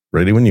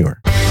Ready when you are.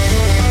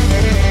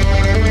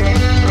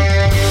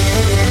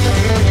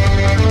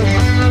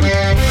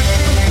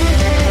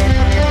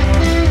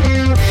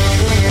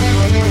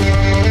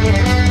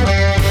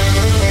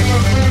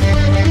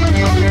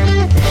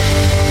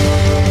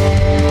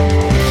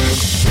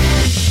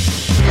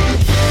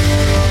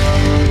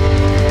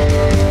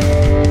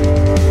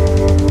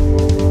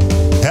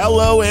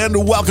 Hello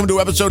and welcome to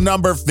episode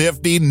number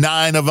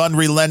 59 of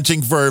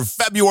Unrelenting for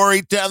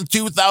February 10th,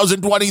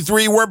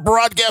 2023. We're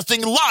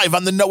broadcasting live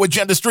on the No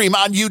Agenda stream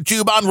on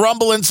YouTube, on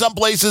Rumble, and some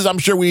places I'm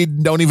sure we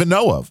don't even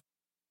know of.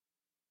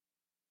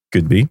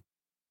 Could be.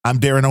 I'm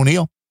Darren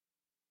O'Neill.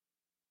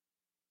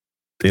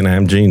 And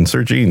I'm Gene.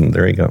 Sir Gene.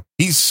 There you go.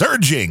 He's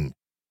surging.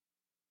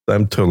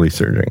 I'm totally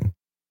surging.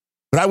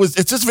 But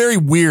it's just very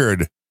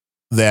weird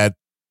that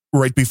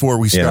right before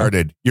we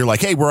started, you're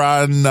like, hey,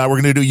 we're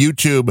going to do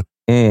YouTube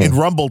and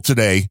Rumble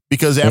today,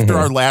 because after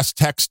our last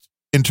text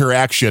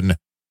interaction,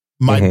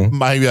 my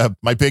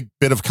big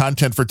bit of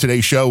content for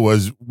today's show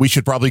was we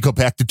should probably go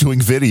back to doing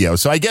video.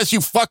 So I guess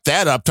you fucked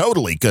that up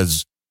totally,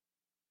 because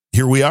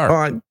here we are.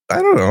 I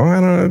don't know.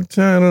 I don't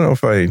know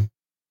if I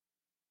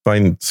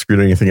screwed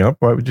anything up.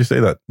 Why would you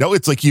say that? No,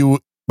 it's like you.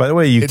 By the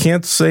way, you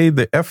can't say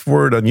the F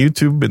word on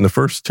YouTube in the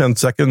first 10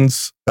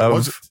 seconds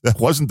of that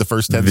wasn't the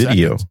first 10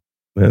 video. seconds.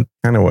 It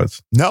kind of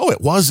was. No,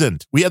 it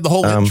wasn't. We had the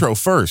whole intro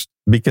first.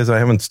 Because I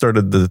haven't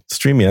started the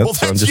stream yet, well,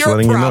 so I'm that's just your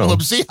letting problem. you know.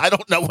 See, I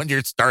don't know when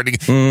you're starting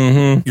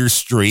your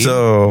stream.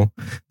 So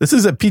this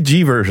is a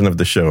PG version of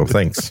the show.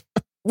 Thanks.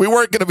 We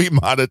weren't going to be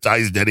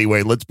monetized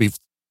anyway. Let's be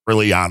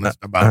really honest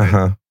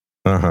about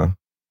it.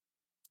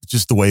 It's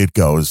just the way it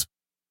goes.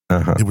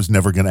 It was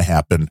never going to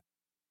happen.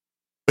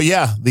 But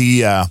yeah,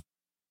 the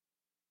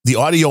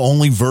audio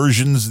only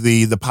versions,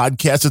 the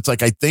podcast, it's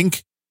like, I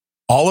think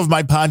all of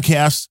my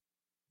podcasts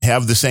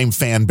have the same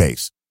fan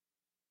base,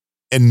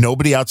 and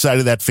nobody outside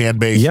of that fan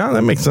base. Yeah,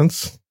 that makes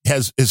sense.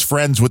 Is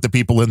friends with the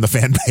people in the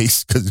fan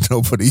base, because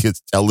nobody is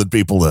telling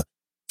people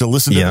to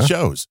listen to the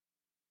shows.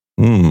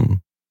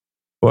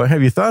 Well,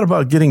 have you thought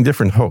about getting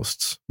different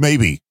hosts?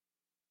 Maybe.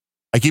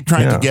 I keep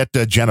trying to get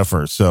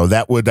Jennifer, so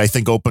that would, I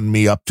think, open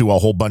me up to a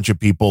whole bunch of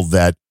people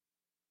that,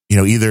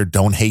 either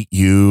don't hate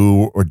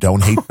you or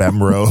don't hate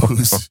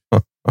Bemrose.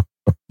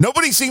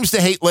 Nobody seems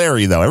to hate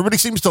Larry, though. Everybody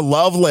seems to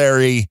love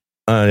Larry.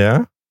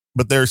 Yeah.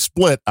 But they're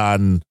split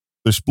on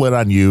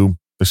you.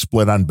 They're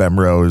split on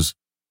Bemrose.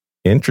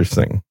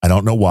 Interesting. I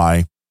don't know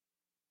why.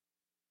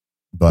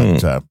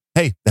 But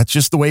hey, that's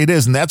just the way it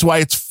is. And that's why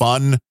it's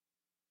fun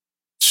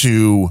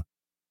to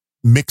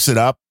mix it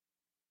up.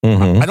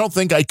 I don't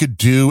think I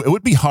could it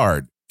would be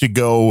hard to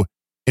go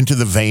into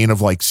the vein of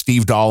like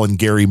Steve Dahl and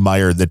Gary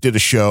Meyer that did a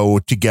show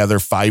together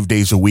 5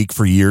 days a week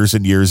for years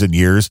and years and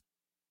years.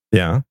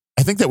 Yeah.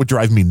 I think that would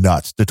drive me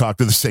nuts to talk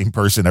to the same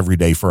person every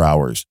day for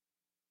hours.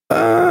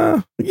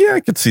 Yeah,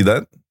 I could see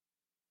that.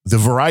 The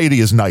variety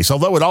is nice,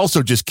 although it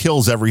also just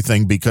kills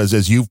everything, because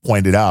as you've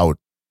pointed out,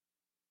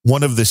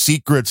 one of the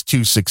secrets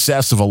to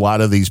success of a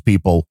lot of these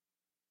people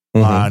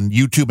on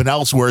YouTube and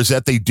elsewhere is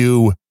that they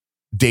do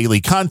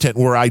daily content.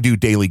 Where I do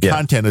daily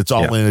content, it's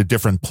all in a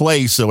different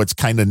place, so it's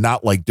kind of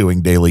not like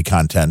doing daily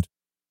content.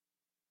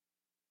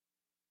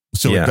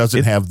 So it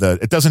doesn't have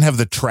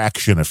the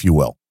traction, if you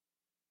will.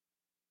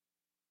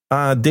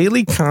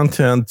 Daily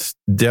content,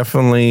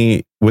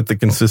 definitely, with the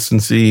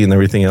consistency and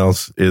everything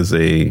else, it's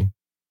a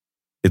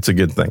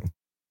good thing.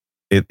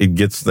 It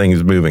gets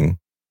things moving.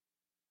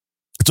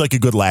 It's like a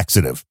good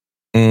laxative.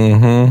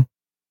 People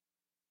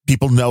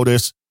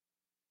notice.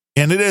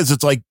 And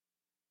it's like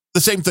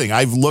the same thing.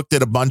 I've looked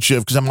at a bunch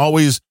because I'm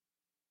always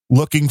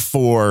looking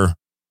for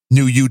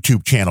new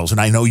YouTube channels. And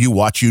I know you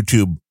watch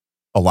YouTube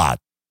a lot.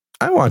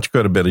 I watch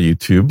quite a bit of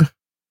YouTube.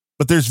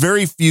 But there's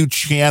very few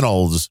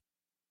channels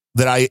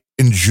that I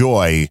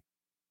enjoy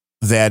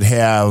that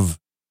have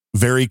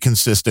very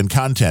consistent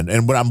content.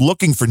 And when I'm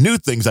looking for new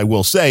things, I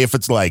will say, if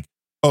it's like,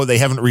 oh, they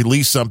haven't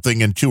released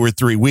something in 2 or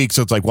 3 weeks,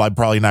 so it's like, well, I'm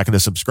probably not going to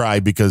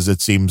subscribe because it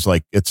seems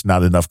like it's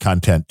not enough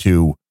content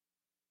to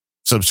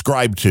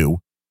subscribe to.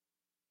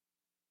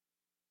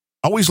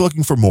 Always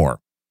looking for more.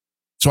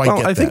 So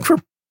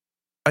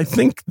I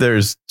think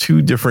there's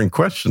two different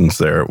questions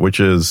there, which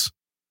is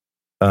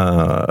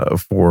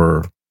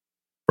for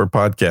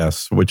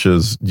podcasts, which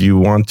is, do you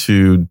want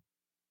to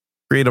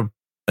create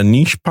a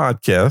niche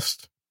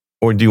podcast,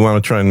 or do you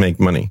want to try and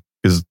make money?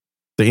 Because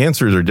the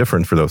answers are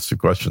different for those two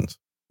questions.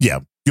 Yeah.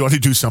 Do you want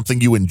to do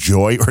something you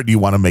enjoy, or do you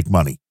want to make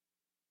money?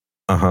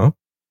 I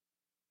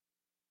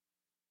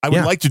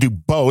would like to do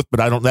both,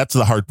 but that's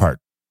the hard part.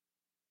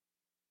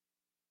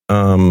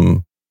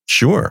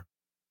 Sure.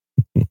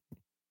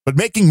 But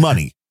making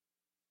money,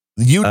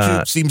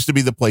 YouTube seems to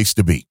be the place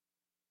to be.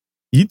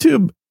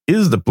 YouTube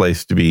is the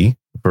place to be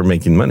for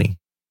making money,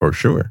 for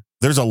sure.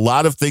 There's a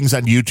lot of things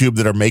on YouTube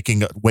that are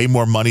making way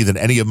more money than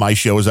any of my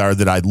shows are,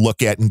 that I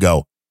look at and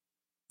go,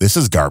 this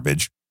is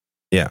garbage.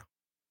 Yeah.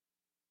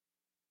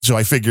 So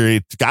I figure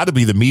it's got to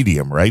be the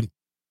medium, right?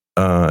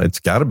 It's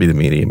got to be the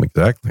medium,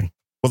 exactly.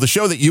 Well, the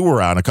show that you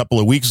were on a couple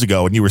of weeks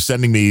ago, and you were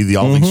sending me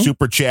all these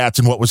super chats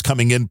and what was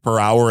coming in per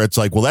hour. It's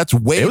like, well, that's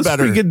way better. It was a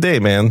pretty good day,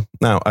 man.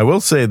 Now, I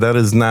will say that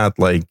is not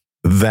like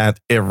that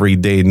every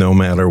day, no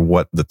matter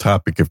what the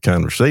topic of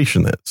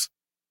conversation is.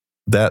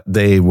 That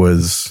day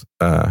was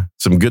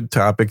some good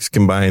topics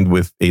combined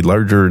with a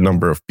larger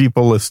number of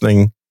people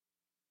listening.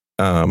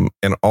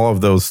 And all of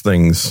those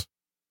things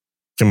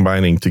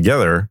combining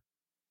together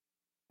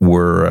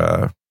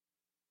were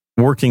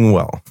working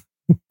well.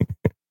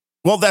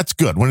 Well, that's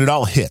good when it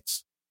all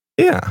hits.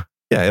 Yeah,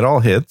 it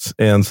all hits,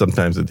 and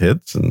sometimes it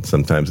hits, and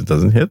sometimes it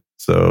doesn't hit.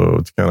 So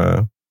it's kind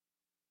of,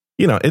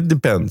 it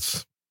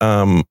depends.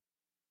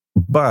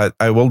 But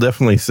I will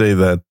definitely say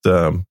that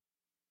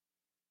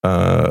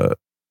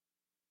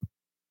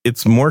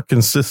it's more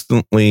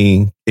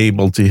consistently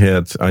able to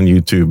hit on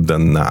YouTube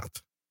than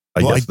not.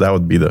 I guess that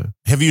would be the.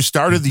 Have you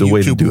started the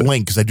YouTube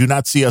link? Because I do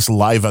not see us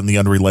live on the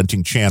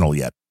Unrelenting channel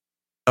yet.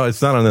 Oh,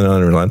 it's not on the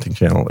Unrelenting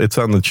channel. It's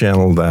on the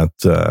channel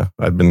that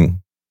I've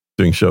been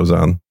doing shows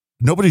on.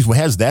 Nobody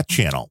has that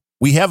channel.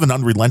 We have an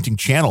Unrelenting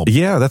channel.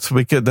 Yeah, that's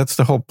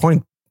the whole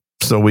point.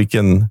 So we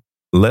can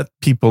let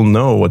people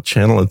know what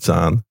channel it's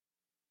on,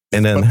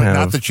 and then have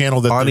not the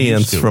channel that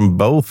audience from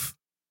both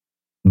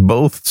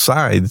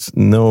sides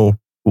know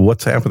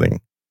what's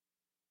happening.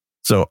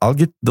 So I'll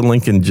get the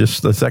link in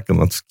just a second.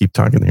 Let's keep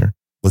talking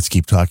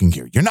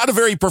here. You're not a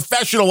very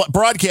professional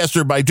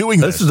broadcaster by doing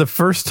this. This is the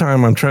first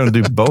time I'm trying to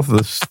do both of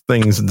those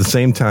things at the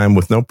same time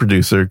with no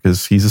producer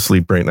because he's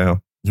asleep right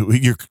now.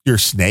 Your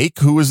Snake?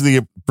 Who is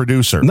the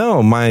producer?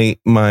 No,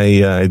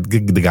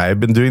 the guy I've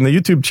been doing the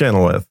YouTube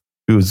channel with,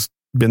 who's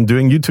been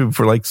doing YouTube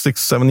for like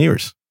 6-7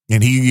 years.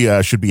 And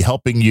he should be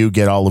helping you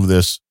get all of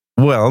this.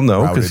 Well,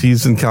 no, because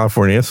he's in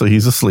California, so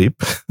he's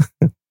asleep.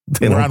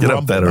 They don't get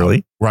up that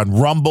early. We're on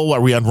Rumble. Are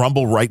we on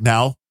Rumble right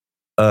now?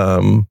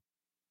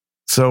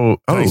 So,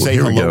 Can I say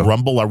hello,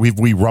 Rumble? Are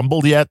we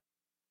rumbled yet?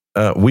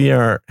 We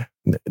are,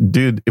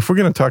 dude. If we're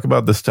going to talk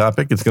about this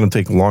topic, it's going to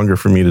take longer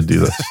for me to do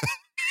this.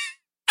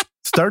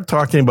 Start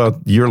talking about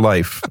your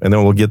life, and then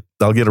I'll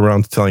get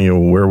around to telling you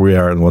where we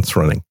are and what's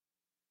running.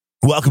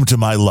 Welcome to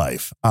my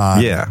life.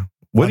 Yeah.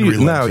 What do you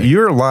now?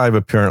 You're alive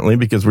apparently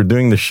because we're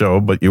doing the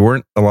show, but you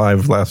weren't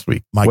alive last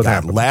week. What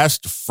happened?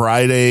 Last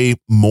Friday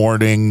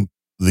morning,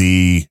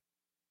 the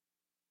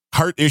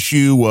heart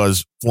issue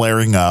was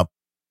flaring up,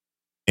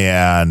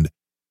 and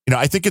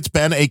I think it's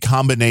been a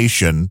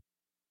combination.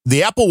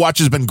 The Apple Watch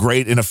has been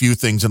great in a few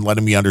things and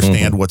letting me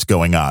understand what's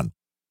going on.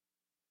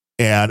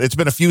 And it's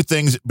been a few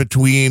things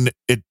between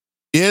it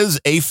is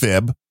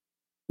AFib,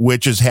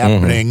 which is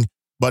happening,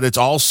 but it's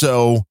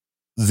also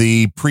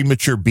the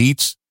premature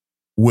beats,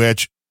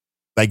 which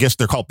I guess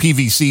they're called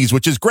PVCs,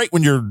 which is great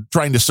when you're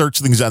trying to search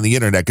things on the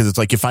internet because it's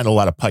like you find a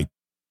lot of pipe.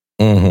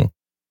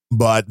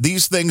 But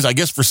these things, I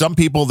guess for some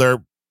people, they're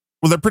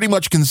pretty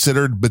much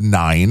considered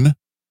benign.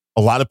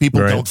 A lot of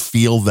people don't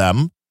feel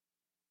them,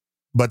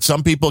 but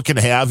some people can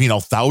have,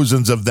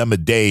 thousands of them a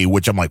day,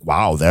 which I'm like,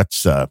 wow, that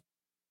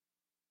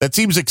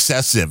seems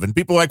excessive. And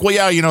people are like, well,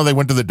 yeah, they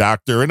went to the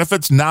doctor. And if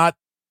it's not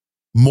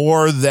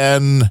more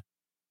than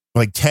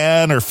like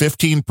 10 or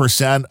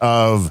 15%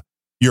 of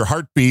your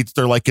heartbeats,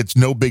 they're like, it's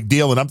no big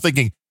deal. And I'm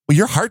thinking, well,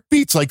 your heart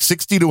beats like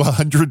 60 to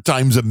 100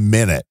 times a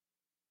minute.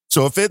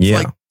 So if it's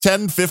like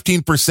 10,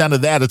 15%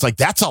 of that, it's like,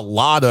 that's a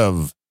lot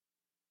of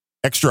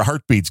extra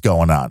heartbeats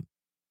going on.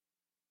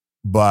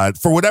 But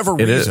for whatever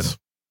reason,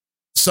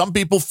 some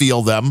people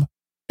feel them.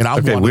 And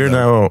we're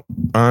now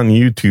on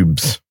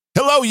YouTube's.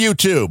 Hello,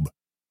 YouTube.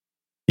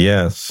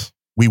 Yes.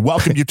 We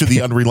welcome you to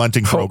the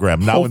Unrelenting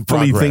program. Now in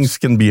progress. Hopefully things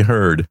can be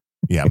heard.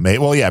 Yeah.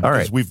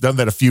 Because we've done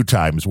that a few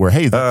times where,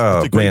 hey,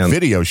 that's a great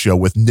video show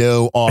with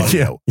no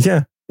audio.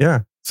 Yeah.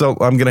 So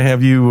I'm going to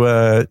have you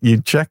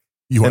check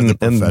and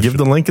give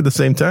the link at the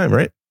same time,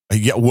 right?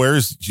 Yeah.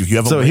 You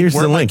have a so link? Here's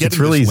the link. It's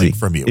really easy.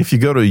 From you? If you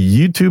go to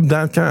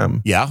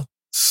youtube.com. Yeah.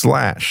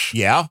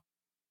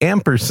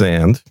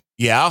 /ampersand.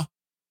 Yeah.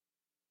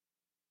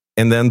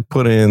 And then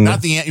put in.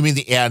 Not the, you mean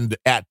the and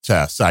at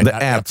sign. The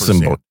at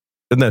symbol.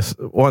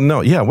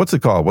 What's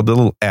it called? Well, the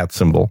little at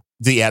symbol.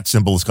 The at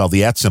symbol is called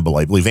the at symbol,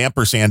 I believe.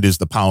 Ampersand is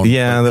the pound.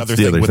 Yeah, that's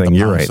the other thing.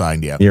 You're right.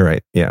 Sign, yeah. You're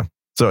right. Yeah.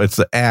 So it's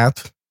the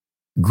at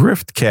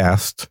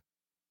Griftcast.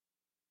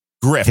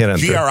 Grift.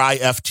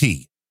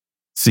 GRIFT.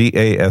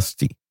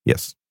 CAST.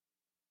 Yes.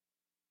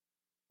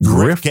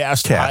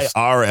 Griftcast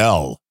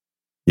IRL.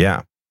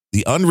 Yeah.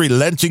 The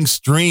Unrelenting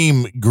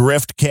Stream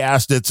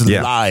Griftcast. It's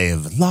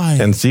live.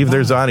 And see if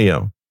there's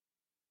audio.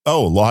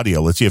 Oh,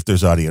 audio. Let's see if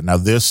there's audio. Now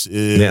this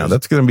is. Yeah,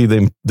 that's going to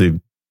be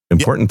the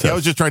important test. I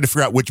was just trying to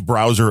figure out which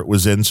browser it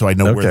was in so I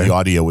know where the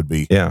audio would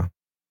be. Yeah.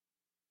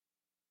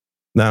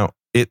 Now,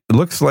 it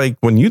looks like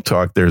when you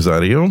talk, there's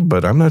audio,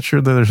 but I'm not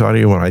sure that there's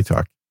audio when I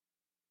talk.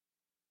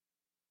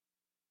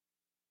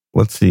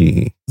 Let's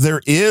see.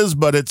 There is,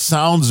 but it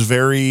sounds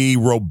very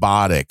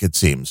robotic, it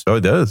seems. Oh,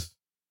 it does.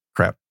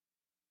 Crap.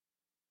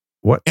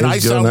 What? And I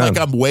sound like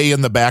I'm way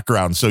in the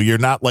background, so you're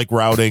not like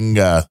routing.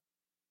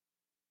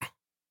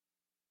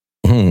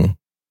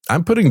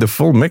 I'm putting the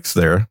full mix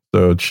there,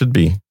 so it should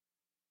be.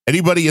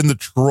 Anybody in the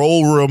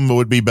troll room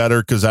would be better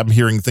because I'm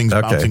hearing things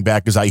bouncing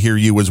back as I hear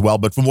you as well.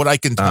 But from what I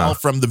can tell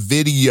from the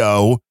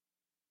video,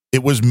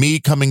 it was me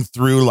coming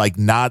through like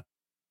not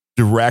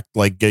direct.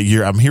 Like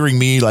I'm hearing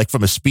me like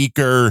from a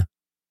speaker.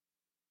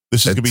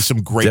 This is going to be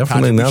some great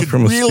content. We should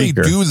really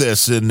do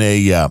this in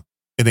a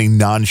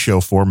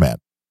non-show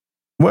format.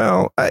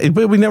 Well,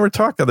 but we never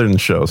talk other than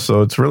shows,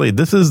 so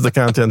this is the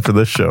content for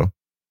this show.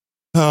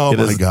 Oh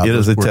my God! It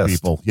is a test.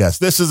 People. Yes,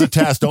 this is a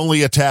test.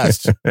 Only a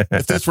test.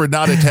 If this were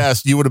not a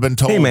test, you would have been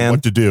told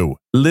what to do.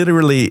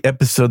 Literally,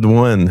 episode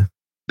 1.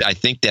 I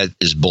think that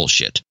is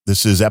bullshit.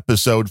 This is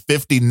episode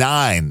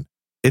 59.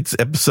 It's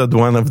episode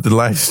 1 of the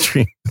live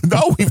stream.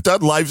 No, we've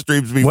done live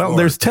streams before. Well,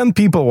 there's 10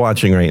 people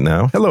watching right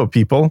now. Hello,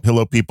 people.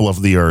 Hello, people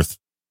of the earth.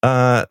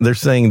 They're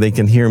saying they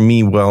can hear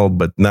me well,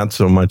 but not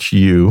so much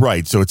you.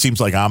 Right. So it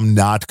seems like I'm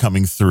not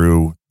coming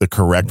through the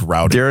correct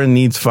routing. Darren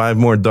needs 5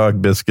 more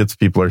dog biscuits,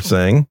 people are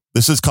saying.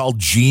 This is called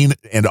gene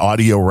and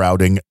audio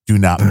routing. Do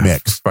not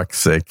mix. For fuck's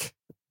sake.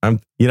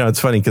 It's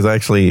funny because I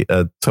actually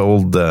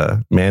told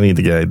Manny,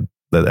 the guy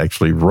that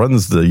actually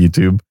runs the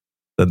YouTube,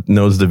 that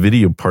knows the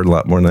video part a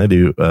lot more than I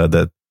do,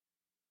 that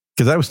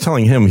because I was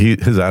telling him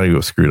his audio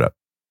was screwed up.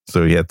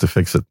 So he had to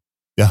fix it.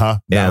 Uh-huh.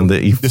 And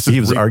he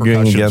was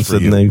arguing against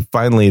it, and they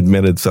finally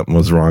admitted something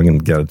was wrong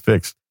and got it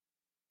fixed.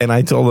 And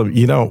I told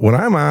him, when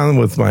I'm on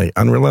with my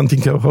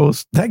unrelenting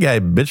co-host, that guy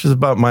bitches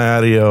about my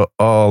audio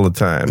all the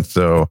time.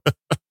 So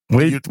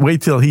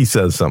wait till he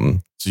says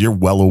something. So you're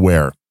well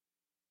aware.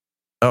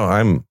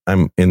 Oh,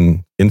 I'm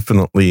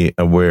infinitely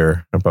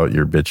aware about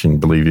your bitching,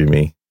 believe you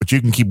me. But you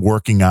can keep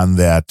working on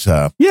that.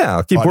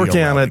 I'll keep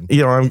working on it.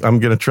 I'm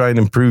going to try and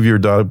improve your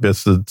dog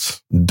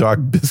biscuits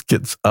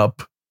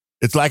up.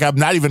 It's like I'm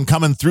not even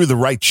coming through the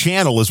right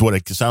channel is what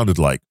it sounded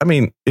like. I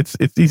mean, it's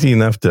easy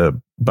enough to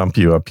bump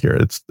you up here.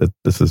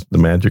 This is the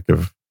magic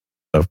of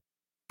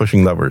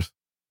pushing levers.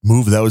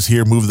 Move those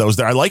here, move those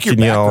there. I like your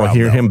background. Can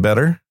you all hear him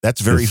better?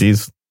 That's very...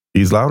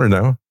 He's louder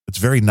now. It's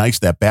very nice,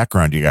 that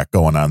background you got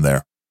going on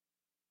there.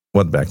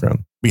 What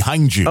background?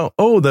 Behind you.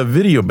 Oh, the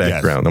video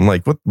background. Yes. I'm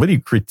like, what are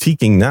you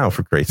critiquing now,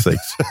 for Christ's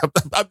sakes?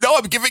 No,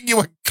 I'm giving you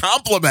a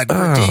compliment.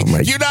 Oh, my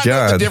you not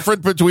God. know the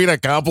difference between a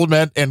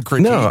compliment and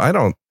critique? No, I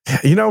don't.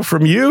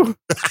 From you,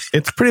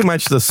 it's pretty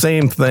much the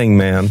same thing,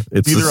 man.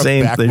 It's either the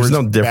same. There's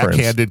no difference.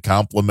 Backhanded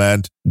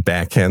compliment.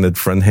 Backhanded,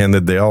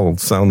 front-handed. They all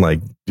sound like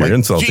you're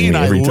insulting me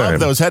every time. I love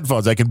those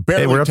headphones. I can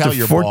barely we're up tell to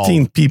you're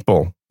 14 bald.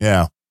 people.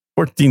 Yeah.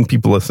 14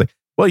 people listening.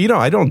 Well,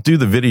 I don't do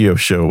the video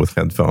show with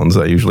headphones.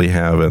 I usually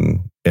have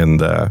an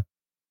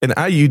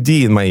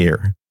IUD in my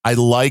ear. I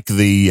like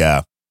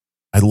the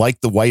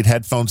white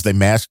headphones. They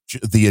match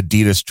the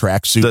Adidas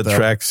tracksuit. The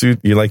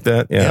tracksuit, you like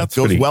that? Yeah, it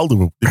goes well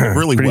to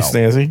really pretty well.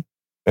 Snazzy.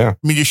 Yeah.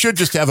 I mean, you should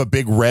just have a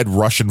big red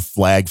Russian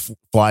flag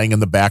flying in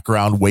the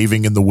background,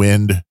 waving in the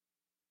wind.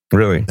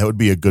 Really? That would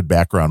be a good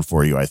background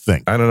for you, I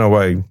think. I don't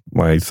know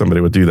why somebody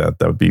would do that.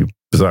 That would be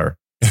bizarre.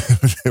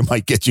 It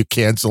might get you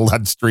canceled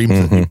on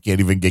streams that you can't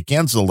even get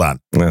canceled on.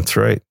 That's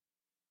right.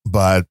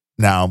 But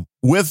now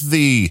with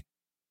the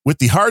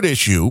heart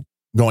issue,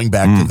 going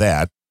back to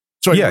that.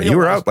 So you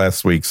were out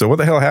last week. So what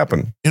the hell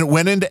happened? And it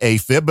went into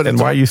AFib. And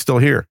why are you still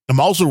here? I'm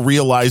also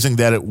realizing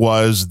that it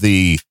was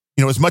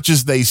as much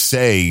as they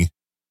say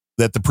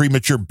that the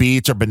premature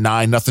beats are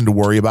benign, nothing to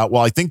worry about.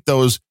 Well, I think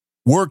those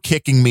were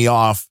kicking me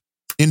off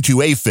into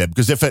AFib,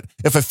 because if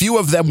a few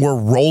of them were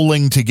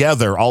rolling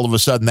together, all of a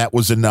sudden that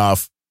was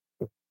enough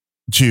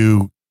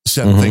to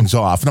set things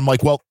off. And I'm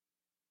like, well,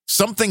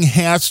 something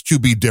has to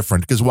be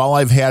different, because while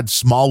I've had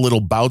small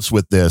little bouts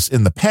with this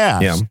in the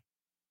past,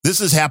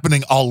 this is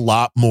happening a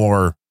lot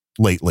more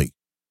lately.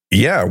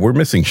 Yeah, we're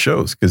missing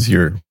shows because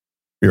your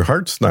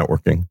heart's not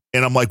working.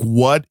 And I'm like,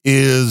 what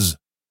is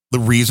the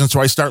reason? So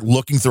I start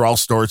looking through all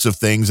sorts of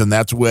things, and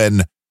that's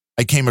when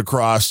I came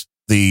across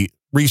the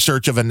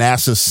research of a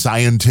NASA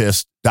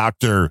scientist,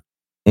 doctor,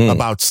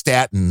 about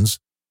statins.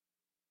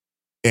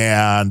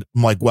 And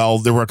I'm like, well,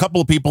 there were a couple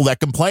of people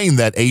that complained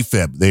that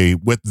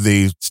AFib, with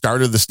the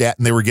start of the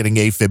statin, they were getting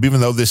AFib,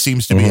 even though this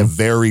seems to be a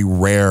very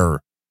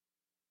rare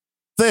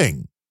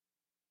thing.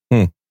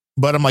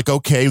 But I'm like,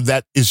 okay,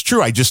 that is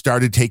true. I just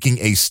started taking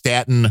a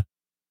statin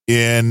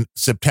in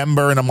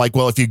September. And I'm like,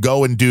 well, if you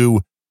go and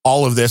do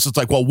all of this, it's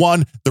like, well,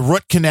 one, the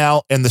root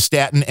canal and the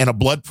statin and a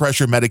blood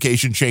pressure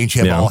medication change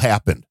have all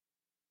happened.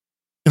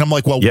 And I'm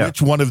like, well,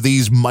 which one of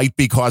these might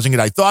be causing it?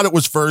 I thought it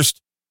was first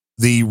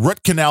the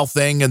root canal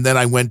thing, and then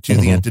I went to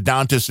the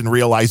endodontist and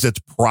realized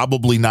it's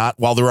probably not,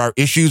 while there are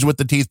issues with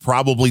the teeth,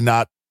 probably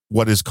not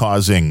what is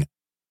causing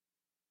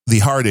the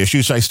heart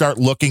issue. So I start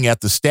looking at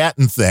the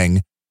statin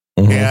thing,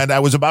 and I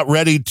was about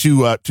ready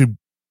to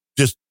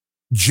just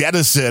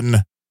jettison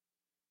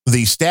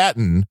the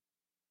statin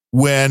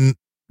when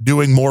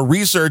doing more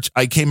research.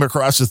 I came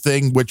across a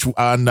thing which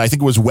on, I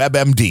think it was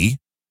WebMD,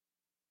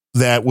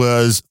 that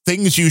was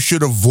things you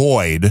should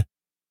avoid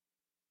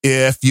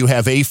if you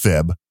have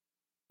AFib.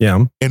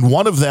 Yeah. And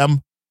one of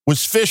them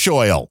was fish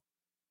oil.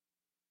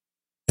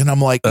 And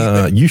I'm like,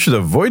 you should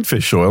avoid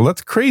fish oil.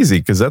 That's crazy,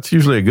 because that's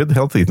usually a good,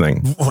 healthy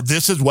thing. Well,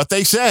 this is what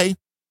they say.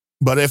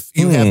 But if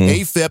you have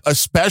AFib,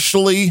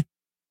 especially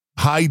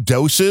high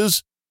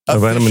doses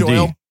of vitamin fish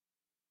oil. D.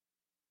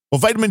 Well,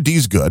 vitamin D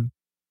is good.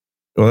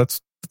 Well,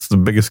 that's the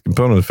biggest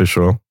component of fish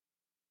oil.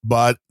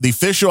 But the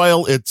fish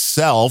oil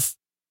itself,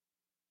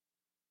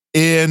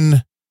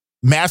 in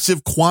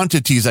massive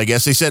quantities, I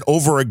guess, they said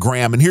over a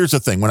gram. And here's the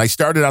thing. When I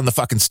started on the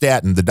fucking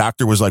statin, the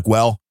doctor was like,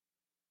 well,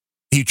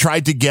 he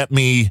tried to get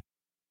me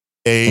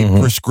a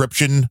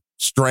prescription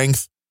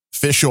strength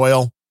fish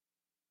oil.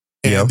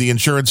 And the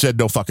insurance said,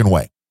 no fucking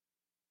way.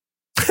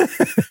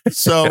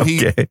 So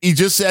Okay. he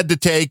just said to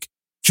take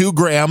 2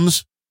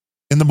 grams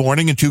in the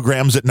morning and 2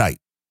 grams at night.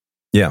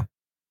 Yeah.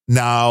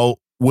 Now,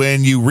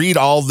 when you read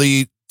all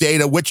the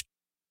data, which,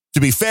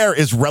 to be fair,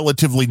 is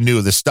relatively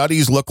new, the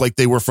studies look like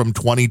they were from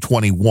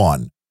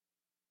 2021.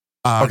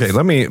 Okay,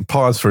 let me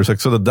pause for a sec.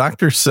 So the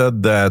doctor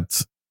said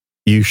that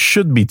you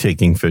should be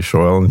taking fish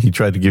oil, and he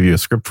tried to give you a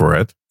script for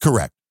it.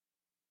 Correct.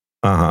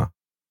 Uh-huh.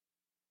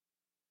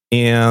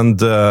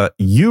 And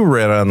you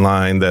read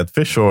online that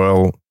fish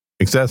oil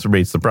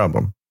exacerbates the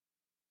problem.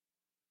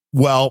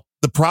 Well,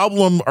 the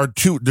problem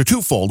they're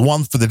twofold.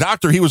 One, for the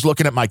doctor, he was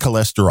looking at my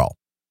cholesterol.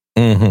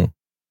 Mm-hmm.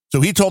 So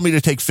he told me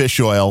to take fish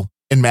oil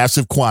in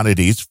massive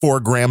quantities,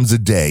 4 grams a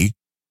day.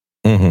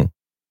 Mm-hmm.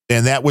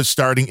 And that was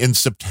starting in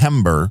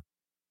September.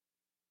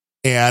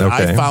 And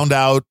I found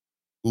out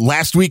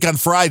last week on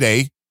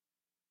Friday,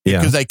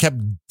 because I kept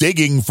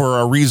digging for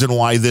a reason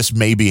why this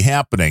may be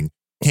happening,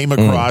 came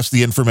across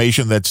the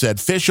information that said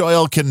fish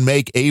oil can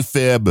make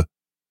AFib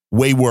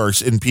way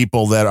worse in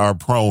people that are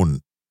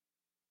prone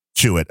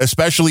to it,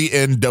 especially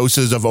in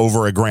doses of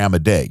over a gram a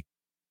day.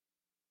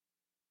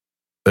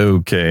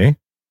 Okay.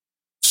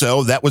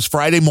 So that was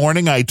Friday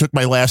morning. I took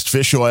my last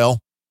fish oil,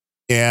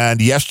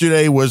 and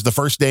yesterday was the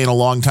first day in a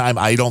long time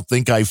I don't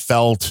think I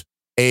felt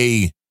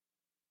a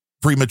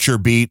premature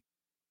beat.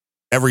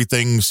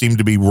 Everything seemed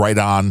to be right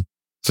on.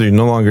 So you're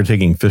no longer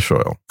taking fish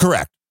oil.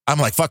 Correct. I'm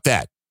like, fuck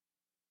that.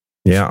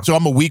 Yeah. So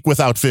I'm a week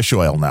without fish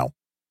oil now.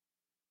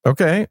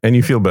 Okay. And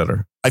you feel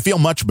better. I feel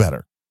much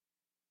better.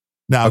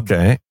 Now,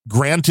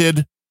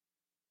 granted,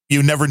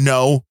 you never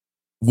know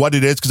what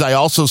it is, because I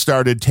also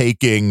started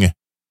taking,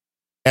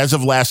 as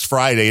of last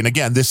Friday, and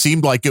again, this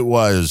seemed like it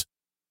was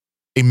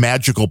a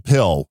magical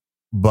pill,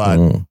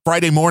 but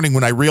Friday morning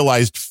when I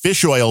realized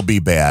fish oil be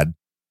bad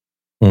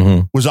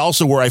was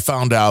also where I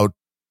found out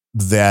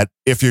that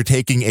if you're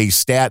taking a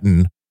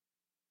statin,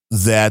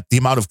 that the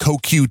amount of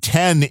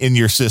CoQ10 in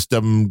your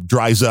system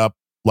dries up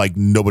like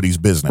nobody's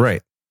business.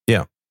 Right.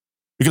 Yeah.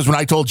 Because when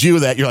I told you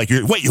that, you're like,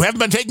 wait, you haven't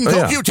been taking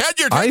CoQ10? You're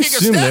taking I a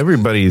assume statin?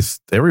 everybody's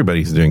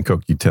doing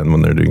CoQ10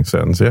 when they're doing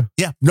statins. Yeah.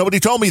 Yeah. Nobody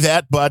told me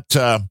that, but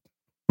so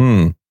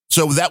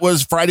that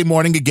was Friday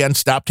morning. Again,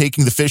 stopped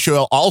taking the fish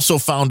oil. Also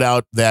found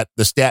out that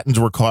the statins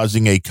were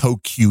causing a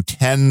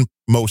CoQ10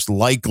 most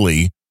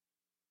likely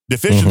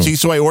deficiency.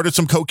 So I ordered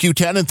some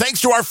CoQ10, and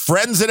thanks to our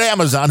friends at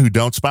Amazon, who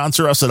don't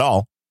sponsor us at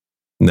all.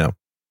 No.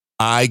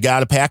 I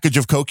got a package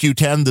of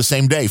CoQ10 the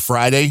same day,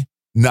 Friday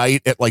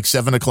night at like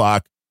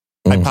 7:00.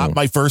 I popped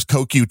my first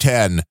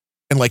CoQ10,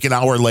 and like an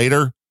hour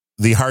later,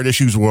 the heart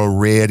issues were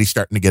already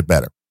starting to get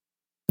better.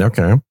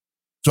 Okay.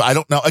 So I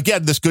don't know.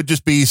 Again, this could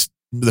just be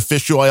the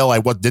fish oil. I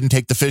didn't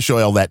take the fish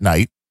oil that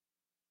night,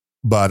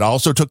 but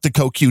also took the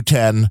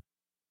CoQ10,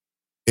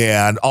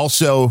 and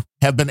also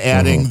have been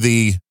adding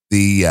the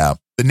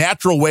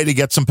natural way to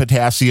get some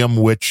potassium,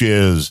 which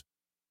is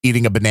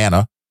eating a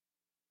banana.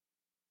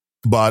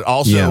 But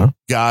also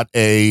got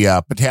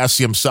a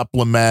potassium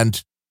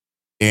supplement,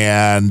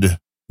 and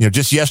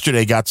just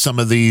yesterday got some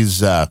of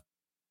these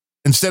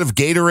instead of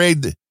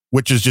Gatorade,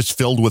 which is just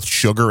filled with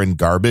sugar and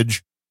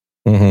garbage.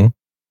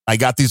 I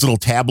got these little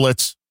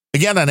tablets,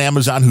 again on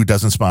Amazon, who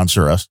doesn't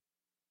sponsor us.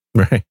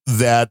 Right.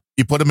 That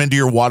you put them into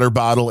your water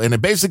bottle, and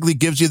it basically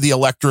gives you the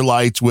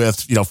electrolytes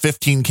with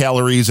 15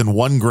 calories and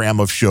 1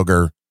 gram of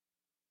sugar,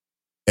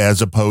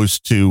 as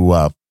opposed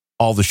to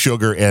all the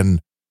sugar.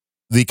 And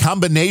the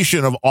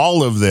combination of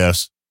all of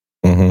this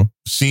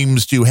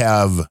seems to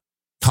have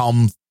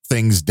calmed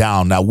things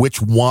down. Now,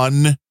 which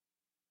one?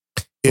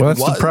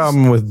 That's the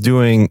problem with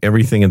doing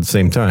everything at the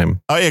same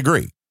time. I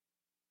agree.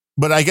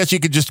 But I guess you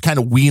could just kind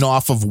of wean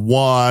off of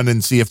one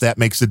and see if that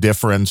makes a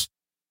difference.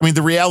 I mean,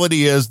 the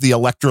reality is the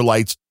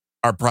electrolytes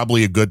are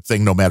probably a good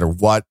thing no matter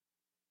what.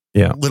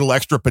 Yeah. A little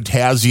extra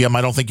potassium.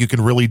 I don't think you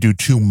can really do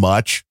too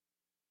much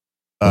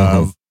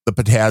of the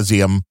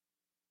potassium.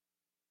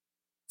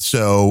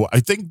 So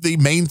I think the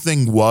main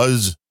thing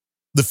was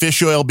the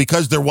fish oil,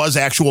 because there was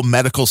actual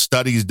medical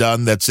studies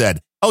done that said,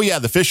 oh yeah,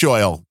 the fish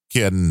oil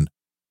can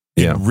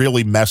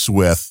really mess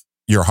with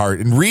your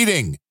heart. And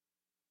reading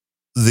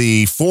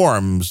the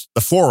forums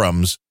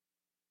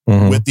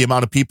with the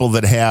amount of people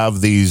that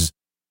have these,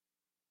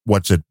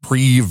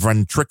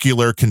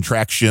 preventricular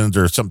contractions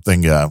or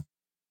something. Is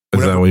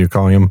that what you're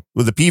calling them?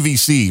 With the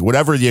PVC,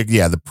 whatever.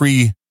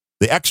 The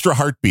extra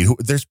heartbeat.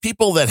 There's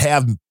people that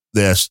have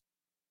this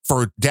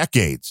for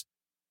decades.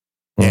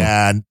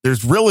 And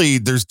there's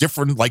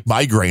different, like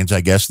migraines,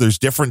 I guess. There's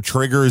different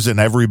triggers in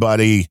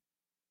everybody.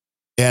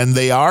 And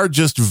they are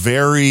just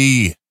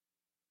very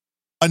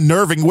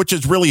unnerving, which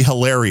is really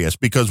hilarious,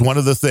 because one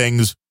of the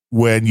things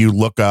when you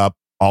look up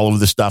all of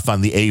the stuff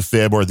on the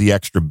AFib or the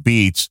extra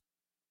beats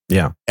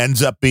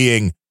ends up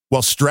being,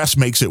 well, stress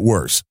makes it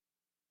worse.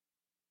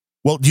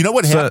 Well, do you know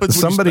what happens?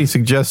 Somebody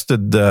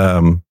suggested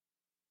 10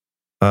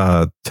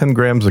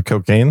 grams of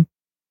cocaine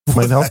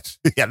might help.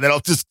 Yeah,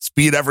 that'll just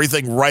speed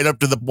everything right up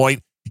to the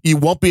point you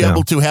won't be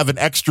able to have an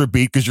extra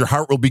beat because your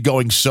heart will be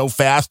going so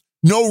fast.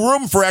 No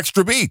room for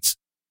extra beats.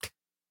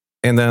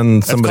 And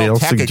then somebody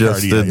else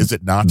suggested, is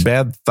it not?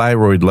 Bad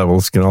thyroid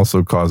levels can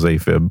also cause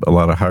AFib. A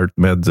lot of heart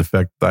meds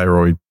affect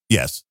thyroid.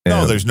 Yes.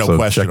 No, there's no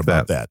question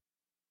about that.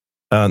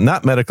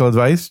 Not medical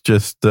advice,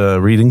 just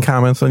reading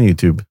comments on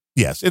YouTube.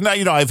 Yes. And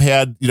now, I've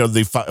had, you don't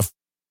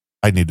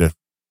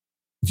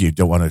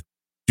want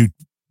to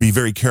be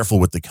very careful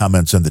with the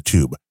comments on the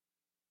tube.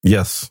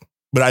 Yes.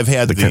 But I've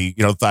had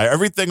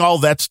everything, all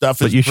that stuff.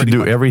 But you should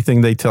do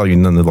everything they tell you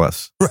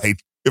nonetheless.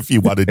 Right. If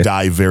you want to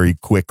die very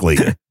quickly.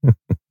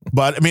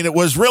 But I mean, it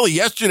was really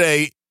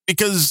yesterday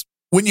because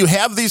when you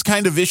have these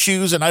kind of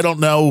issues, and I don't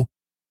know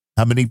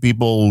how many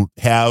people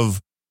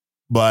have,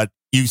 but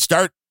you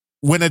start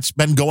when it's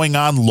been going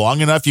on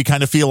long enough, you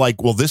kind of feel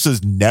like, well, this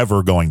is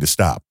never going to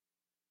stop.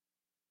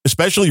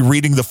 Especially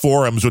reading the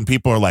forums when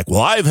people are like,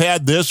 well, I've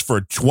had this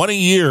for 20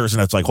 years.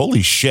 And it's like,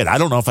 holy shit, I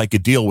don't know if I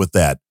could deal with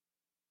that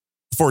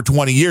for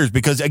 20 years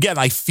because, again,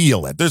 I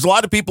feel it. There's a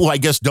lot of people who I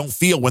guess don't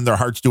feel when their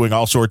heart's doing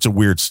all sorts of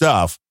weird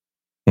stuff.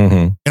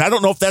 Mm-hmm. And I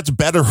don't know if that's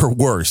better or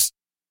worse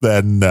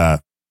than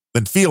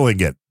feeling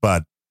it.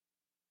 But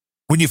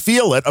when you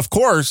feel it, of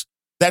course,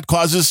 that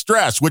causes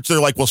stress, which they're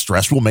like, well,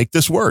 stress will make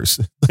this worse.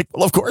 Like,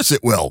 well, of course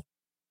it will.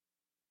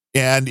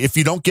 And if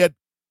you don't get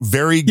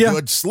very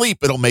good sleep,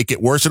 it'll make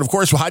it worse. And of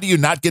course, how do you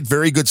not get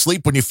very good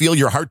sleep when you feel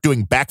your heart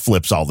doing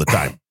backflips all the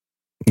time?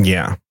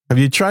 Yeah. Have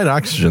you tried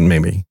oxygen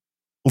maybe?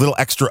 A little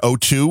extra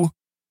O2?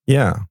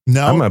 Yeah.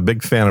 No. I'm a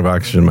big fan of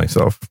oxygen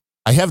myself.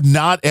 I have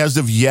not as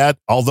of yet,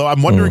 although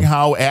I'm wondering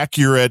how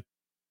accurate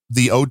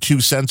the O2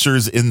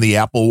 sensors in the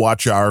Apple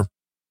Watch are.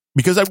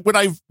 Because when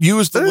I've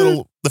used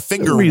the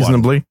finger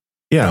reasonably. one.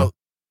 Yeah.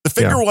 The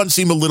finger one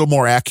seemed a little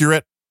more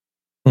accurate.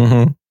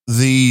 Mm-hmm.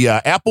 The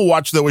Apple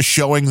Watch, though, is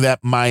showing that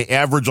my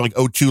average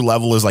O2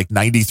 level is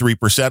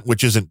 93%,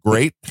 which isn't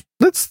great.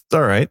 That's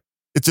all right.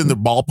 It's in the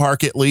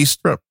ballpark, at least.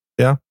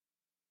 Yeah.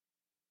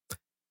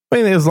 I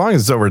mean, as long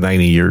as it's over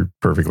 90, you're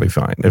perfectly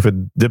fine. If it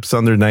dips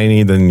under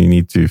 90, then you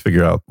need to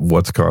figure out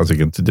what's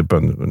causing it to dip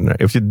under.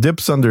 If it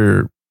dips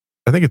under,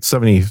 I think it's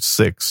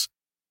 76,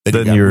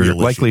 then your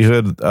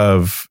likelihood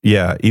of,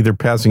 either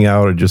passing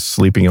out or just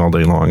sleeping all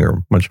day long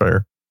are much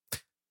higher.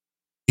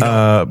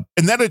 And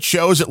then it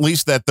shows at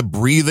least that the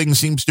breathing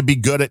seems to be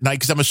good at night,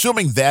 because I'm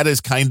assuming that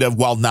is kind of,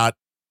 while not,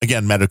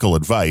 again, medical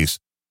advice,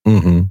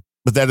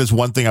 but that is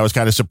one thing I was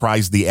kind of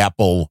surprised the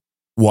Apple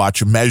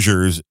Watch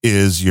measures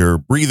is your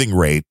breathing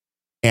rate.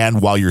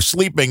 And while you're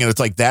sleeping, and it's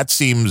like, that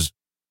seems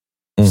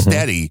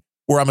steady,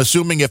 where I'm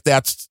assuming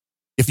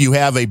if you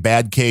have a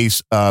bad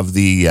case of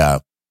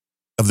the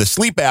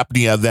sleep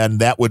apnea, then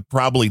that would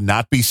probably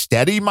not be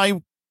steady,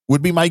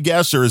 would be my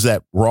guess, or is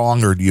that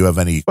wrong, or do you have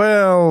any?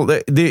 Well,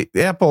 the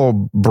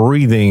Apple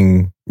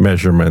breathing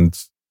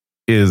measurement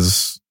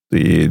it's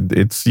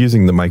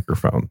using the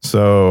microphone.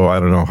 So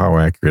I don't know how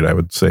accurate I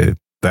would say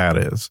that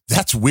is.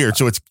 That's weird.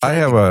 So I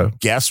have a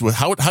guess with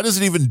how does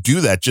it even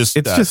do that? It's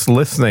just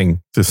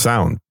listening to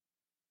sound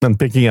and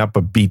picking up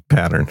a beat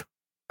pattern.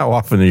 How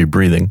often are you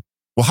breathing?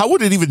 Well, how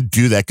would it even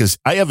do that? Because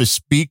I have a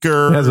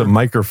speaker. It has a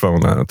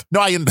microphone on it.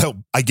 No,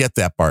 I get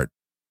that part,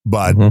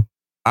 but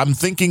I'm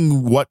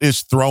thinking what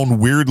is thrown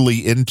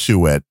weirdly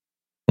into it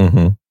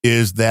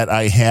is that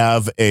I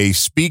have a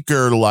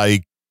speaker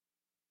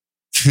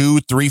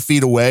 2-3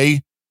 feet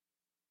away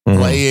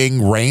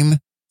playing rain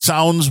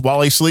sounds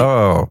while I sleep.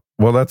 Oh,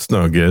 well, that's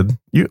no good.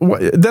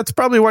 That's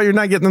probably why you're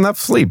not getting enough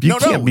sleep. You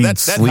can't be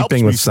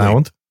sleeping with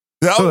sound.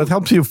 No. So it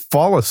helps you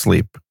fall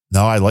asleep.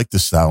 No, I like the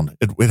sound.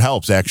 It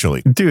helps,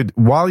 actually. Dude,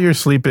 while you're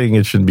sleeping,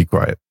 it should be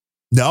quiet.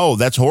 No,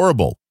 that's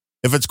horrible.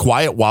 If it's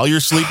quiet while you're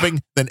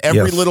sleeping, then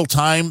every little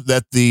time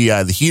that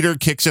the heater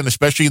kicks in,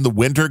 especially in the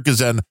winter, because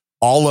then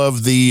all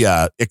of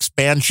the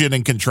expansion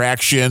and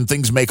contraction,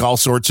 things make all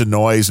sorts of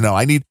noise. No,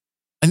 I need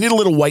a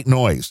little white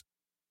noise.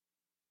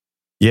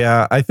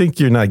 Yeah, I think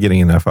you're not getting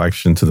enough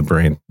oxygen to the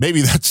brain.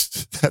 Maybe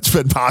that's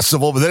been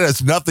possible, but that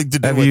has nothing to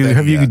do with it.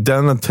 Have you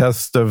done a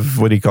test of,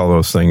 what do you call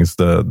those things?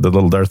 The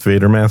little Darth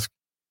Vader mask?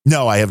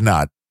 No, I have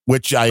not. I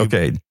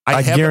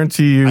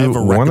guarantee you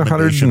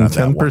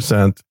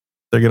 110%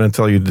 they're going to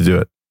tell you to do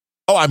it.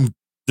 Oh,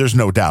 there's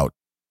no doubt.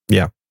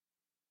 Yeah.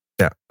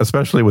 Yeah.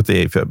 Especially with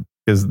the AFib,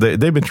 because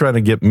they've been trying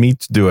to get me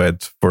to do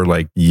it for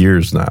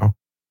years now.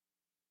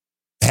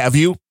 Have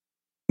you?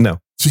 No.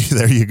 See,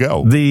 there you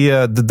go.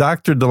 The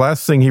doctor, the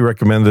last thing he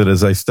recommended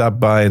is I stopped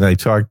by and I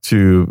talked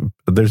to,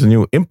 there's a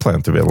new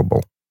implant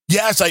available.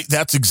 Yes,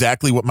 that's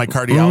exactly what my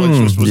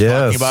cardiologist was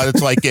talking about.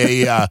 It's like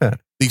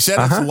he said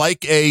it's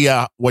like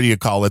a, what do you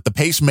call it? The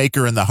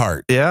pacemaker in the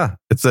heart. Yeah,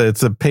 it's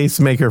a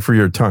pacemaker for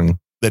your tongue.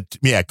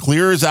 That,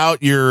 clears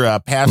out your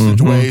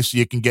passageway so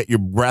you can get your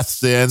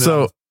breaths in.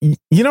 So,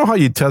 you know how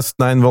you test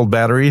 9-volt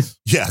batteries?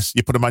 Yes,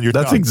 you put them on your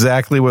tongue. That's tongue.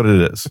 Exactly what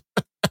it is.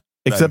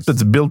 Except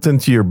it's built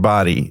into your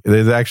body.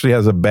 It actually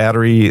has a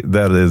battery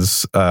that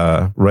is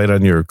right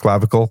on your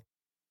clavicle.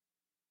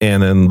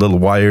 And then little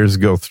wires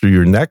go through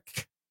your neck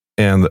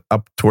and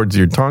up towards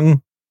your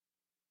tongue.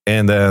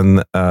 And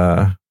then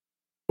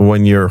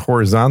when you're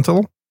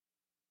horizontal,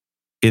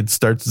 it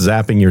starts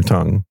zapping your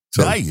tongue.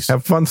 So nice.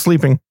 Have fun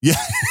sleeping. Yeah.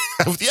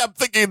 Yeah, I'm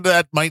thinking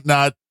that might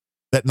not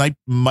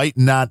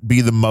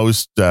be the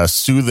most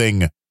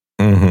soothing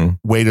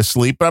way to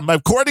sleep. But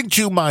according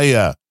to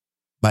my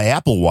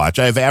Apple Watch,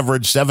 I've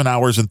averaged 7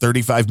 hours and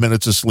 35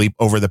 minutes of sleep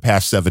over the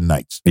past 7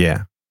 nights.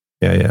 Yeah.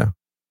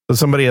 So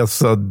somebody else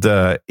said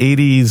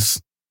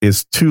 80s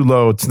is too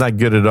low. It's not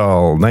good at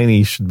all.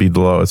 90 should be the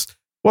lowest.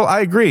 Well,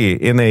 I agree.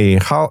 In a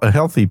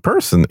healthy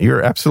person,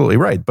 you're absolutely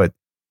right. But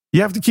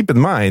you have to keep in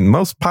mind,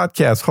 most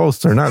podcast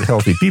hosts are not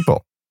healthy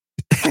people.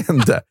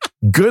 And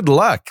good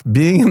luck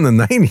being in the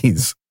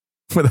 90s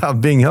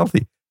without being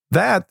healthy.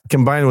 That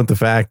combined with the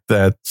fact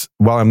that,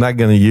 while I'm not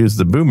going to use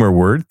the boomer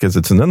word because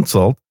it's an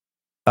insult,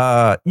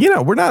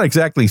 we're not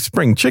exactly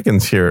spring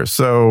chickens here.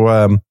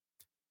 So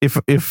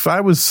if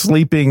I was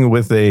sleeping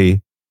with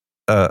a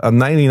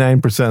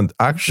 99%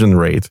 oxygen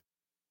rate,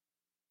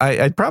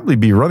 I'd probably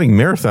be running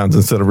marathons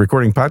instead of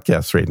recording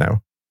podcasts right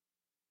now.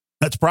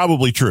 That's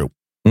probably true.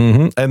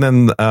 Mm-hmm. And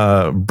then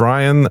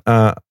Brian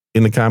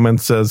in the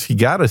comments says he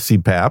got a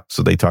CPAP,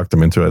 so they talked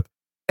him into it.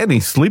 And he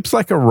sleeps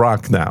like a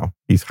rock now.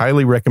 He's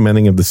highly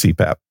recommending of the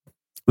CPAP.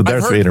 The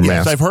Darth Vader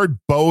mask. I've heard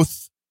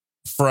both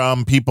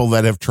from people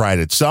that have tried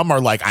it. Some are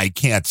like, I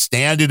can't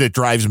stand it. It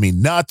drives me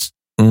nuts.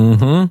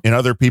 Mm-hmm. And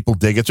other people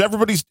dig it. So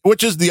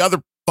which is the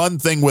other fun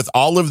thing with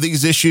all of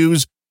these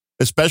issues,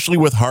 especially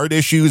with heart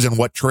issues and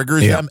what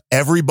triggers them.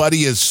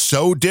 Everybody is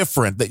so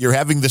different that you're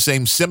having the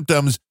same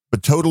symptoms,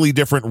 but totally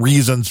different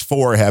reasons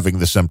for having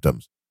the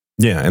symptoms.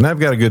 Yeah, and I've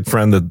got a good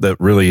friend that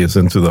really is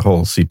into the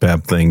whole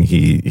CPAP thing.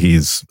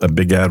 He's a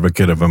big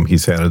advocate of them.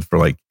 He's had it for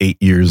like 8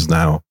 years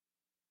now.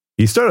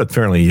 He started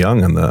fairly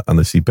young on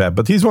the CPAP,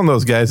 but he's one of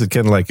those guys that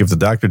kind of like, if the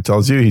doctor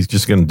tells you, he's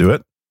just going to do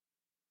it.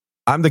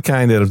 I'm the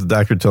kind that if the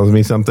doctor tells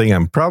me something,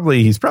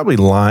 he's probably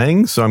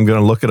lying. So I'm going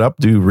to look it up,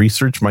 do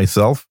research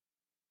myself,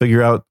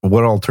 figure out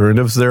what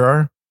alternatives there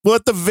are. Well,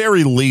 at the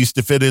very least,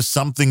 if it is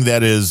something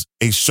that is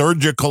a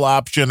surgical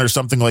option or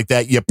something like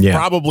that, you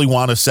probably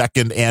want a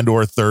second and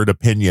or third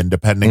opinion,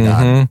 depending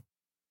on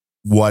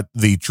what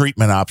the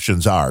treatment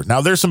options are.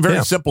 Now, there's some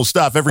very simple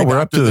stuff. We're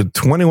up to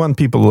 21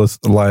 people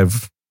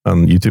live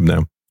on YouTube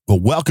now. Well,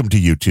 welcome to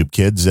YouTube,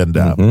 kids.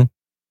 And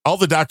all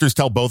the doctors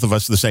tell both of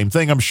us the same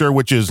thing, I'm sure,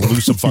 which is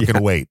lose some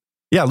fucking weight.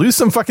 Yeah, lose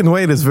some fucking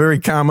weight is very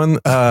common.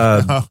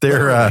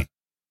 They're,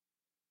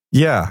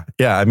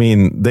 I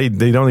mean, they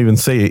don't even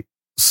say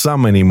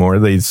some anymore.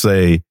 They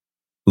say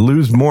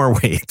lose more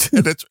weight.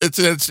 And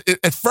it's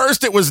at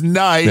first it was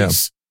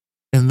nice,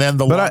 and then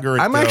longer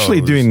I'm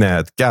actually doing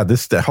that. God,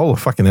 the whole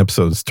fucking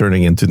episode is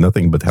turning into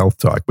nothing but health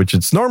talk, which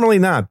it's normally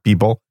not,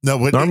 people. No,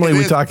 but normally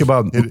we talk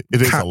about it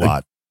is a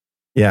lot.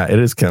 Yeah, it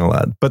is kind of a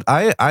lot. But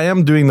I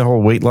am doing the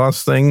whole weight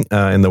loss thing,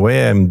 and the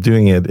way I'm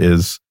doing it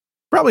is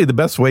probably the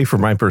best way for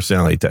my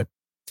personality type,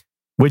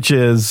 which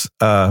is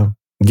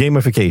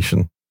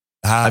gamification.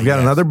 I've got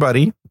another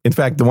buddy, in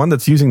fact, the one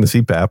that's using the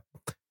CPAP,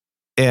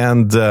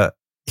 and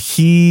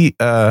he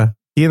and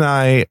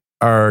I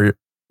are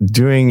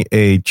doing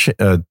a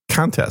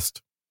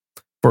contest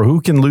for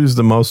who can lose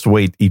the most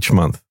weight each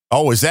month.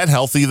 Oh, is that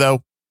healthy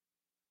though?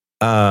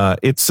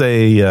 It's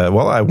I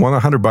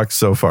won $100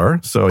 so far.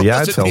 So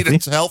it's healthy.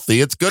 It's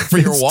healthy. It's good for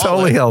your wallet. It's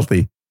totally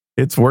healthy.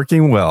 It's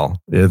working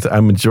well.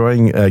 I'm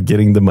enjoying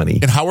getting the money.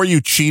 And how are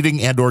you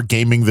cheating and or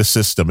gaming the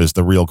system is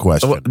the real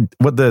question.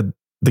 What the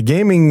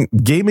gaming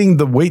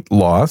the weight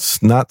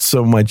loss, not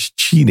so much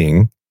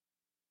cheating.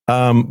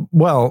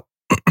 Well,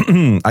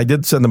 I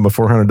did send them a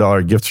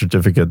 $400 gift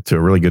certificate to a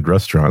really good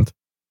restaurant.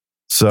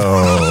 So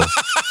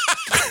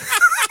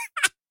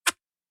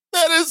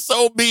that is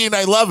so mean.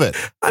 I love it.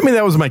 I mean,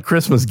 that was my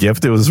Christmas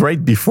gift. It was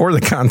right before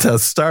the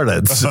contest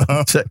started. So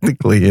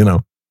technically,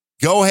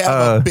 go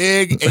have a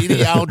big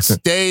 80-ounce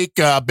steak,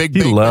 big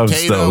he loves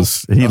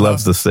potatoes. Those. He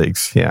loves the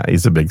steaks. Yeah,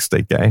 he's a big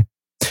steak guy.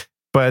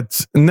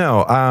 But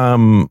no,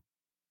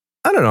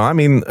 I don't know. I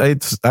mean,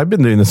 I've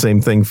been doing the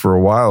same thing for a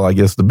while. I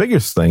guess the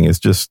biggest thing is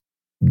just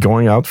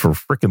going out for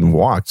freaking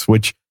walks,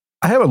 which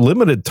I have a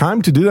limited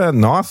time to do that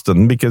in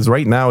Austin because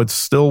right now it's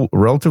still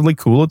relatively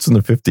cool. It's in the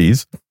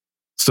 50s.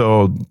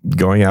 So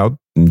going out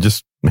and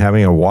just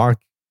having a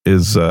walk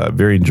is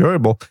very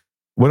enjoyable.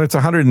 When it's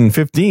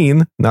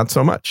 115, not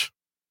so much.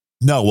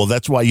 No, well,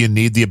 that's why you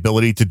need the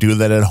ability to do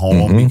that at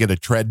home. You get a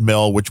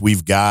treadmill, which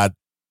we've got.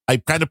 I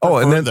kind of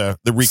prefer the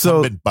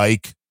recumbent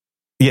bike.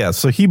 Yeah,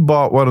 so he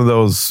bought one of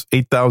those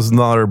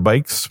 $8,000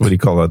 bikes. What do you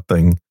call that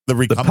thing? The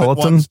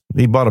Peloton? Ones?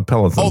 He bought a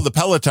Peloton. Oh, the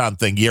Peloton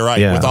thing. You're right.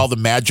 Yeah. With all the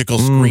magical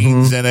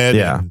screens in it.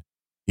 Yeah. And,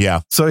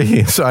 yeah. So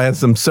I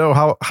asked him,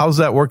 so how's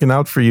that working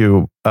out for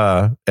you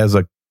as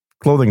a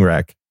clothing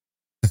rack?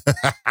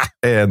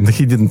 And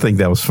he didn't think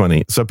that was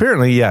funny. So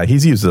apparently,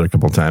 he's used it a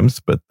couple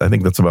times, but I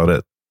think that's about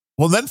it.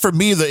 Well, then for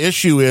me, the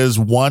issue is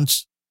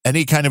once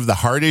any kind of the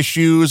heart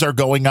issues are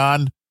going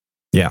on,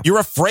 Yeah. You're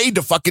afraid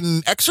to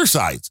fucking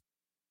exercise.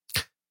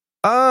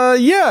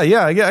 Yeah,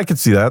 I could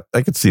see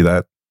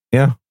that.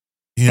 Yeah.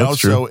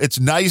 So it's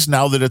nice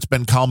now that it's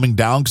been calming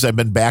down because I've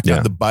been back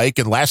on the bike.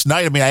 And last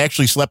night, I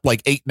actually slept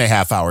like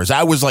 8.5 hours.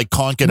 I was like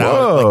conking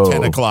out at like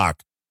 10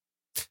 o'clock.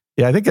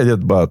 Yeah, I think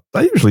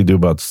I usually do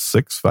about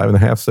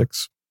 5.5,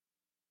 6.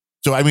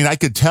 So, I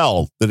could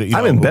tell that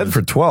I'm in bed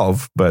for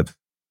 12, but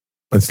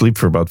I sleep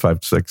for about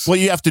 5 to 6. Well,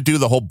 you have to do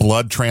the whole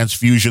blood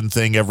transfusion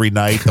thing every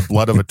night, the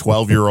blood of a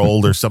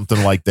 12-year-old or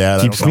something like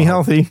that. Keeps me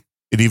healthy.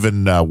 It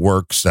even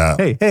works.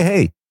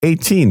 Hey,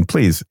 18,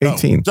 please.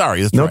 18. Oh,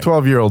 sorry. No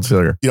 12-year-olds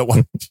here. You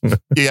have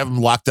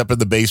them locked up in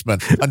the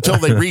basement until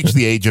they reach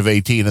the age of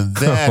 18.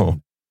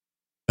 And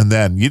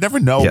then you never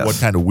know what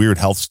kind of weird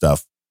health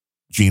stuff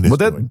Gene is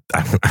doing.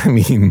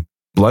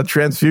 Blood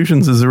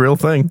transfusions is a real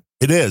thing.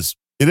 It is.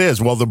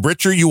 Well, the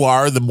richer you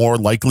are, the more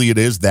likely it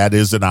is that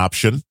is an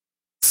option.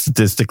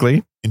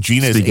 Statistically. And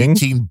Gene has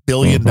 $18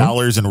 billion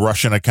in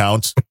Russian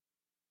accounts. Of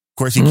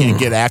course, he can't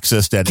get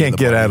access to any Can't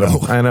get at them.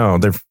 I know.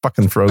 They're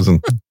fucking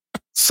frozen.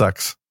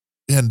 Sucks.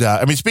 And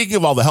speaking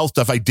of all the health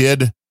stuff, I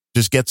did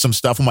just get some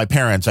stuff from my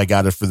parents. I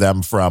got it for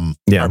them from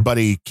our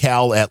buddy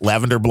Cal at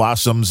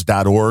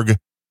lavenderblossoms.org.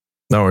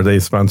 No, are they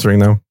sponsoring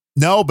now?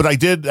 No, but I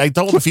did. I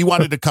told him if he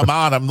wanted to come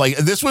on, I'm like,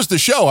 this was the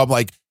show. I'm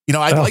like,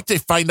 I'd like to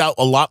find out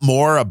a lot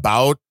more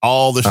about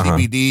all the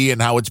CBD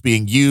and how it's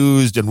being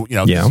used. And,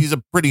 'cause he's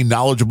a pretty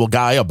knowledgeable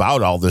guy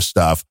about all this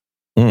stuff.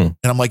 And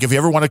I'm like, if you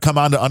ever want to come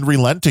on to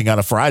Unrelenting on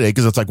a Friday,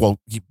 because it's like, well,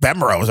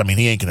 Bemrose,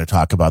 he ain't going to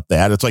talk about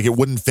that. It's like, it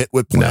wouldn't fit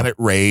with Planet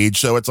Rage.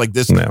 So it's like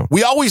this. No.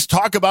 We always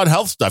talk about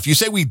health stuff. You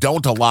say we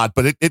don't a lot,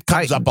 but it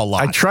comes up a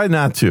lot. I try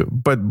not to,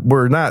 but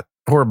we're not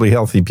horribly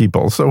healthy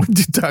people. So we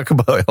do talk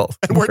about health.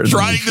 And we're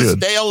trying to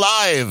stay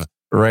alive.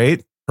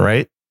 Right.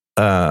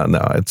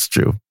 No, it's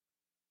true.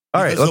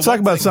 All right, let's talk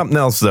about something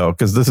else, though,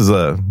 because this is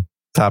a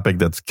topic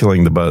that's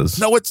killing the buzz.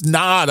 No, it's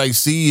not. I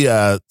see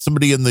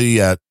somebody in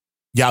the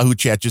Yahoo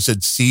chat just said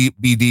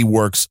CBD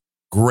works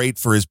great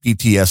for his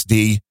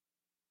PTSD.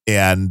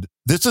 And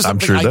this is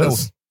something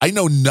I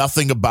know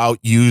nothing about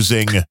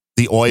using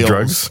the oils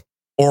drugs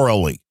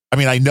orally.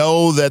 I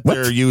know that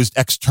they're used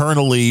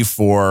externally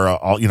for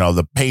all,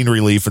 the pain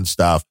relief and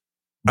stuff.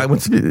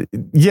 The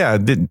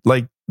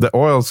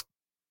oils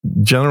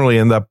generally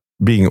end up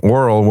being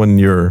oral when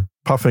you're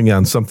puffing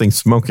on something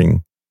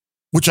smoking,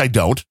 which I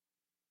don't.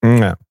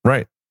 Yeah,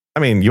 right.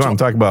 You want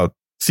to talk about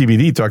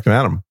CBD? Talk to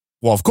Adam.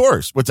 Well, of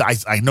course, but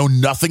I know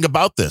nothing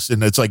about this,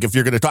 and it's like if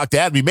you're going to talk to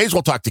Adam, you may as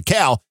well talk to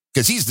Cal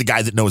because he's the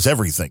guy that knows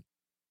everything.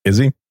 Is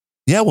he?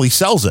 Yeah, well, he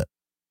sells it.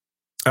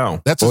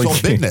 Oh, that's his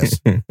own business.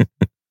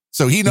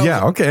 So he knows.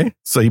 Yeah, okay.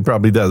 So he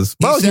probably does.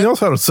 He knows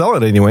how to sell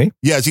it anyway.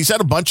 Yes, he sent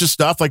a bunch of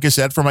stuff, like I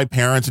said, for my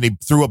parents, and he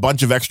threw a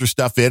bunch of extra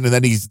stuff in, and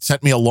then he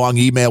sent me a long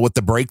email with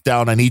the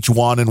breakdown on each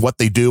one and what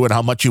they do and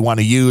how much you want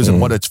to use and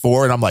what it's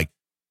for. And I'm like,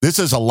 this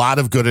is a lot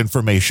of good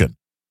information.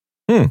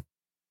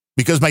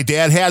 Because my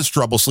dad has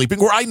trouble sleeping,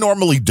 where I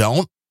normally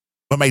don't,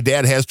 but my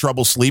dad has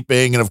trouble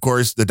sleeping, and of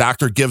course, the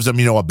doctor gives him,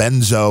 a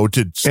benzo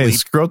to sleep. Hey,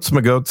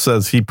 Scroatsmagoat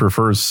says he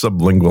prefers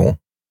sublingual.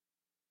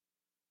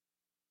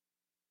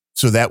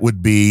 So that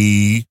would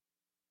be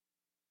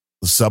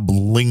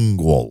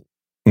sublingual.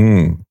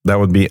 That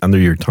would be under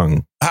your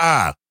tongue.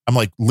 I'm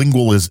like,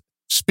 lingual is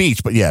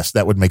speech, but yes,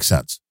 that would make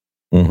sense.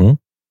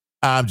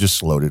 I'm just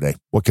slow today.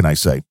 What can I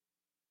say?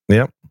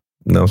 Yep.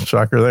 No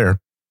shocker there.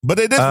 But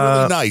it is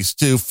really nice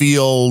to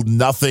feel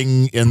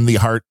nothing in the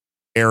heart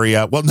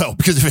area. Well, no,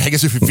 because I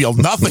guess if you feel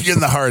nothing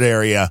in the heart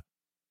area.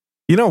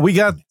 We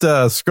got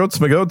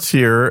Scroatsmagoats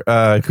here,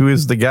 who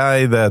is the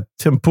guy that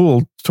Tim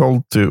Pool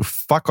told to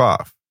fuck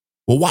off.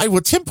 Well, why?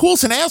 Well, Tim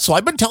Pool's an asshole.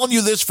 I've been telling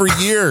you this for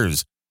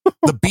years.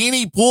 The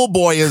Beanie Pool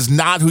Boy is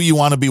not who you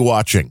want to be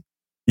watching.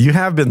 You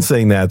have been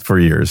saying that for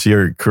years.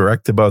 You're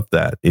correct about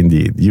that.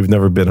 Indeed. You've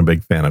never been a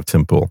big fan of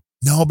Tim Pool.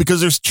 No,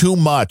 because there's too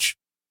much.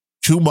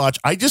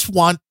 I just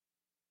want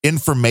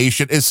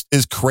information. As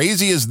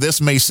crazy as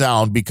this may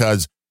sound,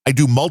 because I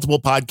do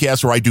multiple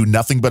podcasts where I do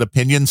nothing but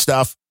opinion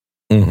stuff.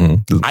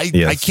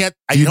 I can't.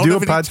 You do a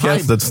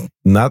podcast that's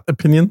not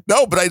opinion?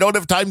 No, but I don't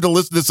have time to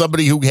listen to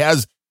somebody who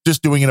has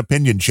just doing an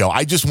opinion show.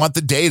 I just want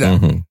the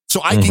data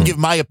so I can give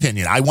my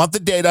opinion. I want the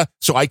data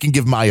so I can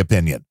give my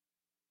opinion.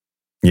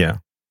 Yeah.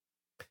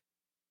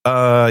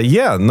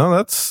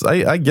 No,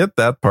 I get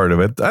that part of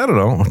it. I don't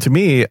know. To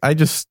me,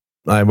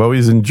 I've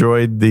always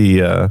enjoyed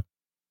his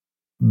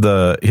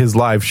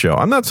live show.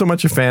 I'm not so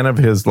much a fan of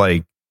his,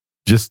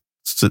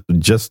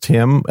 just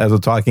him as a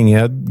talking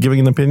head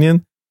giving an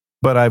opinion,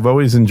 but I've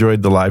always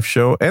enjoyed the live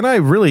show. And I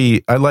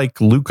like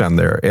Luke on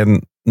there.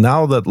 And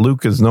now that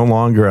Luke is no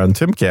longer on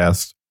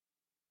Timcast,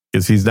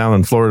 because he's down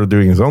in Florida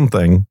doing his own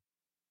thing,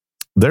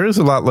 there is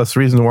a lot less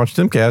reason to watch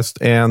Timcast.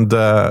 And,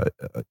 I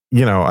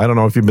don't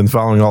know if you've been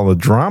following all the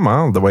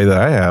drama the way that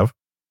I have,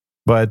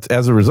 but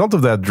as a result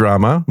of that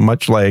drama,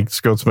 much like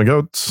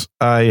Scroatsmagoats,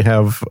 I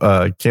have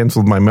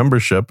canceled my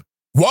membership.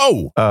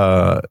 Whoa!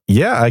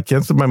 I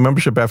canceled my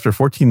membership after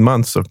 14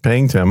 months of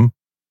paying Tim.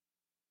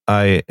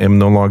 I am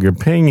no longer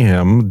paying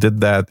him.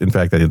 Did that. In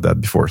fact, I did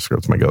that before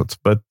Scrotes My Goats.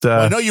 But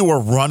I know you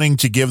were running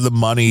to give the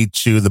money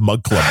to the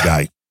Mug Club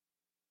guy.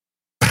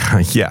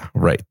 Yeah,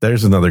 right.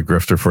 There's another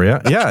grifter for you.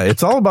 Yeah,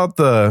 it's all about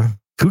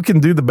who can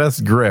do the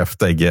best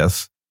grift, I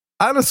guess.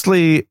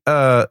 Honestly,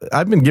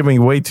 I've been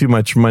giving way too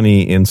much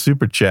money in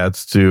super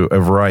chats to a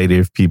variety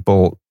of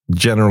people,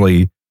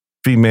 generally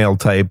female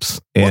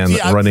types, and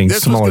running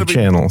smaller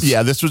channels.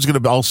 Yeah, this was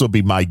going to also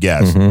be my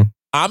guess. Mm-hmm.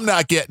 I'm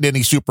not getting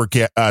any super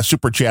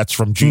chats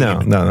from Gene.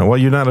 No. Well,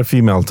 you're not a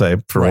female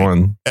type, for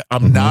one.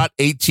 I'm not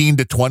 18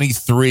 to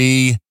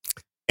 23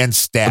 and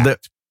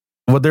stacked.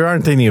 There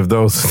aren't any of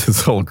those in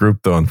this whole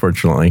group, though,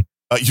 unfortunately.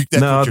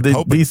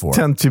 These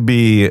tend to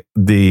be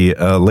the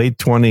late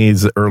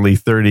 20s, early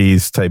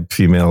 30s type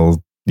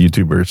female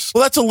YouTubers.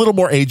 Well, that's a little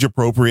more age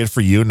appropriate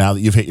for you now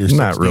that you've hit your 60s.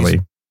 Not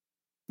really.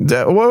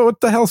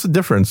 What the hell's the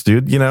difference,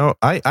 dude? You know,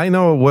 I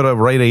know what a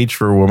right age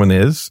for a woman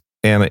is,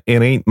 and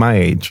it ain't my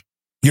age.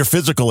 Your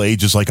physical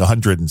age is like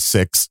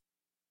 106.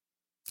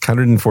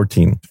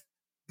 114.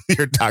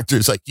 Your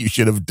doctor's like, you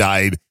should have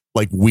died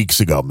like weeks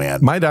ago,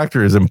 man. My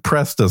doctor is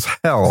impressed as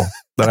hell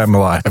that I'm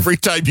alive. Every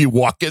time you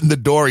walk in the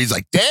door, he's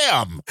like,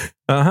 damn.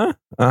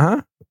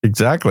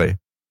 Exactly.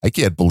 I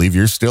can't believe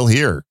you're still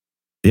here.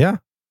 Yeah.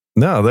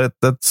 No,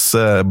 that's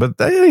but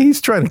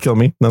he's trying to kill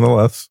me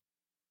nonetheless.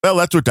 Well,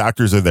 that's what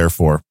doctors are there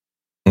for.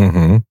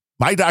 Mm-hmm.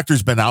 My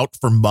doctor's been out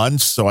for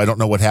months, so I don't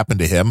know what happened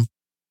to him.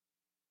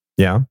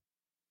 Yeah.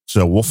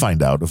 So we'll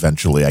find out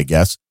eventually, I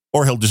guess.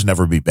 Or he'll just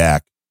never be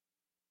back.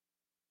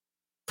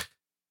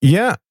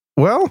 Yeah.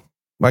 Well,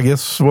 I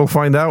guess we'll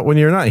find out when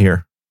you're not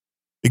here.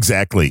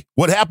 Exactly.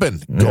 What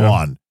happened? Go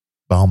on.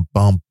 Bum,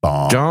 bum,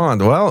 bum. Gone.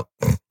 Well,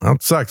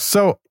 that sucks.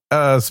 So,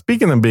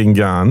 speaking of being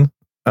gone,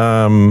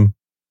 I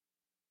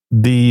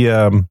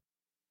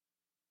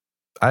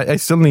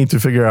still need to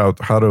figure out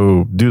how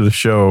to do the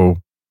show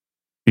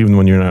even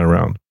when you're not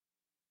around.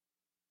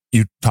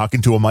 You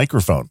talking to a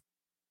microphone?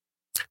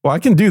 Well, I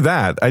can do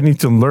that. I need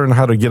to learn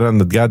how to get on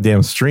the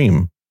goddamn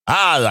stream.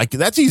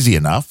 That's easy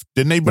enough.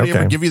 Didn't anybody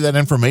ever give you that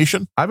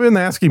information? I've been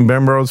asking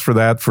Bemrose for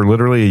that for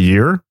literally a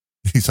year.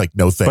 He's like,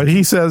 no thanks. But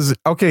he says,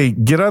 okay,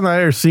 get on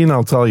IRC and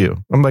I'll tell you.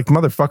 I'm like,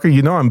 motherfucker,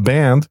 you know I'm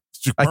banned.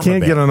 I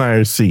can't get on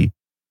IRC.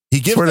 He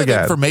gives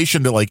that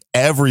information to like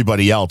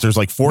everybody else. There's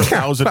like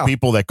 4,000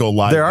 people that go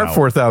live. There are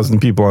 4,000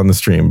 people on the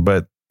stream,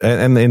 but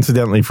and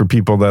incidentally, for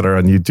people that are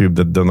on YouTube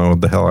that don't know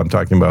what the hell I'm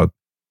talking about,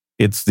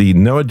 it's the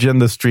No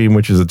Agenda stream,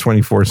 which is a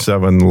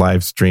 24/7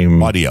 live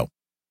stream, audio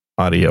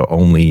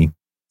only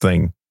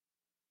thing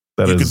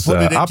that is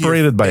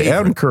operated by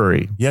Adam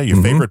Curry. Yeah,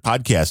 your favorite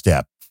podcast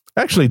app.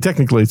 Actually,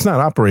 technically, it's not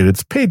operated;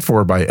 it's paid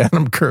for by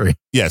Adam Curry.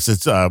 Yes,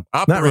 it's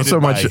operated not so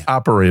much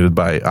operated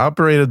by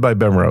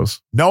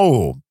Bemrose.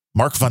 No,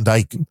 Mark Van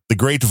Dyke, the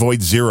Great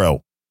Void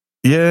Zero.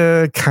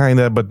 Yeah, kind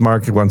of, but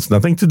Mark wants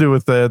nothing to do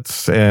with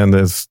it, and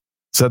has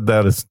said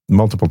that it's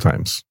multiple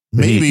times.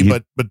 Maybe,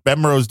 but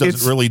Bemrose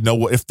doesn't really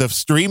know. If the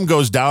stream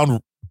goes down,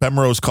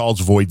 Bemrose calls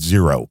Void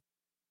Zero.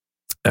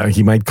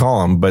 He might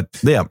call him, but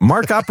yeah,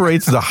 Mark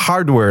operates the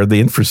hardware, the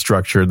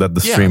infrastructure that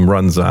the stream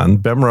runs on.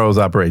 Bemrose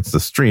operates the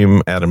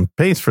stream. Adam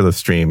pays for the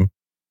stream,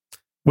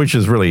 which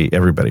is really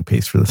everybody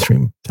pays for the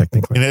stream,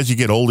 technically. And as you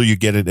get older, you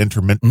get an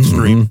intermittent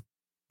stream.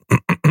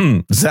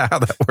 Is that how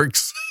that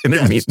works?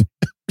 Intermittent.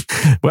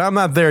 Yes. Well, I'm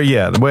not there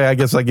yet. Well, I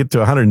guess I get to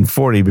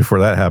 140 before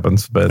that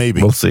happens, but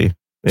maybe we'll see.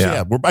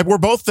 Yeah, so we're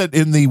both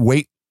in the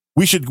wait.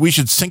 We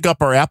should sync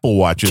up our Apple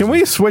Watches. Can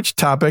we switch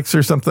topics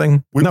or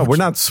something? We're not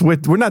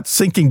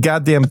syncing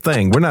goddamn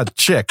thing. We're not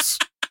chicks.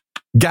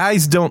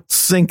 Guys don't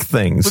sync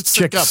things.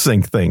 Chicks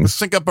sync things.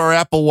 Sync up our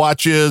Apple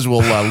Watches.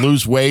 We'll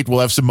lose weight. We'll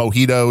have some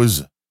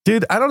mojitos.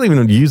 Dude, I don't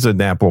even use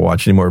an Apple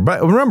Watch anymore.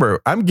 But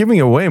remember, I'm giving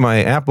away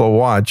my Apple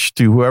Watch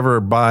to whoever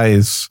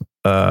buys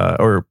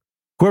or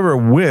whoever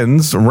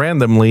wins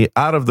randomly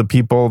out of the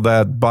people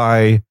that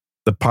buy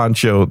the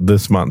poncho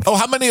this month. Oh,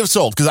 how many have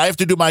sold? Because I have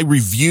to do my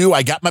review.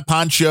 I got my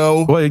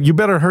poncho. Well, you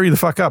better hurry the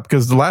fuck up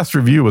because the last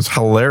review was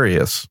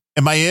hilarious.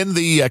 Am I in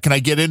the, can I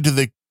get into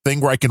the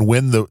thing where I can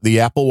win the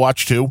Apple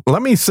Watch too?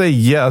 Let me say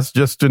yes,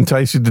 just to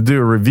entice you to do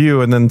a review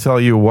and then tell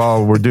you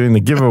while we're doing the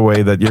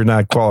giveaway that you're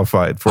not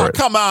qualified for it.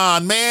 Come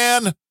on,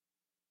 man.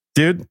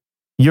 Dude,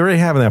 you already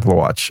have an Apple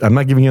Watch. I'm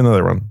not giving you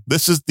another one.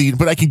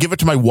 But I can give it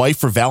to my wife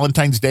for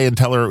Valentine's Day and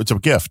tell her it's a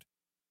gift.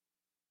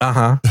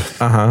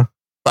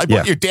 I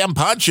bought your damn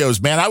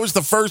ponchos, man. I was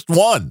the first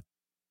one.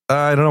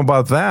 I don't know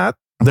about that.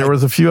 There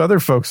was a few other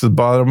folks that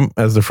bought them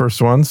as the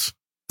first ones.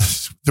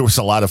 There was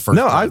a lot of first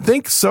ones. I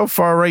think so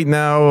far right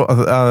now,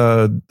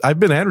 I've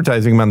been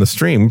advertising them on the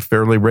stream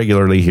fairly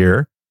regularly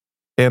here,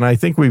 and I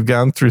think we've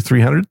gone through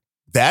 300.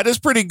 That is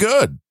pretty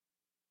good.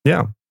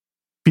 Yeah.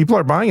 People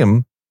are buying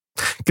them.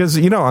 Because,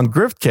 on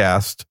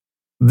Griftcast,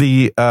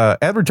 the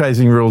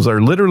advertising rules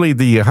are literally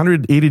the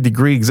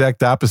 180-degree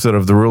exact opposite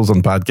of the rules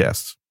on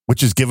podcasts.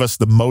 Which is give us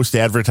the most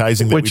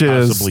advertising that we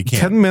possibly can.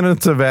 10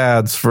 minutes of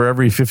ads for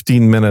every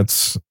 15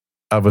 minutes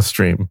of a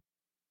stream.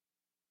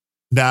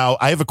 Now,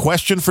 I have a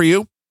question for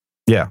you.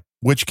 Yeah.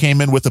 Which came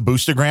in with a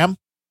boostergram.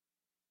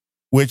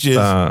 which is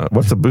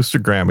what's a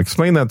boostergram?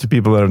 Explain that to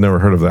people that have never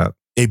heard of that.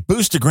 A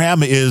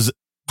boostergram is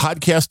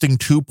podcasting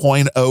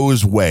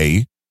 2.0's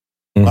way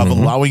of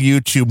allowing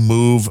you to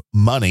move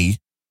money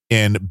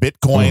in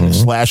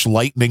Bitcoin /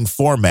 Lightning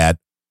format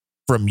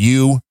from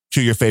you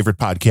to your favorite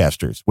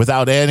podcasters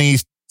without any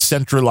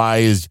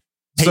centralized.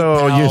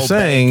 So you're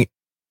saying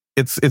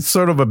it's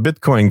sort of a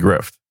Bitcoin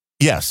grift.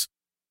 Yes,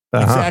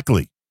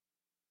 exactly.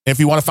 If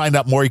you want to find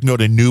out more, you can go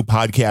to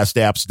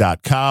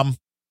newpodcastapps.com.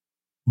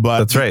 But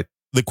that's right.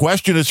 The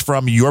question is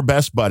from your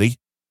best buddy,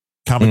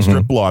 Comic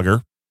Strip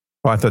Blogger.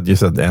 Well, I thought you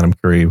said Adam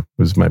Curry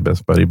was my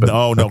best buddy, but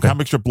no, okay.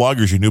 Comic Strip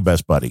Blogger is your new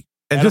best buddy.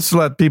 And just to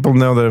let people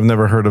know that I've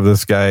never heard of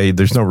this guy,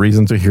 there's no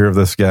reason to hear of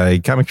this guy.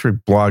 Comic Strip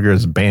Blogger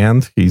is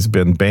banned. He's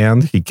been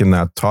banned. He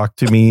cannot talk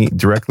to me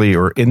directly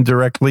or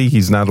indirectly.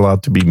 He's not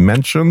allowed to be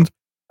mentioned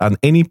on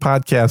any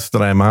podcast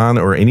that I'm on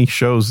or any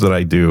shows that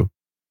I do.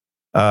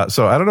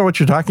 So I don't know what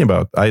you're talking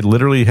about. I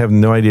literally have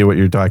no idea what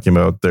you're talking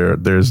about.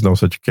 There's no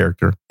such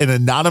character. An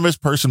anonymous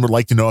person would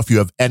like to know if you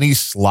have any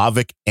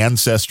Slavic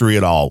ancestry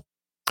at all.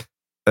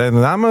 An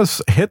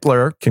anonymous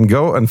Hitler can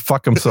go and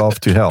fuck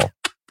himself to hell.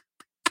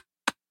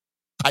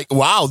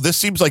 Wow, this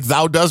seems like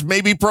thou does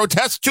maybe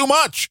protest too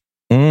much.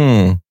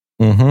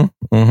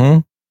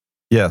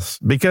 Yes,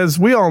 because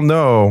we all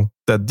know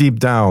that deep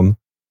down,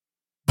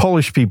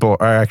 Polish people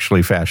are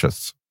actually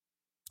fascists.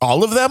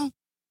 All of them?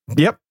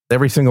 Yep,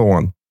 every single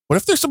one. What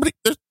if there's somebody?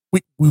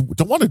 We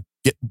don't want to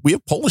get. We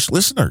have Polish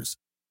listeners.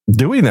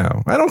 Do we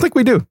now? I don't think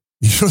we do.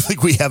 You don't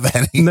think we have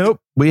any? Nope,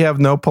 we have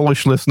no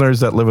Polish listeners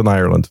that live in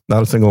Ireland.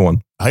 Not a single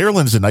one.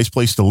 Ireland's a nice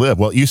place to live.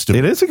 Well, it used to be.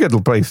 It is a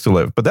good place to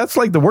live, but that's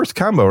like the worst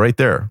combo right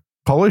there.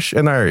 Polish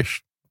and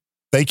Irish.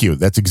 Thank you.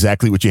 That's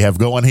exactly what you have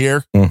going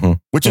here,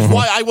 which is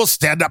why I will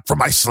stand up for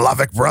my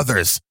Slavic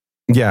brothers.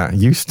 Yeah,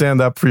 you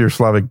stand up for your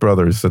Slavic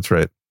brothers. That's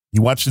right. He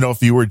wants to know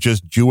if you were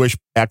just Jewish,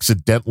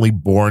 accidentally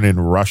born in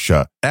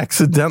Russia.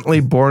 Accidentally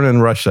born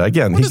in Russia.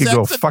 Again, he could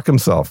go fuck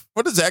himself.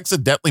 What does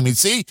accidentally mean?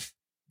 See,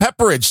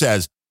 Pepperidge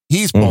says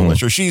he's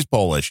Polish or she's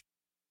Polish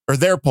or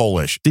they're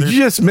Polish. Did you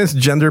just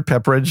misgender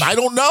Pepperidge? I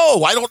don't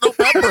know. I don't know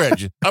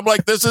Pepperidge. I'm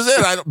like, this is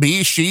it.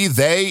 Me, she,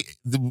 they.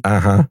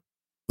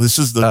 This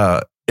is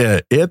the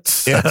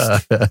it's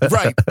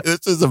right.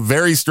 This is a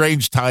very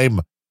strange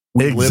time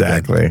we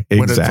exactly live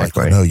in.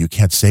 Exactly. Like, oh, no, you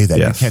can't say that.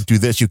 Yes. You can't do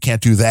this. You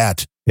can't do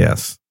that.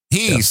 Yes.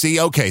 See,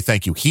 okay,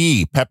 thank you.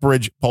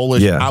 Pepperidge,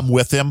 Polish. Yeah. I'm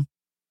with him.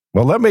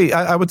 Well,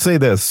 I would say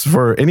this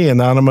for any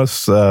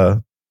anonymous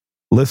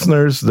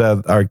listeners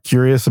that are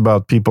curious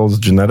about people's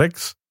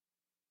genetics.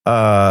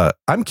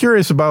 I'm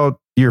curious about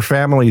your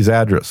family's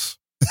address.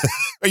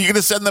 Are you going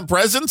to send them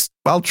presents?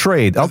 I'll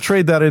trade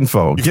that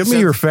info. Give me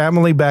your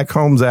family back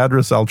home's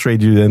address. I'll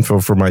trade you the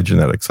info for my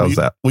genetics. How's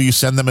that? Will you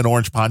send them an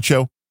orange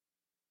poncho?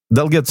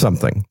 They'll get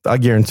something. I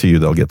guarantee you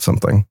they'll get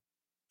something.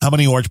 How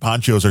many orange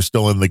ponchos are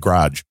still in the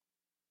garage?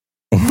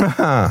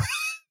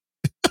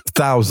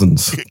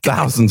 Thousands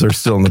are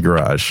still in the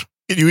garage.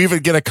 Can you even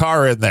get a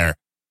car in there?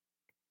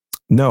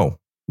 No,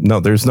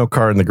 there's no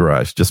car in the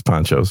garage, just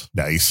ponchos.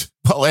 Nice.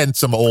 Well, and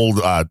some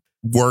old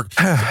work.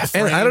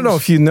 And I don't know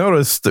if you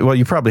noticed, well,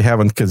 you probably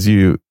haven't because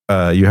you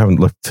haven't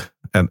looked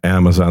at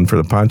Amazon for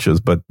the ponchos,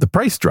 but the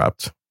price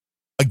dropped.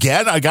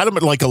 Again, I got them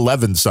at like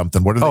 11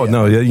 something. What are they? Oh,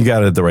 no, you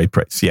got it at the right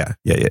price. Yeah.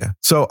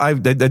 So I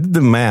did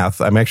the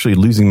math. I'm actually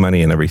losing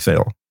money in every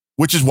sale.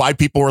 Which is why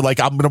people were like,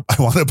 I want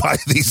to buy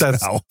these.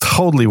 That's now.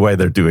 Totally why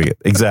they're doing it.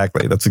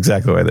 Exactly. That's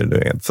exactly why they're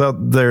doing it. So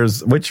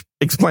which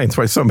explains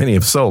why so many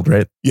have sold,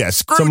 right?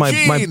 Yes. Yeah, so my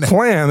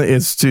plan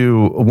is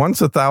to,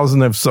 once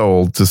 1,000 have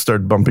sold, to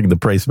start bumping the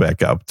price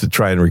back up to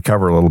try and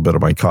recover a little bit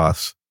of my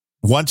costs.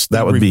 Once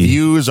the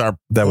reviews are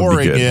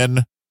pouring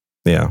in.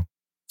 Yeah.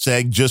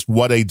 Saying just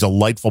what a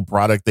delightful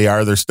product they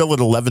are. They're still at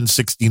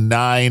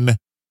 $11.69.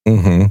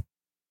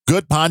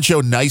 Good poncho,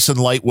 nice and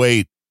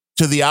lightweight.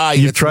 To the eye.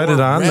 You tried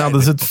it on. Red. Now,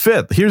 does it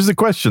fit? Here's the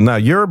question. Now,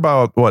 you're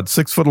about,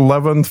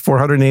 6'11",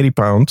 480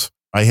 pounds.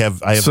 I have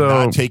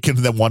not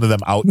taken one of them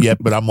out yet,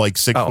 but I'm like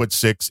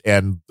 6'6"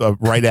 and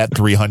right at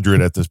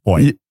 300 at this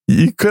point.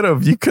 You could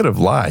have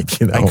lied.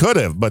 I could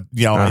have, but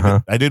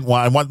I didn't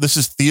want. This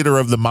is theater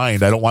of the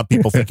mind. I don't want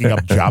people thinking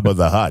I'm Jabba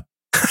the Hutt.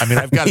 I mean,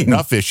 I've got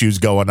enough issues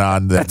going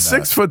on. That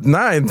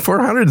 6'9",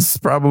 400 is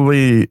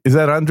probably. Is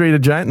that Andre the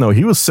Giant? No,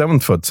 he was 7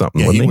 foot something.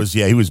 Yeah, wasn't he was.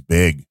 Yeah, he was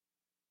big.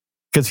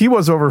 Because he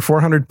was over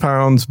 400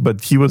 pounds,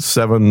 but he was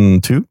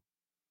 7'2",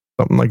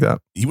 something like that.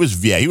 He was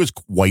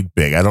quite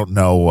big. I don't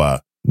know.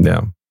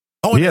 Yeah.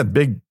 Oh, he had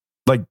big,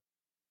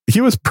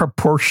 he was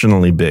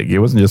proportionally big. It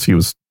wasn't just he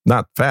was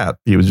not fat.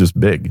 He was just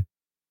big.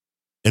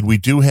 And we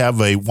do have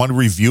one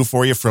review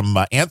for you from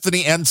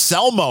Anthony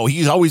Anselmo.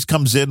 He always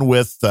comes in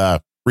with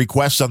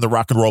requests on the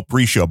Rock and Roll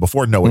Pre-Show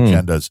before No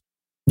Agendas.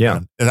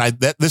 Yeah. And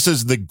this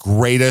is the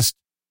greatest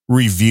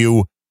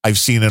review I've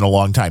seen in a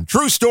long time.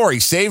 True story,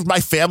 saved my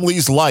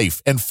family's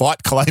life and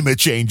fought climate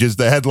change is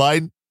the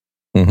headline.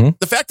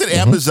 The fact that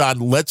Amazon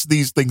lets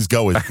these things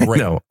go is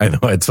great. I know.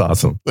 It's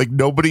awesome. Like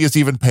nobody is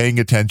even paying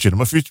attention.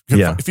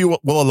 If you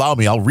will allow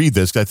me, I'll read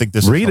this because I think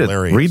this is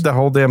hilarious. Read the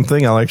whole damn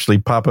thing. I'll actually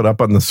pop it up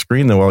on the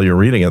screen while you're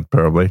reading it,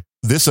 probably.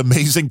 This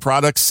amazing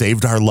product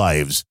saved our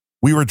lives.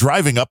 We were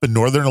driving up in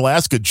northern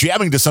Alaska,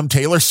 jamming to some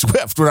Taylor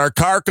Swift when our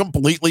car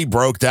completely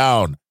broke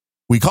down.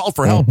 We called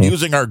for help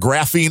using our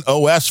Graphene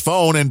OS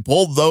phone and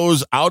pulled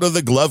those out of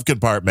the glove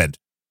compartment.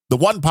 The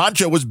one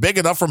poncho was big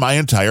enough for my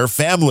entire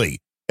family.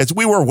 As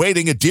we were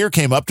waiting, a deer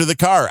came up to the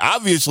car,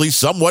 obviously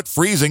somewhat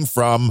freezing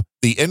from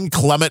the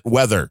inclement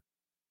weather.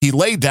 He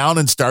lay down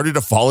and started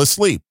to fall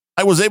asleep.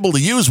 I was able to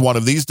use one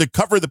of these to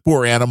cover the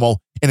poor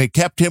animal, and it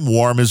kept him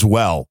warm as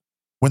well.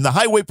 When the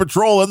highway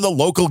patrol and the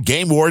local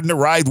game warden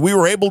arrived, we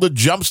were able to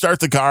jumpstart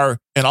the car,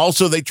 and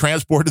also they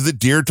transported the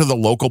deer to the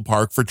local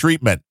park for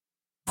treatment.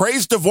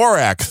 Praise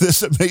Dvorak.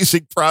 This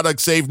amazing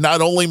product saved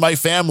not only my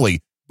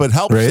family, but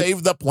helped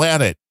save the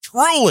planet.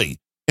 Truly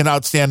an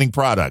outstanding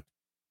product.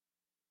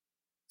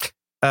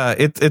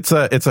 It's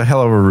a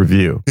hell of a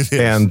review,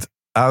 and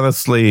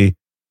honestly,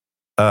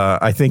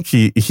 I think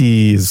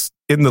he's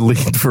in the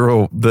lead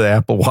for the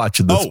Apple Watch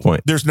at this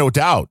point. There's no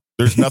doubt.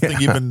 There's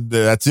nothing even.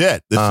 That's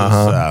it. This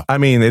is. I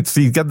mean,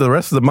 he's got the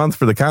rest of the month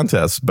for the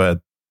contest,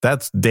 but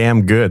that's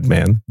damn good,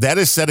 man. That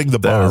is setting the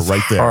bar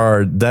right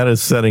there. That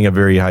is setting a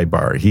very high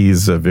bar.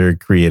 He's a very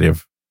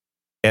creative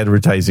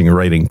advertising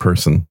writing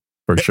person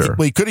for sure.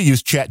 Well, he could have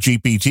used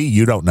ChatGPT.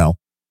 You don't know.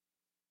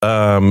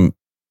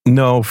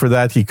 No, for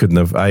that he couldn't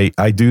have.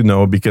 I do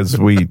know because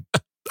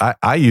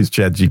I use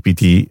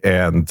ChatGPT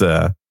and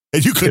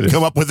you couldn't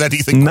come up with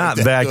anything. Not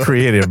like that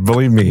creative,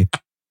 believe me.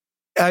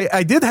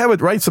 I did have it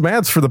write some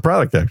ads for the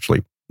product.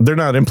 Actually, they're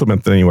not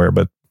implemented anywhere,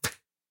 but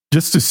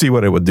just to see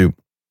what it would do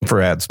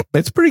for ads,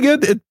 it's pretty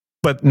good.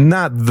 But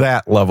not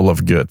that level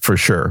of good for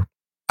sure.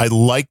 I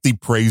like the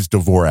Praise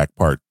Dvorak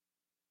part.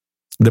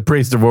 The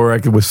Praise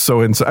Dvorak was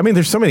so inside. I mean,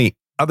 there's so many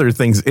other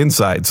things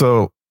inside.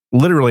 So.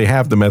 Literally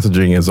half the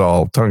messaging is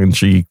all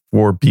tongue-in-cheek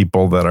for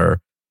people that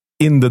are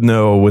in the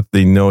know with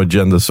the No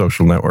Agenda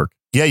social network.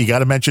 Yeah, you got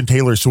to mention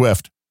Taylor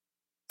Swift.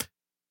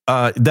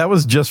 That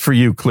was just for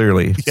you,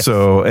 clearly. Yes.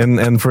 So,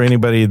 and for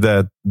anybody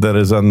that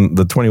is on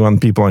the 21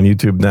 people on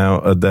YouTube now,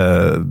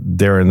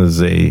 Darren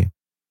is a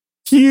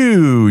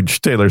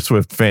huge Taylor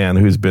Swift fan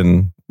who's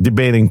been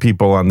debating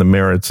people on the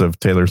merits of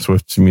Taylor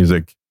Swift's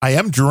music. I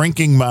am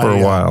drinking my for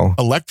a while.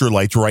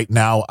 Electrolytes right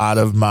now out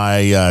of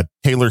my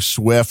Taylor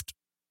Swift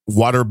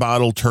water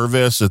bottle,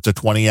 Tervis. It's a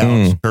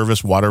 20-ounce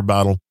Tervis water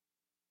bottle.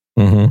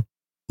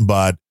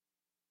 But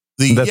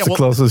that's the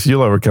closest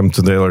you'll ever come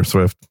to Taylor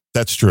Swift.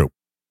 That's true.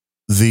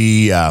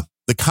 The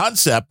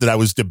concept that I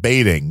was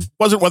debating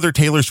wasn't whether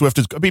Taylor Swift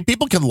is. I mean,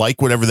 people can like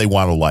whatever they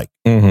want to like.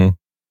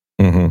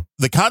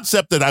 The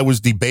concept that I was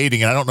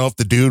debating, and I don't know if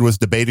the dude was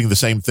debating the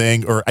same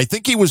thing, or I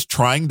think he was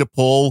trying to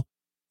pull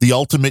the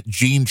ultimate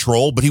Gene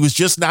troll, but he was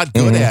just not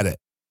good at it.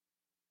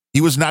 He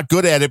was not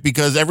good at it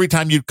because every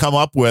time you'd come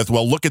up with,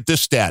 well, look at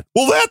this stat.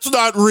 Well, that's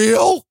not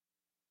real.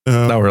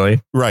 Not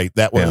really. Right.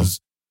 That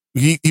was,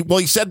 he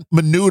said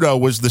Menudo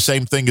was the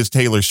same thing as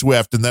Taylor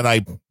Swift. And then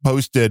I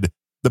posted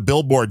the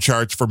Billboard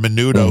charts for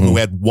Menudo, who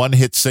had one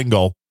hit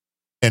single,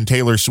 and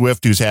Taylor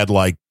Swift, who's had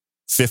like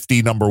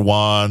 50 number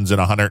ones and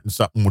 100 and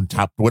something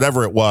top,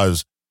 whatever it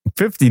was.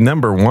 50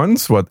 number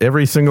ones? What,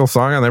 every single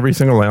song on every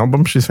single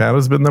album she's had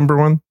has been number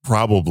one?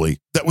 Probably.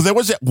 There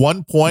was at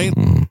one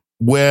point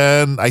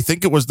when I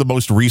think it was the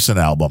most recent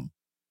album,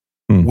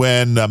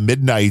 when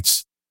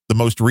Midnight's, the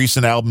most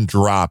recent album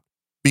dropped,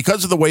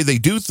 because of the way they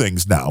do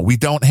things now. We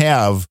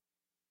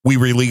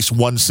release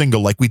one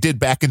single like we did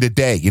back in the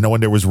day, when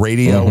there was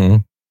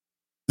radio.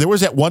 There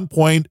was at one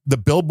point the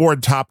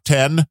Billboard top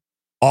 10,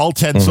 all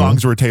 10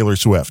 songs were Taylor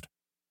Swift.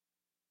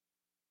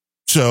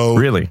 So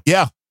really?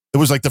 Yeah. It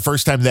was like the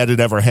first time that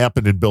had ever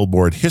happened in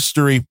Billboard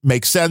history.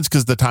 Makes sense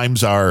because the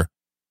times are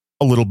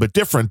a little bit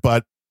different.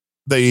 But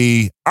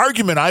the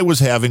argument I was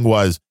having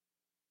was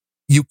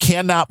you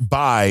cannot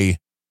buy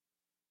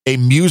a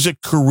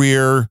music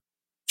career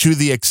to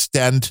the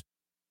extent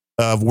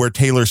of where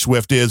Taylor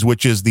Swift is,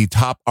 which is the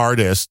top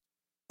artist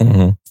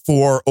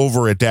for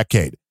over a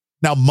decade.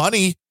 Now,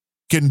 money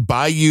can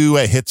buy you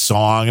a hit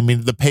song. I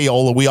mean, the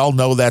payola, we all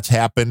know that's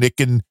happened.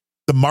 The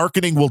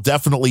marketing will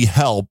definitely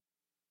help.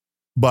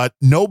 But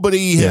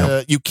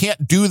you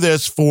can't do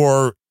this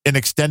for an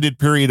extended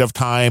period of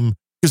time.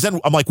 Because then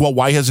I'm like, well,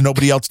 why has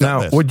nobody else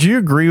done this? Would you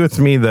agree with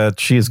me that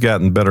she's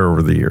gotten better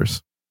over the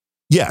years?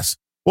 Yes.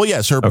 Well,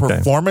 yes, her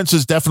performance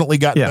has definitely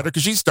gotten better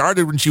because she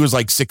started when she was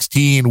like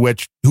 16,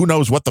 which who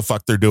knows what the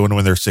fuck they're doing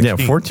when they're 16.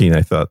 Yeah, 14,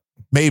 I thought.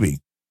 Maybe.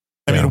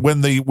 I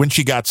mean, when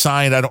she got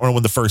signed, I don't know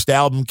when the first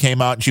album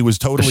came out, and she was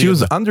She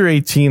was under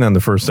 18 on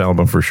the first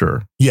album for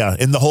sure. Yeah,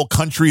 and the whole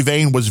country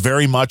vein was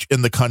very much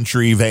in the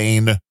country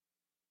vein.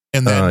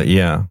 And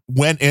then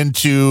went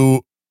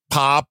into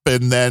pop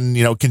and then,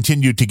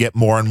 continued to get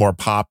more and more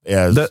pop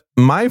as...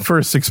 My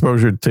first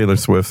exposure to Taylor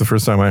Swift, the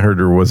first time I heard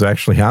her was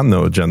actually on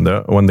No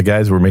Agenda when the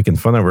guys were making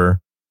fun of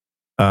her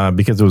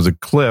because it was a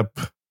clip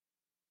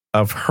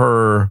of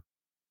her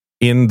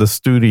in the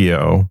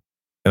studio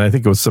And I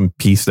think it was some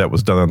piece that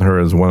was done on her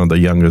as one of the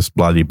youngest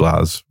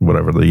blah-de-blahs,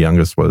 whatever the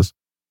youngest was.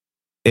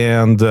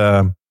 And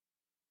the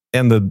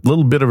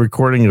little bit of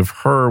recording of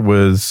her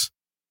was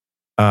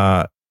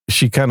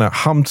she kind of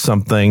hummed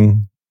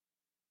something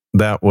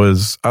that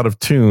was out of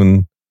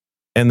tune.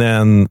 And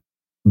then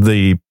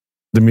the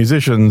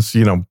musicians,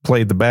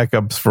 played the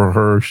backups for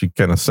her. She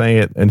kind of sang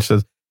it and she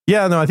says,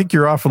 yeah, no, I think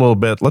you're off a little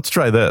bit. Let's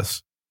try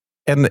this.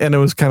 And it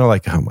was kind of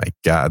like, oh my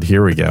God,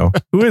 here we go.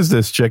 Who is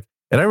this chick?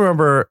 And I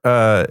remember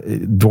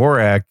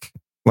Dvorak,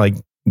 like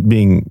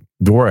being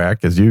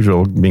Dvorak as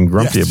usual, being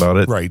grumpy about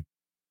it. Right.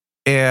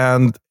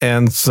 And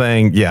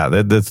saying, yeah,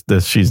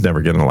 this she's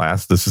never going to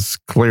last. This is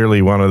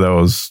clearly one of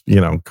those,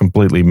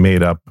 completely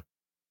made up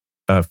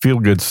feel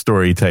good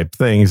story type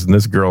things. And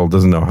this girl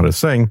doesn't know how to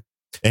sing.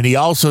 And he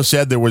also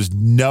said there was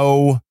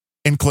no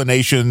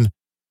inclination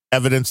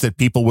evidence that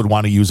people would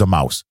want to use a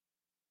mouse.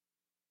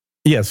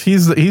 Yes,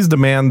 he's the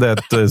man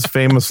that is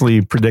famously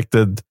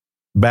predicted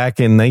back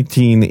in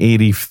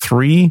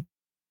 1983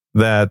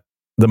 that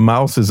the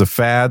mouse is a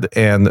fad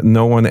and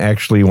no one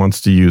actually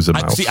wants to use a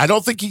mouse. I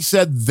don't think he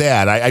said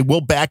that. I will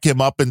back him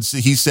up and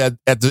see. He said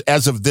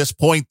as of this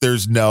point,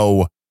 there's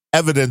no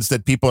evidence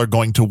that people are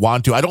going to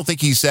want to. I don't think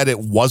he said it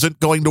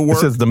wasn't going to work.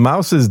 He says the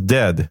mouse is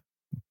dead.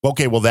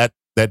 Okay, well that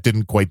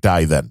didn't quite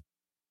die then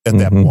at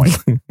that point.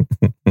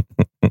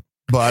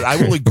 But I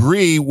will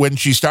agree, when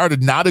she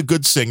started, not a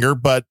good singer,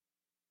 but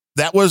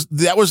that was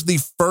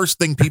the first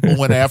thing people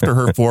went after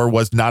her for,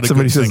 was not a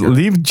Somebody good singer.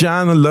 Somebody says, leave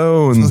John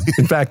alone.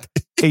 In fact,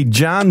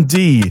 John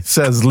D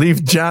says,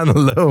 leave John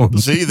alone.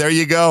 See, there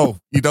you go.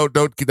 You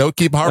don't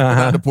keep harping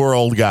on the poor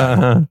old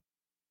guy.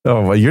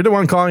 Oh, well, you're the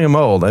one calling him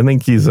old. I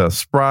think he's a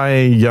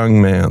spry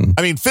young man.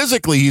 I mean,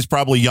 physically, he's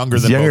probably younger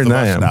than both of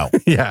us now.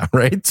 Yeah,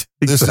 right.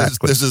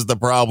 Exactly. This is the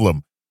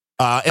problem.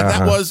 And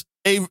that was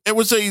a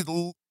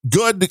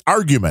good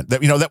argument.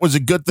 That was a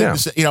good thing to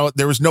say.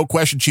 There was no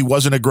question she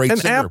wasn't a great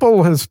singer. And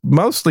Apple has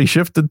mostly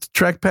shifted to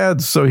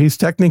trackpads, so he's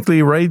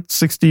technically right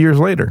 60 years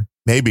later.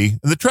 Maybe.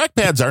 The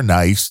trackpads are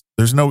nice.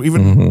 There's no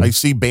even I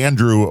see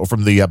Bandrew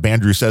from the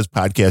Bandrew Says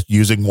podcast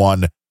using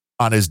one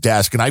on his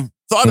desk, and I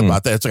thought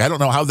about that. It's like, I don't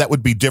know how that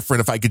would be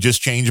different if I could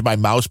just change my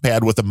mouse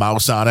pad with a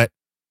mouse on it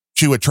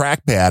to a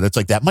trackpad. It's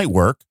like, that might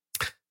work.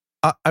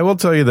 I will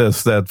tell you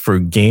this, that for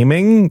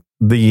gaming,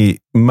 the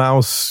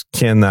mouse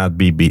cannot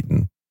be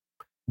beaten.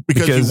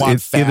 Because you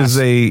want fast.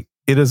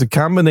 It is a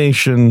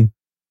combination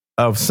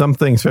of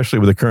something, especially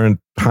with the current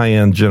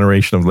high-end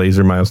generation of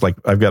laser mouse. Like,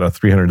 I've got a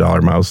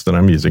 $300 mouse that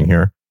I'm using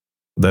here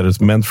that is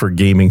meant for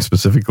gaming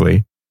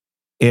specifically.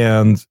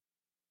 And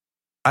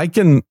I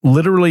can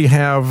literally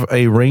have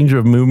a range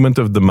of movement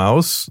of the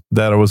mouse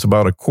that was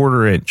about a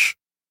 1/4 inch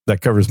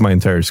that covers my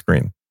entire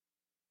screen.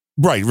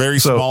 Right. Very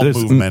small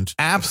movement.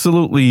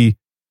 Absolutely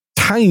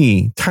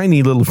tiny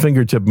little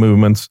fingertip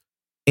movements.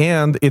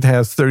 And it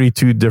has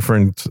 32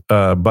 different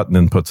button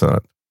inputs on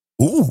it.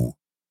 Ooh.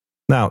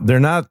 Now,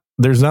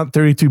 there's not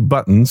 32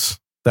 buttons.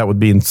 That would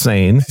be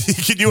insane.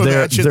 Can you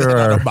imagine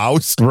that on a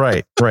mouse?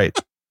 Right.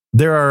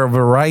 There are a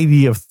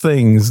variety of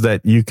things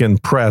that you can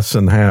press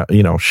and have,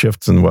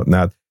 shifts and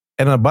whatnot.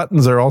 And the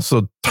buttons are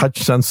also touch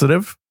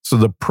sensitive. So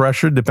the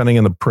pressure, depending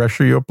on the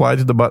pressure you apply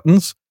to the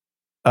buttons,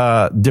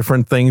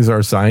 different things are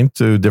assigned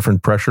to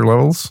different pressure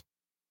levels.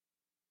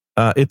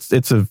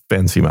 It's a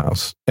fancy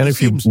mouse. And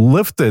if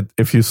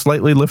you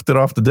slightly lift it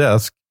off the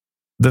desk,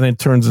 then it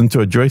turns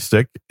into a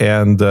joystick,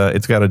 and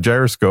it's got a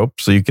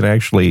gyroscope, so you can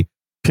actually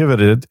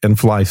pivot it and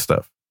fly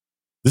stuff.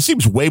 This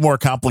seems way more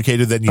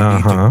complicated than you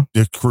need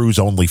to cruise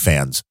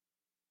OnlyFans.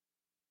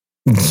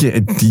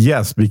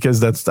 Yes,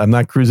 because I'm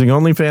not cruising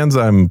OnlyFans.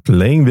 I'm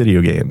playing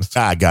video games.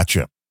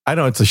 Gotcha. I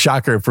know it's a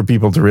shocker for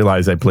people to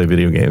realize I play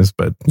video games,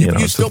 but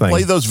you still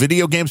play those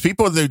video games.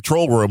 People in the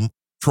troll room,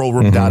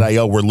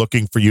 trollroom.io, were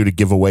looking for you to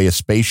give away a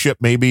spaceship,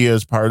 maybe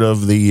as part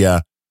of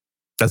the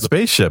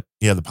spaceship.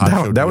 Yeah, the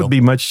poncho that would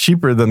be much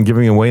cheaper than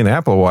giving away an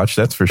Apple Watch.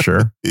 That's for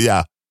sure.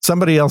 Yeah.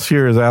 Somebody else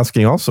here is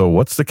asking also,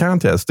 what's the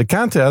contest? The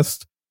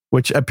contest,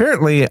 which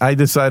apparently I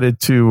decided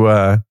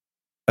to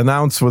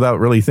announce without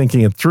really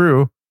thinking it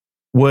through,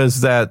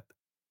 was that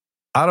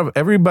out of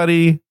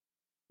everybody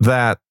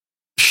that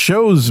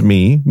shows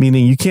me,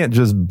 meaning you can't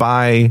just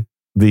buy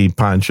the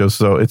poncho.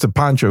 So it's a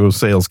poncho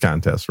sales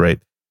contest, right?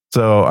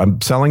 So I'm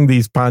selling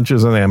these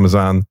ponchos on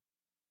Amazon.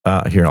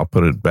 Here, I'll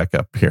put it back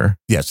up here.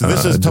 Yeah, so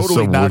this is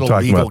totally not a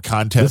legal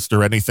contest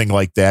or anything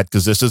like that,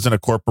 because this isn't a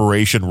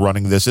corporation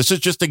running this. This is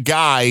just a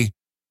guy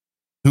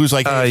who's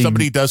like, hey,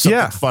 somebody does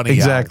something funny.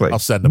 Exactly. I'll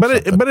send them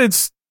something.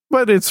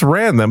 But it's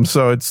random,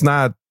 so it's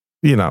not,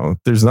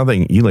 there's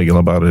nothing illegal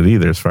about it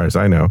either, as far as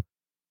I know.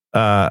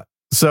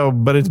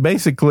 But it's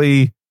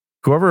basically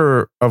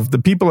whoever of the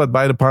people that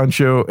buy the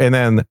poncho and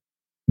then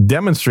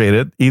demonstrate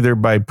it, either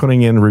by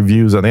putting in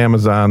reviews on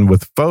Amazon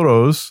with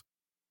photos,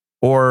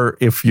 or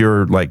if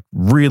you're like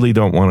really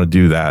don't want to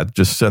do that,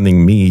 just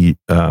sending me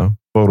a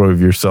photo of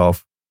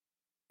yourself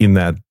in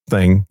that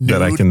thing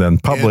that I can then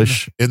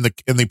publish in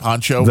the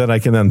poncho that I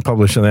can then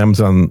publish on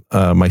Amazon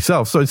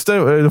myself. So it's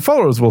still, the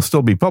photos will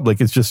still be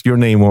public. It's just your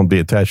name won't be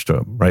attached to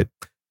them, right?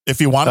 If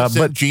you want to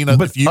send Gina,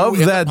 but of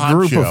that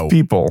group of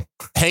people,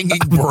 hanging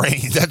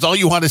brains. That's all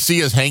you want to see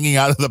is hanging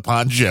out of the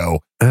poncho.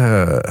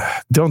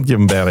 Don't give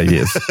them bad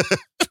ideas.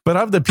 But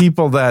of the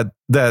people that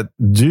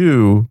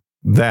do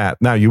that,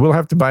 now you will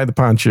have to buy the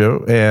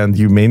poncho, and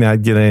you may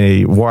not get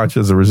a watch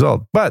as a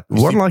result. But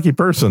one lucky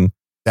person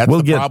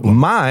will get problem.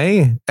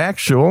 My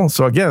actual.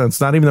 So again,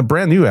 it's not even a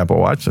brand new Apple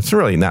Watch. It's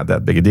really not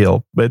that big a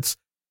deal. But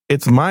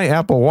it's my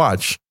Apple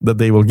Watch that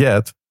they will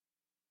get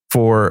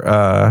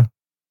for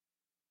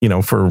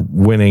for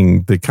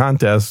winning the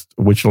contest,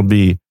 which will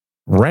be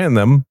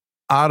random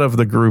out of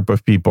the group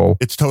of people.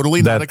 It's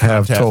totally that not a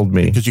contest have told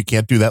me, because you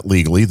can't do that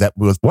legally. That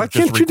was why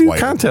can't you do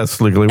contests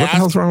legally? What the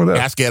hell's wrong with that?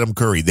 Ask Adam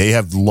Curry. They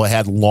have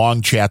had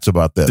long chats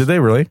about this. Did they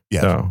really?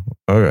 Yeah. Oh,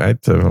 all right.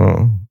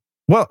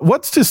 Well,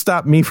 what's to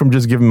stop me from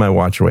just giving my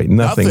watch away?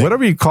 Nothing.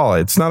 Whatever you call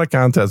it. It's not a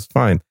contest.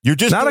 Fine. You're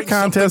just not a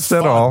contest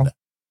at all.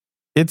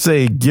 It's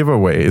a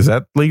giveaway. Is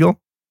that legal?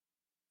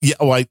 Yeah.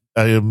 Well,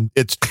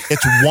 it's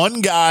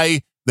one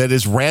guy that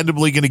is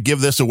randomly going to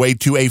give this away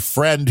to a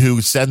friend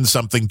who sends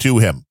something to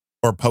him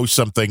or posts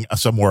something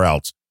somewhere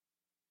else.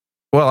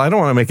 Well, I don't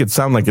want to make it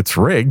sound like it's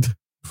rigged.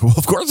 Well,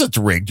 of course it's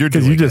rigged.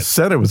 Because you just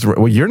said it was.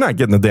 Well, you're not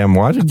getting the damn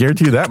watch. I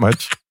guarantee you that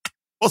much.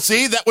 Well,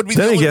 see, that would be.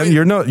 Then again,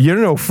 you're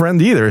no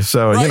friend either.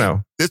 So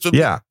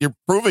right. You're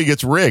proving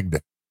it's rigged.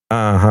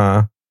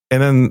 And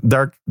then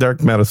Dark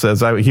Meta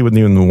says he wouldn't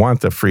even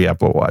want a free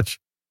Apple Watch.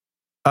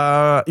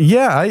 I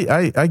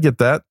get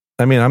that.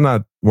 I mean, I'm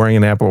not wearing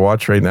an Apple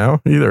Watch right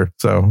now either.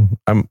 So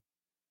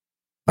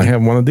I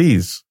have one of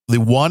these.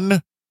 The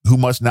one who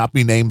must not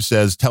be named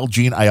says, "Tell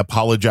Gene I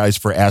apologize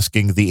for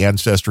asking the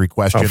ancestry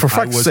question. For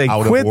fuck's sake,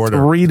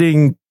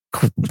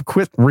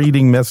 quit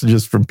reading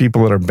messages from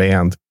people that are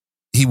banned."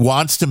 He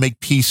wants to make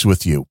peace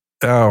with you.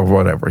 Oh,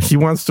 whatever. He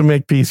wants to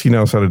make peace. He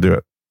knows how to do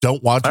it.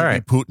 Don't want to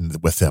be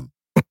Putin with him.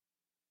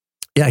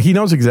 Yeah, he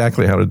knows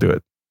exactly how to do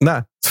it.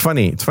 Nah, it's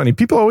funny. It's funny.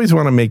 People always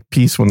want to make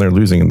peace when they're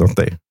losing, don't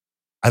they?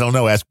 I don't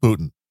know. Ask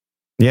Putin.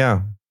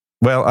 Yeah.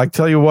 Well, I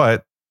tell you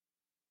what,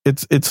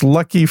 it's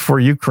lucky for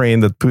Ukraine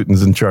that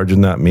Putin's in charge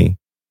and not me.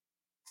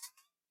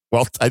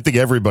 Well, I think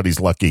everybody's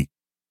lucky.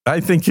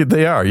 I think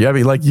they are. Yeah, I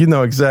mean, you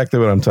know exactly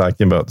what I'm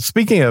talking about.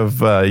 Speaking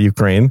of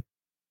Ukraine,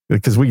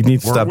 because we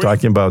need to stop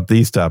talking about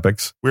these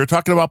topics. We were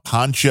talking about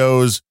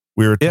ponchos.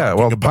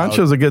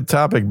 Poncho's a good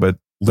topic, but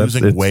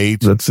losing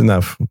weight. That's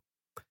enough.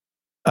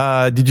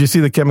 Did you see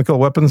the chemical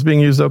weapons being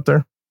used out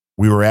there?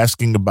 We were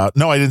asking about.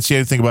 No, I didn't see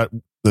anything about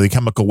the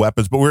chemical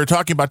weapons, but we were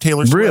talking about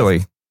Taylor Swift.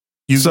 Really?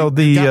 You got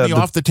me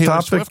off the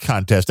Taylor Swift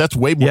contest. That's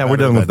way more. Yeah, we're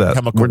done with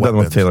that. We're done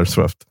with Taylor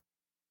Swift.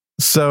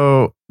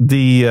 So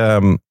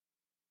the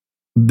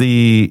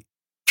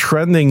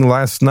trending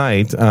last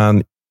night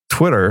on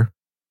Twitter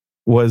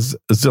was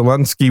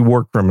Zelensky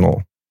war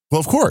criminal. Well,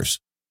 of course.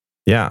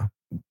 Yeah.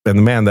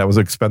 And man, that was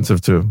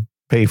expensive to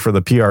pay for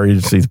the PR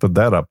agency to put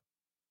that up.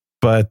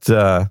 But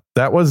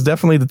that was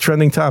definitely the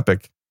trending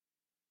topic.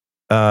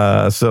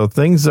 So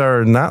things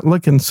are not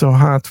looking so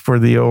hot for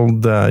the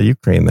old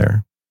Ukraine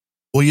there.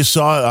 Well, you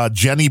saw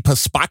Jenny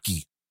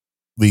Paspaki.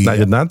 I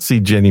did not see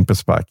Jenny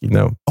Paspaki,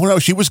 no. Oh, no,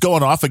 she was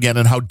going off again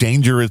on how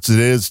dangerous it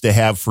is to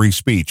have free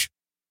speech.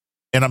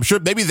 And I'm sure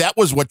maybe that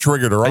was what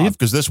triggered her off,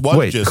 because this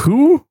was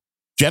who?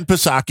 Jen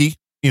Psaki,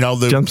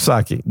 Jen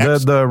Psaki,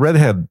 the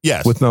redhead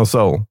with no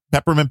soul.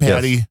 Peppermint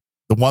Patty, yes.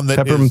 The one that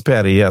Peppermint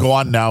Patty, yes.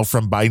 Gone now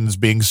from Biden's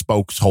being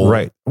spokeshole.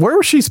 Right. Where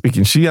was she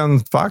speaking? She on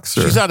Fox?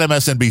 Or? She's on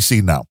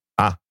MSNBC now.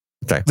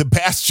 Okay. The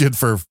bastion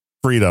for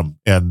freedom.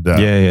 And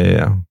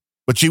yeah.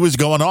 But she was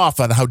going off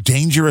on how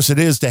dangerous it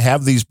is to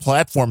have these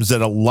platforms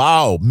that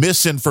allow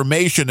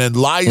misinformation and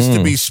lies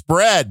to be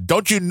spread.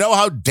 Don't you know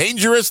how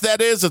dangerous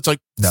that is? It's like,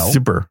 no.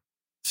 Super,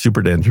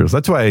 super dangerous.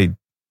 That's why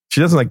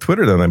she doesn't like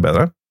Twitter then, I bet,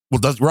 huh?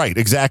 Well, right,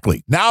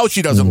 exactly. Now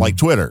she doesn't like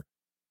Twitter.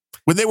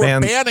 When they were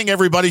banning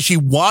everybody, she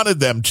wanted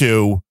them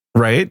to.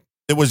 Right.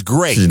 It was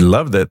great. She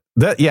loved it.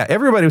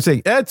 Everybody was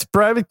saying, that's a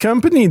private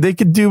company. They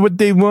could do what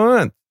they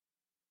want.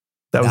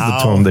 That was the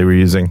tone they were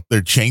using.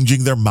 They're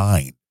changing their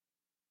mind.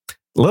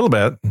 A little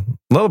bit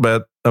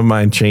of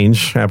mind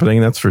change happening.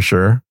 That's for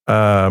sure.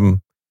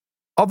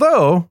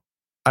 Although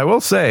I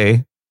will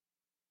say,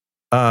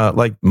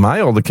 my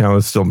old account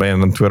is still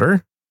banned on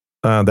Twitter.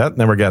 That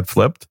never got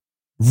flipped.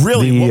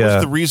 Really? What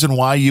was the reason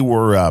why you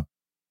were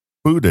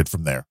booted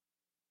from there?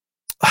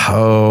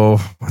 Oh,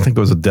 I think it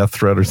was a death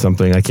threat or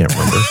something. I can't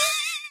remember.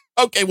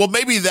 Okay, well,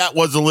 maybe that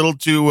was a little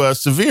too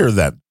severe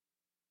then.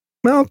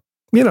 Well,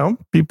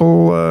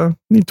 people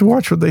need to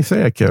watch what they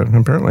say,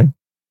 apparently.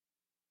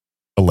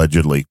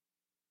 Allegedly.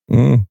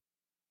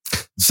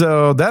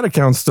 So that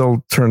account's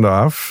still turned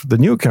off. The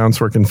new account's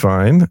working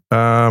fine.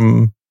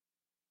 My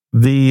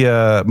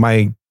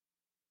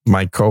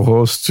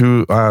co-host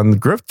on the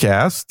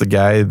Griftcast, the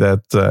guy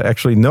that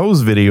actually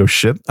knows video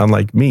shit,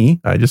 unlike me,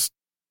 I just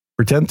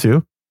pretend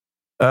to.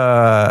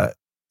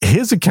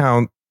 His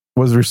account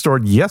was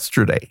restored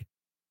yesterday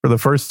for the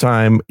first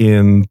time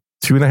in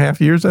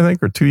 2.5 years, I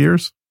think, or 2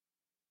 years.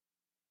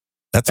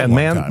 That's a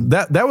long time.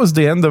 That was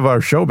the end of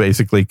our show,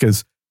 basically,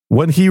 because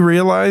when he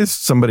realized,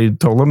 somebody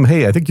told him,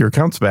 hey, I think your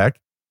account's back.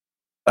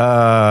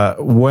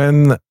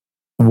 when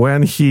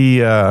he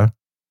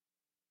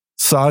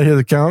saw his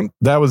account,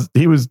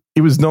 he was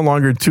no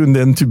longer tuned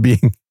into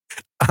being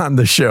on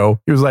the show.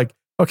 He was like,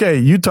 okay,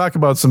 you talk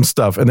about some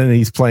stuff, and then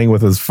he's playing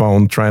with his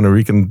phone trying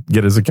to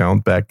get his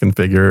account back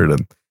configured,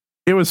 and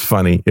it was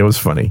funny.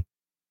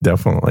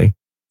 Definitely.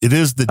 It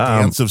is the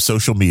dance of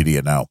social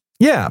media now.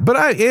 Yeah,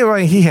 but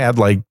he had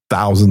like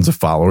thousands of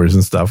followers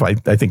and stuff. I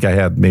think I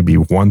had maybe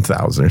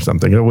 1,000 or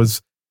something.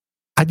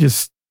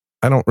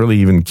 I don't really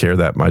even care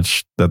that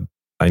much that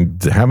I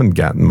haven't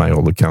gotten my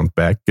old account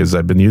back because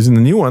I've been using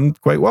the new one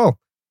quite well.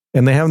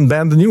 And they haven't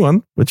banned the new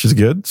one, which is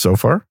good so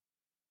far.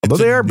 Although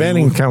they are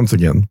banning accounts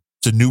again.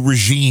 It's a new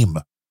regime.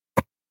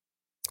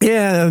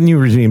 Yeah, the new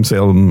regime,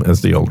 same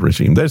as the old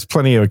regime. There's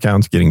plenty of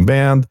accounts getting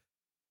banned.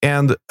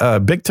 And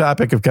a big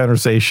topic of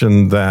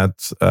conversation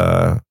that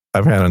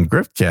I've had on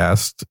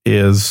Griftcast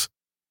is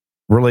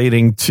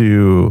relating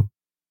to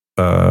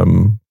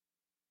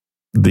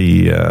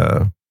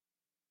the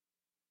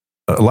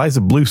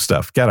Eliza Blue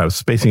stuff. God, I was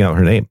spacing out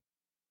her name.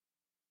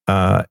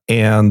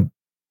 And,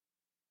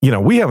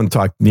 we haven't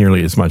talked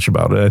nearly as much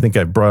about it. I think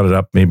I brought it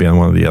up maybe on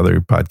one of the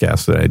other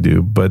podcasts that I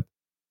do. But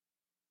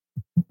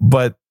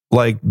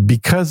like,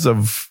 because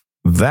of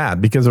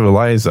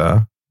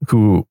Eliza,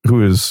 who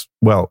was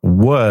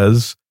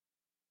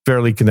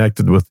fairly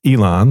connected with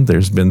Elon.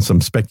 There's been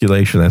some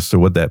speculation as to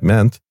what that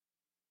meant.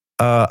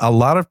 A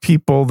lot of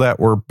people that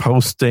were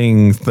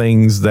posting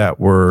things that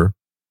were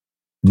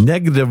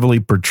negatively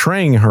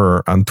portraying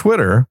her on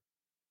Twitter.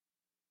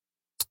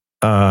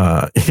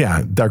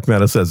 Dark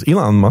Meta says,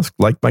 Elon Musk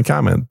liked my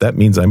comment. That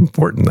means I'm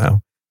important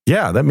now.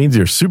 Yeah, that means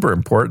you're super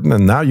important,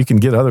 and now you can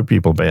get other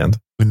people banned.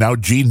 And now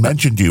Gene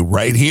mentioned you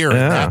right here.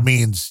 Yeah. That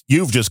means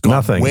you've just gone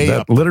nothing. Way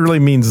that up. Literally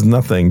means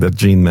nothing that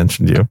Gene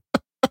mentioned you.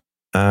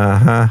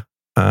 Scroats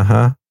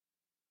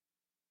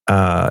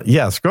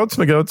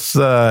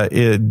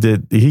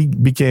McGoats, he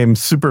became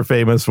super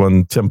famous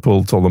when Tim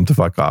Pool told him to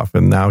fuck off,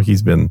 and now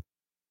he's been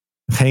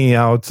hanging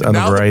out on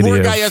a variety of.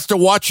 The poor guy has to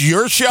watch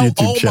your show.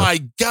 YouTube my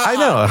God! I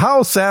know.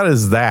 How sad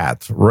is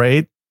that,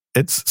 right?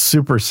 It's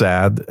super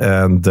sad,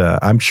 and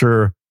I'm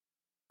sure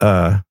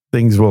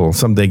things will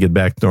someday get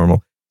back to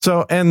normal.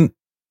 So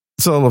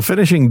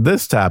finishing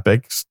this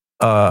topic,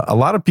 a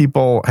lot of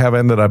people have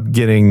ended up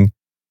getting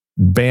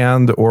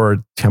banned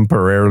or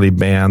temporarily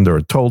banned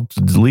or told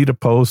to delete a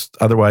post.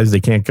 Otherwise, they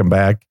can't come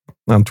back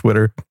on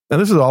Twitter.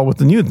 And this is all with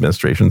the new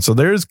administration. So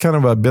there's kind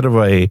of a bit of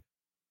the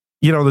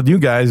new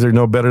guys are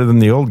no better than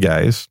the old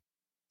guys.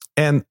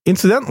 And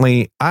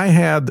incidentally,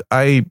 I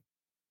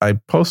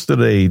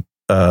posted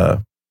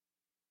a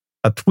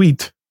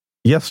tweet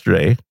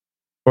yesterday,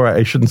 or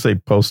I shouldn't say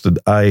posted.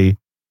 What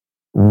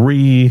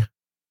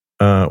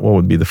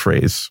would be the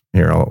phrase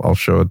here? I'll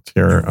show it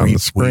here on the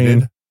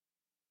screen.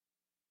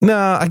 No,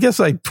 I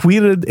guess I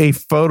tweeted a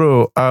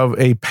photo of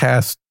a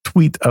past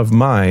tweet of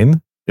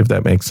mine, if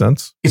that makes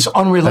sense. It's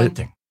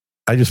unrelenting.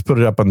 I just put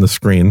it up on the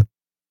screen.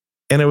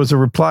 And it was a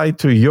reply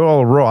to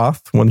Yoel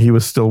Roth when he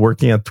was still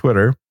working at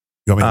Twitter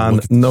on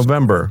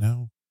November.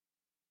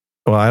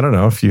 Well, I don't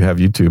know if you have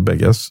YouTube, I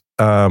guess.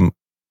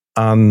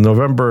 On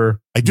November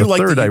I do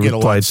like 3rd, that you get a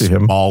lot to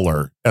him.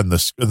 Smaller in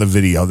the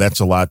video. That's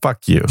a lot.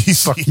 Fuck you.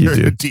 Fuck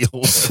you,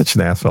 dude. Such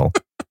an asshole.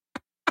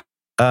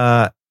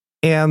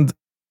 And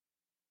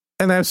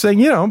I was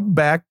saying,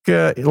 back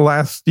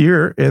last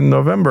year in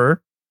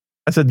November,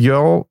 I said,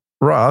 Yoel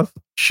Roth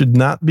should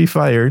not be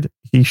fired.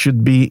 He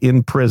should be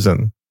in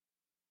prison.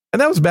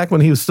 And that was back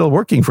when he was still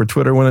working for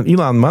Twitter, when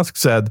Elon Musk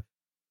said,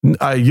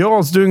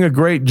 Yoel's doing a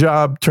great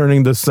job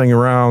turning this thing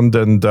around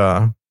and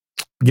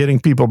getting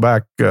people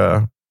back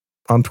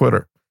on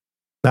Twitter.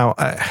 Now,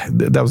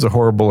 that was a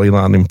horrible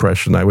Elon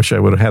impression. I wish I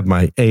would have had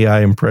my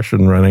AI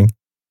impression running,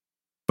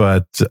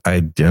 but I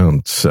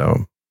don't.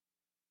 So.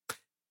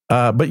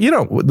 But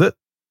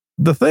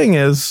the thing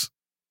is,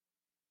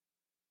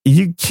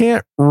 you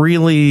can't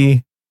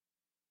really.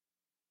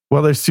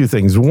 Well, there's two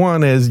things.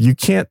 One is you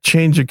can't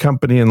change a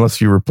company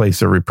unless you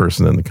replace every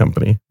person in the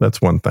company.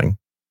 That's one thing.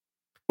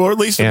 Or at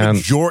least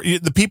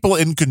the people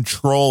in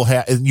control.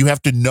 You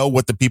have to know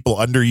what the people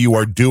under you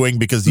are doing,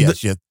 because you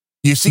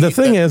see. The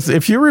thing is,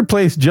 if you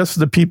replace just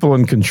the people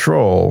in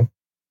control,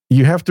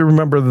 you have to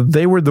remember that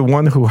they were the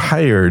ones who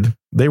hired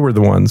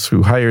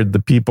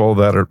the people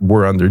that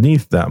were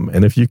underneath them.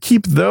 And if you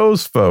keep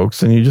those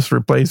folks and you just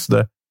replace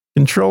the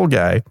control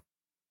guy,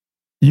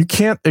 you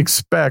can't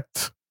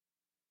expect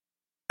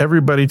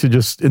everybody to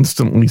just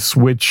instantly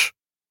switch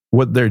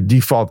what their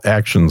default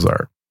actions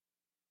are,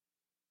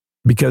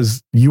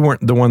 because you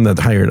weren't the one that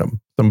hired them.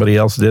 Somebody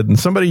else did, and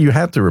somebody you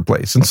had to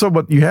replace. And so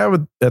what you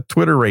have at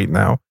Twitter right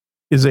now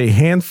is a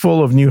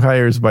handful of new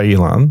hires by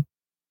Elon,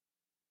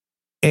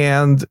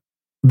 and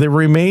the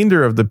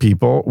remainder of the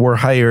people were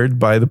hired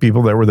by the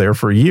people that were there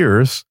for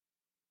years,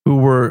 who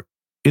were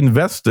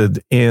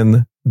invested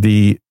in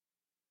the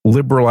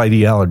liberal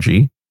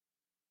ideology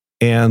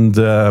and,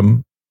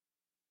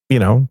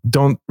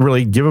 don't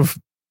really give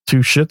two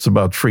shits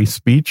about free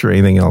speech or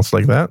anything else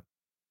like that.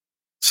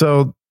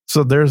 So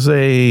there's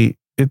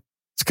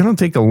it's it's going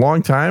to take a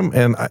long time,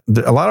 and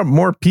a lot of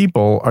more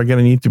people are going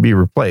to need to be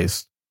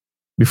replaced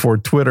before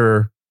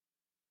Twitter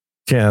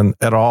can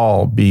at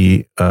all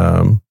be,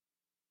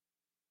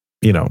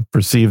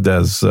 perceived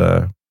as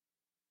no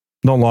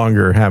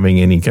longer having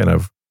any kind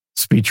of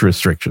speech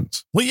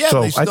restrictions. Well, yeah,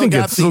 so I think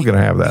it's still going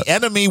to have that. The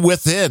enemy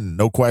within,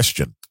 no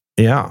question.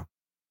 Yeah,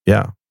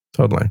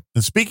 totally.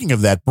 And speaking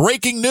of that,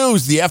 breaking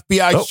news, the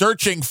FBI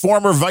searching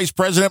former Vice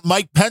President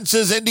Mike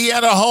Pence's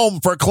Indiana home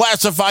for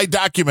classified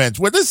documents.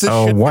 When is this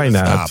shit why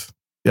not? Stop?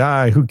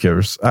 Yeah, who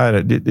cares?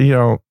 They're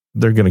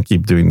going to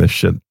keep doing this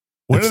shit.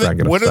 When are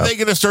they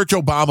going to search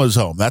Obama's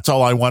home? That's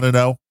all I want to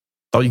know.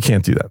 Oh, you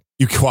can't do that.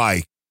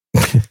 Why?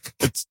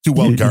 It's too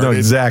well guarded. You know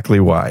exactly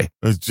why.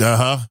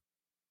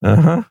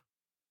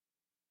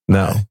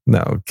 No,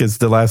 because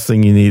the last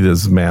thing you need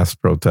is mass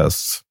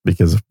protests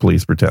because of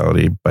police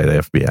brutality by the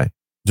FBI.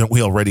 Don't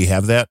we already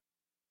have that?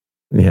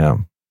 Yeah.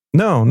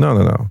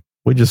 No.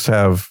 We just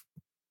have,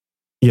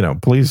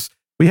 police.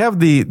 We have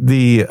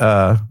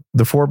the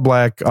 4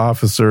 black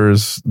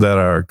officers that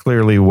are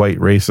clearly white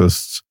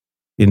racists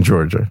in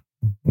Georgia.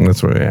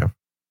 That's what we have.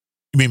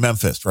 You mean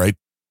Memphis, right?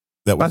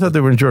 I thought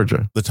they were in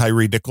Georgia. The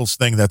Tyree Nichols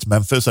thing, that's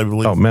Memphis, I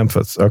believe. Oh,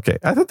 Memphis. Okay.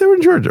 I thought they were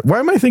in Georgia. Why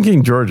am I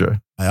thinking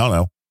Georgia? I don't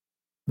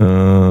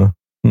know.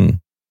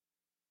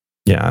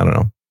 Yeah, I don't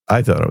know.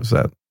 I thought it was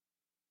that.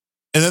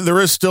 And then there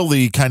is still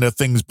the kind of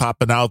things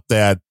popping out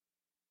that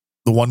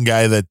the one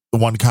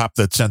cop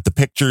that sent the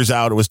pictures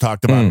out, it was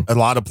talked about a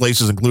lot of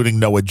places, including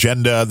No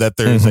Agenda, that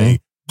there's a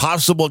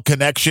possible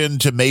connection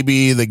to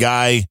maybe the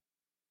guy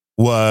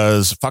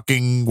was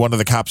fucking one of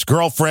the cops'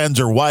 girlfriends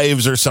or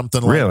wives or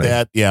something like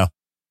that. Yeah.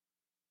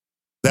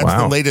 That's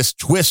the latest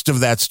twist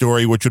of that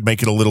story, which would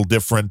make it a little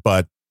different.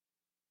 But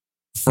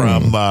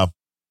from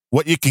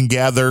what you can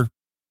gather,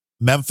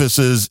 Memphis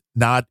is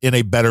not in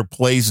a better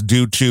place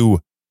due to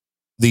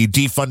the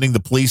defunding the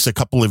police a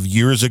couple of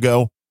years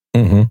ago,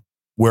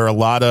 where a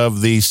lot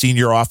of the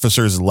senior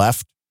officers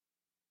left.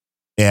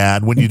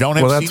 And when you don't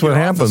have that's what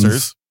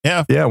officers,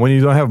 happens. Yeah, when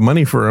you don't have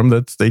money for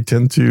them, they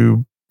tend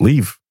to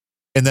leave.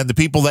 And then the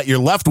people that you're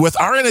left with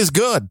aren't as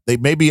good. They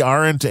maybe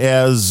aren't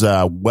as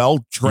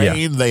well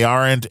trained. Yeah. They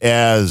aren't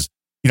as,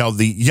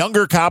 the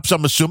younger cops,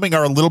 I'm assuming,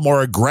 are a little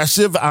more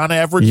aggressive on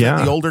average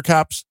than the older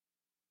cops.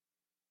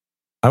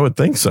 I would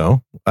think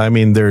so. I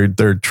mean,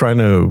 they're trying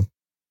to,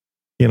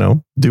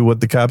 do what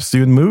the cops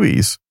do in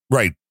movies.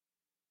 Right.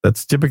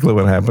 That's typically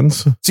what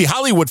happens. See,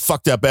 Hollywood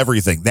fucked up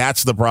everything.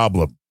 That's the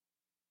problem.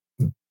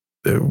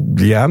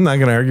 Yeah, I'm not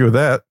going to argue with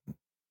that.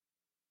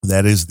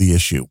 That is the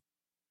issue.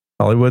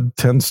 Hollywood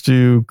tends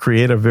to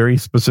create a very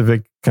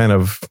specific kind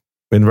of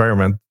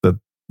environment that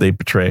they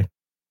portray.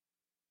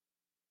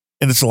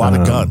 And it's a lot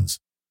of guns.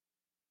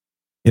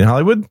 In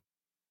Hollywood?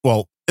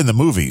 Well, in the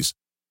movies.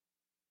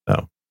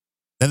 Oh.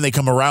 Then they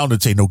come around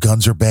and say, no,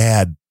 guns are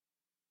bad.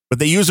 But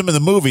they use them in the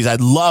movies. I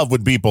love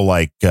when people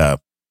like,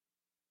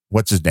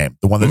 what's his name?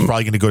 The one that's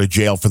probably going to go to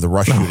jail for the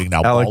Rush shooting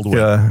now, Baldwin.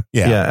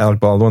 Alec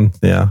Baldwin.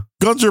 Yeah.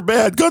 Guns are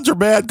bad. Guns are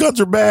bad. Guns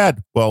are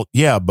bad. Well,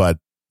 yeah, but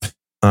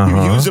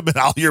you use them in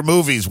all your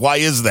movies. Why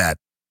is that?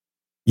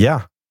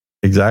 Yeah,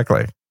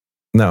 exactly.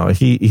 No,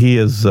 he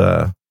is.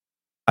 I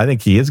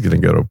think he is going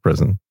to go to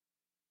prison.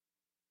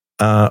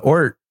 God,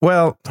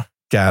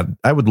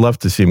 I would love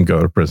to see him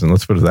go to prison.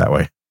 Let's put it that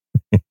way.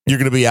 You're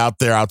going to be out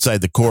there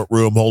outside the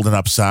courtroom holding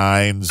up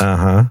signs. Be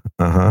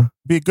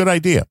a good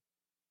idea.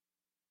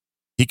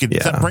 He could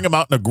bring him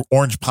out in an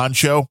orange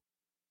poncho.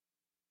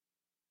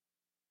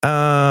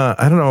 I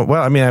don't know.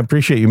 Well, I mean, I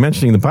appreciate you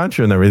mentioning the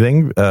poncho and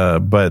everything,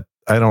 but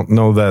I don't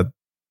know that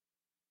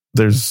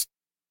there's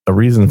a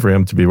reason for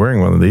him to be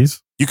wearing one of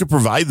these. You could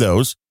provide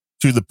those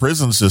to the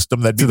prison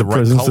system. That'd be the right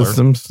prison color.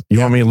 Systems. You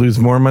want me to lose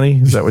more money?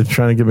 Is that what you're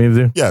trying to get me to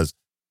do? Yes.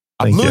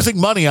 I'm losing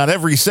money on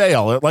every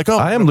sale.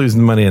 I am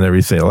losing money on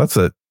every sale. That's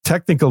a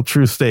technical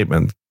true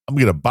statement. I'm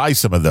going to buy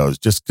some of those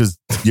just because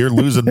you're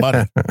losing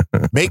money.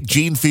 Make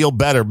Gene feel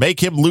better. Make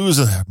him lose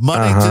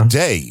money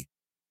today.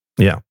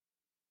 Yeah.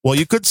 Well,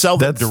 you could sell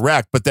them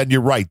direct, but then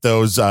you're right.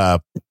 Those,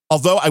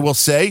 although I will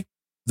say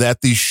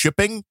that the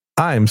shipping.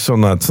 I'm so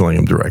not selling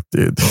them direct,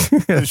 dude.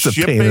 It's a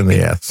pain in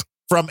the ass.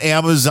 From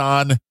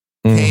Amazon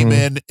came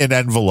in an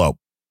envelope.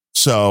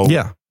 So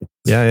yeah.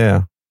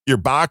 Your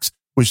box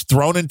was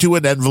thrown into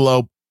an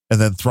envelope and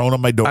then thrown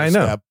on my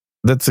doorstep. I know.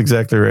 That's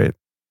exactly right.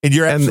 And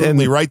you're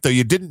absolutely right, though.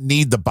 You didn't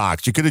need the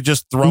box. You could have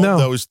just thrown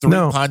those three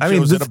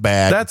ponchos in a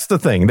bag. That's the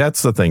thing,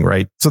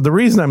 right? So the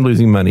reason I'm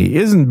losing money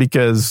isn't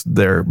because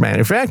their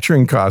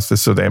manufacturing cost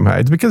is so damn high.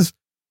 It's because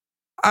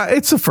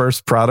it's the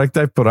first product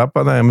I put up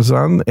on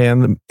Amazon,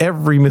 and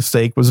every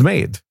mistake was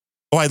made.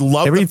 Oh, I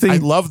love everything. I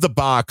love the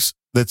box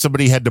that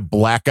somebody had to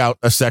black out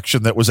a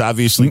section that was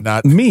obviously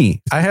not me.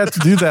 I had to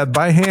do that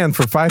by hand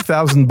for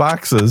 5,000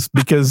 boxes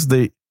because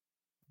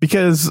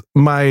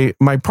my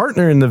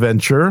partner in the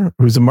venture,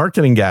 who's a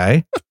marketing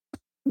guy,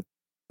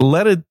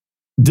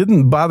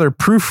 didn't bother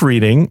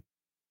proofreading,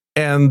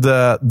 and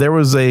there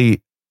was a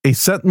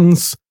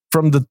sentence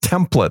from the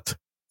template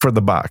for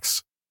the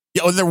box.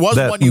 Yeah, and there was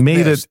one you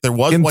missed. There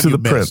was one you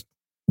missed.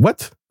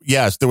 What?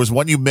 Yes, there was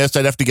one you missed.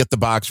 I'd have to get the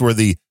box where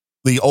the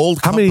the old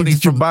How company many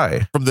did you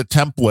buy? From the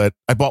template,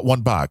 I bought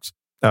one box.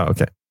 Oh,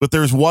 okay. But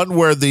there's one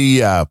where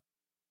there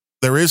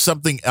is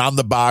something on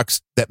the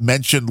box that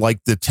mentioned like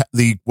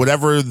the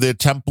whatever the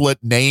template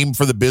name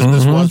for the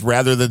business was,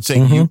 rather than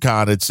saying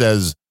Yukon, it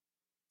says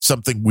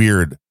something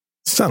weird.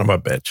 Son of a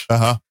bitch.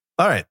 Uh-huh.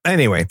 All right.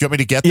 Anyway. Do you want me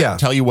to get that and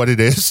tell you what it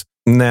is?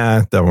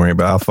 Nah, don't worry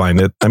about it. I'll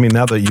find it. I mean,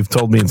 now that you've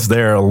told me it's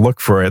there, I'll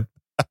look for it.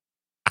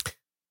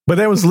 But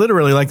that was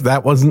literally like,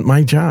 that wasn't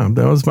my job.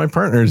 That was my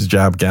partner's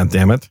job,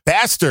 goddammit.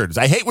 Bastards.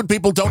 I hate when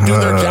people don't do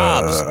their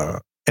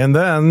jobs. And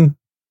then,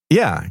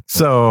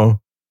 so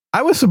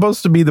I was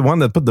supposed to be the one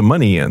that put the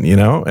money in,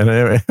 And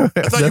I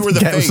thought you were the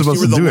face. Was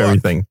supposed you were to do look.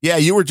 everything. Yeah,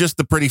 you were just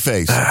the pretty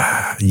face.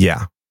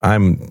 Yeah,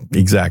 I'm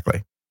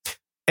exactly.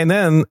 And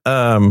then,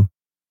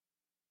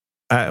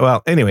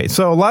 anyway,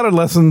 so a lot of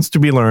lessons to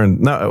be learned.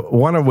 Now,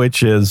 one of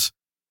which is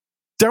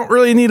don't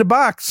really need a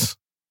box.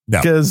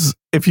 Because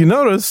if you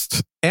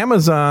noticed,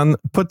 Amazon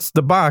puts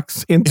the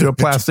box into a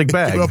plastic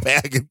bag. Into a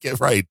bag and get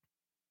right.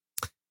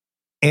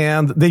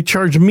 And they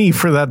charge me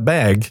for that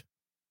bag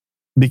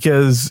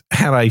because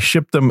had I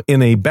shipped them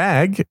in a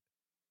bag,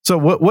 so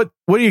what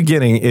are you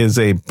getting is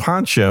a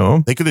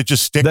poncho. They could have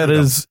just stickered that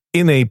is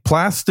in a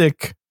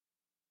plastic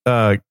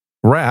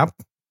wrap,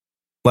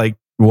 like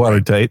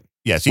watertight.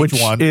 Yes, each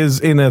which one is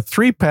in a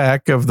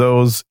 3-pack of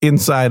those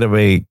inside of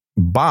a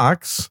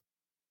box,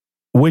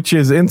 which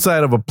is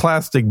inside of a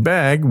plastic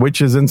bag,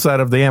 which is inside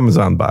of the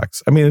Amazon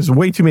box. I mean, there's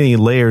way too many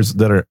layers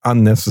that are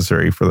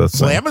unnecessary for this.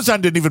 Well,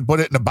 Amazon didn't even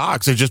put it in a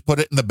box. They just put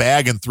it in the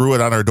bag and threw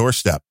it on our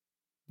doorstep.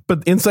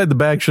 But inside the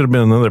bag should have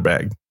been another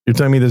bag. You're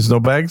telling me there's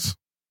no bags?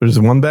 There's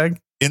one bag?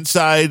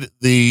 Inside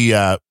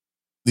the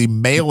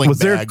mailing Was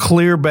there a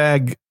clear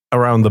bag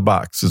around the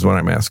box is what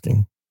I'm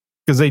asking.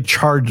 Because they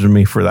charged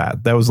me for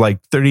that. That was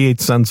like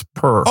 38 cents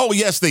per. Oh,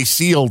 yes, they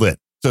sealed it.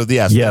 So,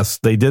 yes,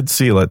 they did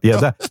seal it.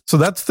 Yeah, so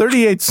that's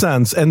 38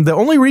 cents. And the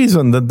only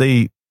reason that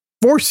they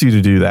force you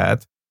to do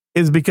that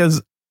is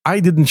because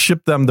I didn't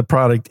ship them the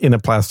product in a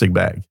plastic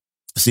bag.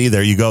 See,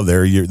 there you go.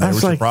 There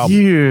was like, your problem.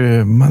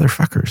 You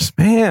motherfuckers,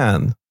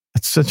 man.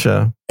 It's such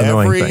a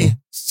annoying thing. Every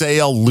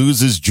sale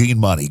loses Gene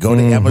money. Go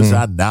to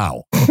Amazon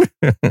now.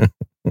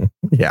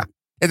 Yeah.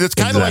 And it's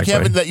kind of like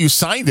having that you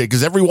signed it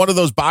because every one of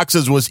those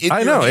boxes was in your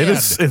hand.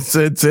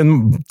 It's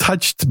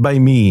touched by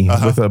me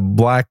with a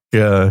black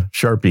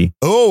Sharpie.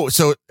 Oh,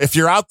 so if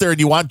you're out there and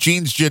you want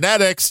Gene's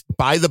genetics,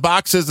 buy the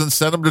boxes and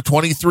send them to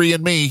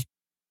 23andMe.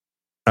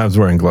 I was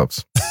wearing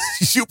gloves.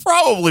 You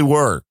probably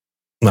were.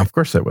 No, of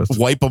course I was.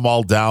 Wipe them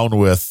all down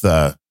with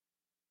the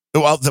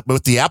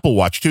Apple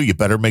Watch too. You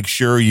better make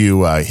sure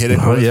you hit it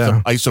with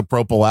some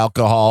isopropyl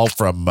alcohol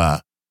from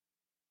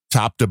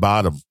top to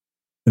bottom.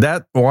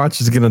 That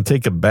watch is going to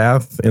take a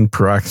bath in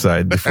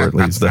peroxide before it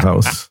leaves the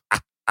house.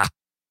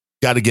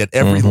 Got to get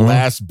every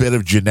last bit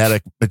of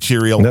genetic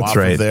material off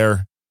of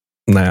there.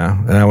 Nah,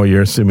 now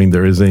you're assuming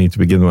there is any to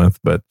begin with,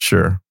 but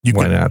sure,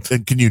 why not?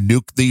 And can you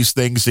nuke these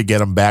things to get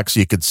them back so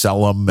you could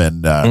sell them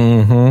and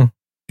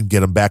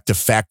get them back to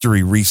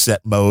factory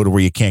reset mode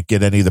where you can't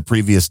get any of the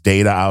previous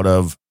data out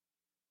of?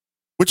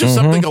 Which is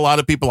something a lot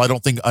of people I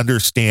don't think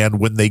understand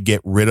when they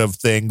get rid of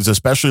things,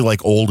 especially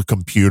like old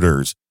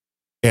computers.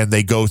 And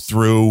they go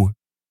through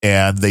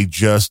and they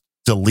just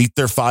delete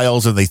their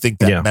files and they think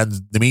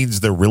that means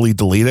they're really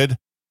deleted.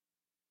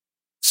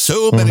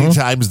 So many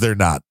times they're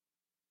not.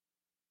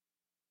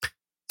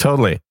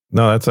 Totally.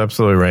 No, that's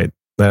absolutely right.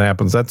 That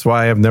happens. That's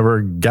why I've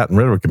never gotten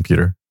rid of a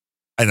computer.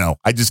 I know.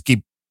 I just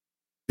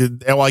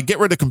I get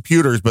rid of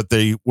computers, but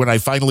when I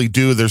finally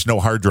do, there's no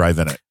hard drive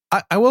in it.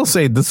 I will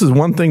say this is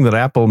one thing that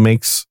Apple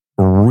makes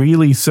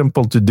really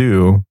simple to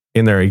do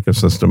in their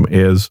ecosystem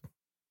is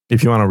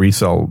if you want to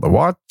resell the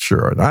watch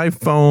or an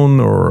iPhone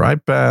or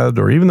iPad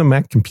or even a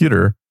Mac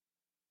computer,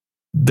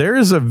 there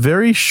is a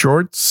very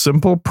short,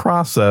 simple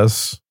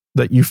process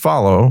that you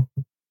follow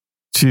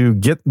to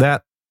get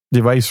that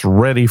device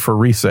ready for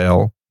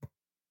resale.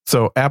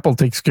 So Apple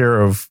takes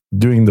care of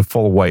doing the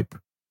full wipe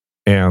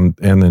and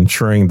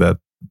ensuring that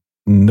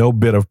no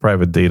bit of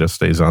private data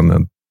stays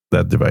on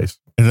that device.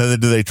 And then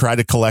do they try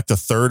to collect a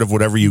third of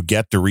whatever you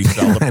get to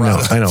resell the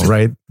product? I know,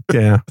 right?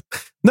 Yeah.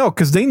 No,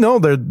 because they know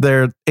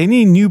they're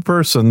any new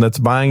person that's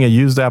buying a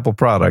used Apple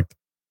product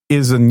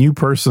is a new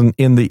person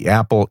in the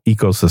Apple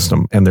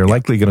ecosystem, and they're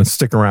likely going to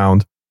stick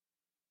around.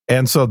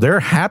 And so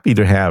they're happy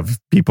to have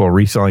people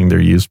reselling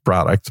their used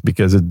products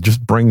because it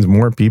just brings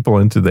more people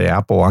into the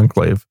Apple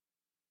enclave.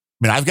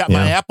 I mean, I've got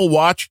my Apple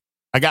Watch,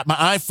 I got my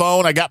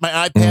iPhone, I got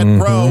my iPad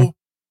Pro.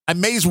 I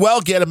may as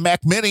well get a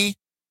Mac Mini.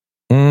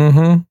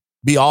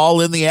 Be all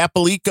in the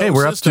Apple ecosystem. Hey,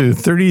 we're up to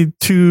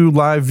 32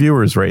 live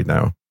viewers right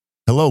now.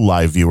 Hello,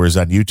 live viewers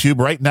on YouTube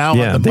right now.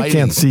 Yeah, they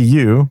can't see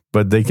you,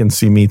 but they can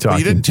see me talking.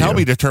 You didn't tell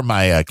me to turn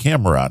my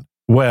camera on.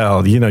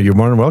 Well, you're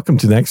more than welcome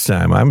to next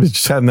time. I'm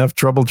just had enough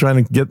trouble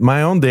trying to get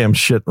my own damn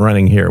shit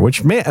running here,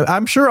 which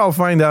I'm sure I'll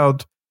find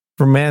out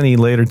from Manny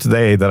later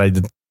today that I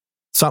did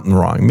something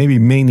wrong, maybe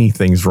many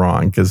things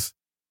wrong, because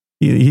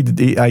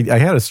I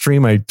had a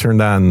stream I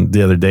turned on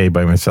the other day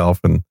by myself,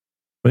 and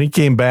when he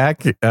came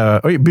back,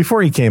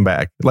 before he came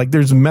back, like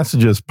there's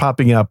messages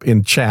popping up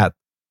in chat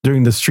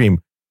during the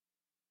stream.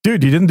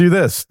 Dude, you didn't do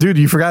this. Dude,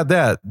 you forgot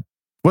that.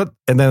 What?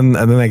 And then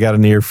I got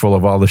an earful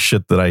of all the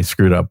shit that I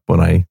screwed up when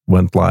I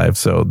went live.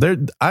 So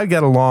I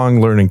got a long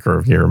learning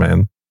curve here,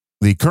 man.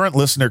 The current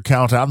listener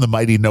count on the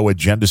Mighty No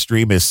Agenda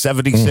stream is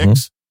 76. Mm-hmm.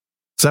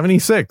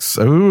 76.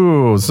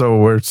 Ooh, so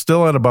we're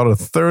still at about a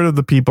third of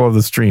the people of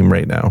the stream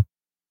right now.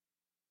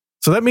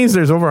 So that means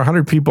there's over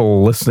 100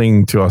 people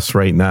listening to us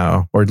right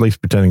now, or at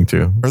least pretending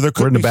to. Or there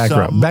could We're in the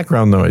background.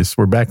 Background noise.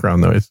 We're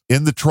background noise.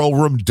 In the troll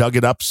room, Dug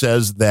It Up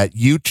says that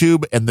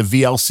YouTube and the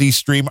VLC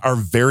stream are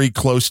very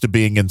close to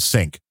being in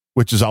sync,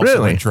 which is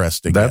also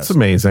interesting. That's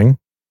amazing.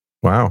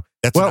 Wow.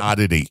 That's an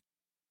oddity.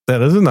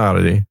 That is an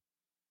oddity.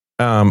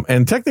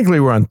 And technically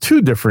we're on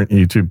 2 different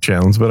YouTube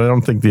channels, but I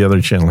don't think the other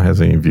channel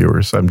has any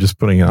viewers. I'm just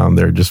putting it on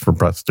there just for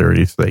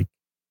posterity's sake.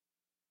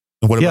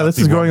 This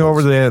is going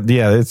over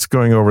it's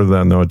going over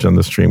the No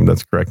Agenda stream.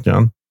 That's correct,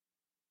 John.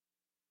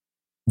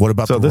 What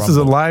about this is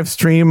a live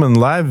stream and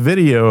live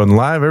video and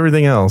live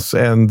everything else.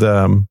 And,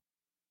 the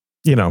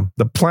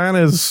plan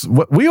is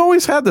what we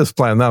always had this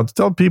plan. Now, to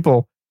tell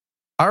people,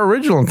 our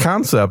original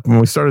concept when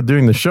we started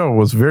doing the show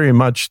was very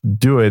much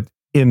do it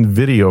in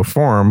video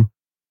form.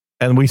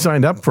 And we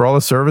signed up for all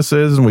the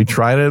services and we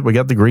tried it. We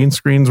got the green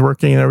screens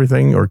working and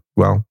everything,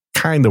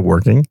 kind of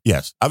working.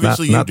 Yes,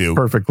 obviously not you do.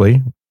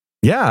 Perfectly.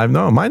 Yeah, I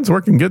know. Mine's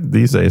working good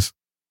these days.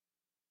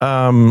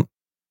 I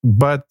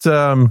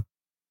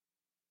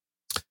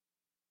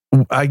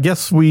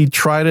guess we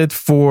tried it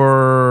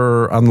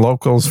on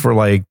locals for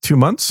like 2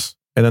 months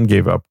and then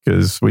gave up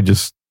because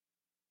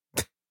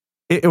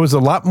it was a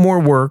lot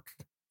more work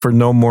for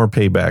no more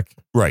payback.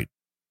 Right.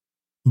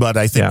 But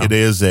I think it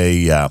is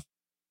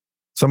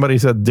somebody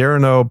said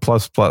Darano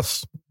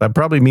 ++. That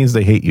probably means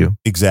they hate you.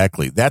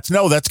 Exactly. That's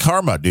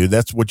karma, dude.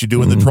 That's what you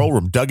do in the troll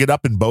room. Dug It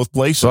Up in both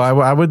places. So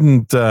I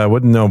wouldn't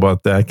know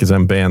about that because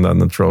I'm banned on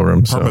the troll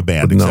room.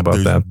 Perma-banned. Wouldn't know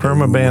about that.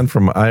 Perma-banned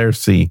from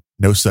IRC.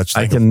 No such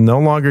thing. I can no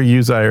longer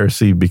use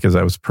IRC because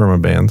I was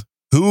perma-banned.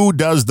 Who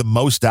does the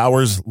most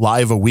hours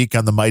live a week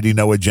on the Mighty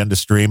No Agenda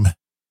stream?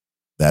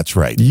 That's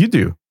right. You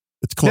do.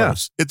 It's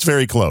close. Yeah. It's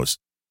very close.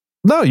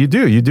 No, you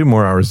do. You do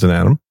more hours than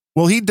Adam.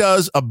 Well, he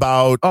does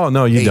about... Oh,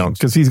 no, you don't,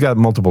 because he's got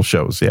multiple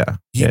shows, yeah.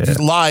 He's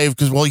live,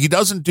 because, he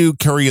doesn't do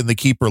Curry and the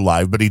Keeper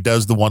live, but he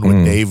does the one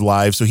with Dave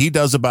live. So he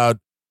does about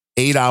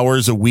 8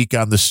 hours a week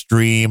on the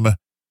stream,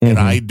 and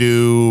I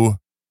do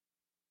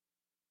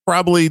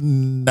probably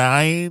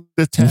 9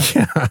 to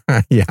 10.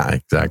 Yeah,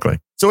 exactly.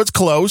 So it's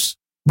close.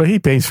 But he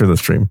pays for the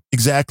stream.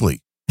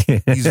 Exactly.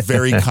 He's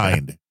very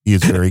kind. He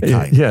is very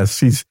kind. Yes,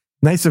 he's...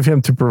 Nice of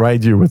him to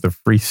provide you with a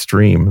free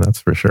stream, that's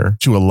for sure.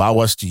 To allow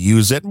us to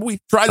use it. And we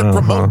try to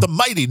promote the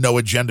Mighty No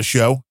Agenda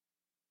show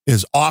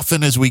as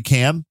often as we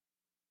can.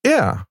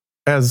 Yeah,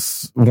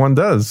 as one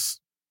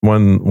does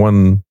when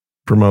one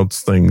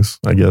promotes things,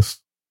 I guess.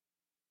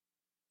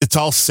 It's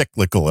all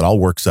cyclical. It all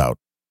works out.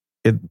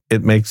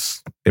 It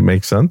makes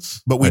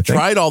sense. But we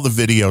tried all the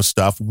video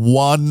stuff.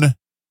 One,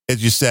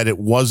 as you said, it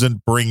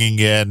wasn't bringing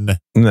in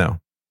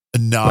enough.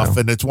 No.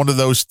 And it's one of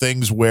those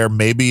things where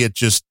maybe it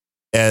just,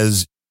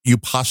 as you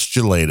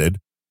postulated,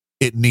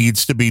 it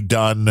needs to be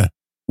done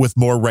with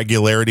more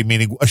regularity,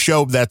 meaning a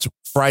show that's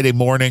Friday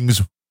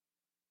mornings,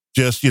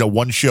 just,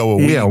 one show a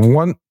week.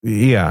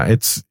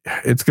 It's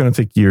going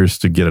to take years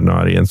to get an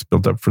audience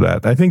built up for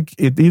that. I think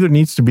it either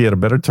needs to be at a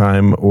better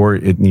time or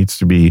it needs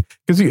to be,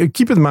 because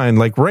keep in mind,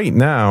 like right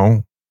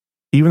now,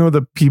 even with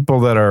the people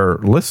that are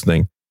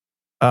listening,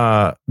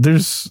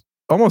 there's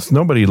almost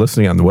nobody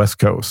listening on the West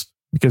Coast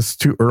because it's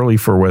too early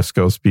for West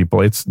Coast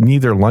people. It's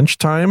neither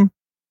lunchtime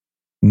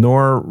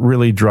nor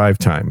really drive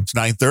time. It's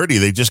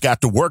 9:30. They just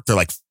got to work. They're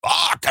like,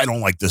 fuck, I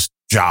don't like this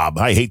job.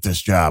 I hate this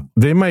job.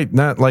 They might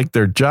not like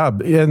their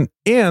job. And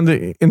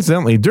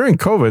incidentally, during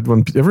COVID,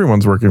 when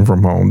everyone's working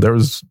from home,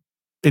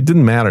 it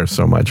didn't matter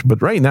so much.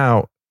 But right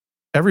now,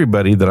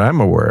 everybody that I'm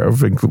aware of,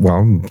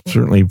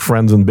 certainly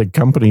friends in big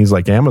companies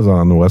like Amazon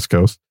on the West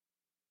Coast,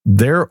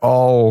 they're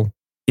all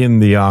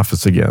in the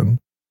office again.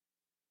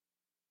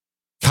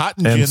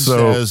 Cotton Gin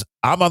says,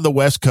 I'm on the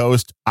West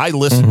Coast. I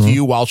listen to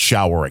you while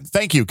showering.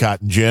 Thank you,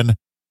 Cotton Gin.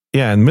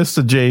 Yeah, and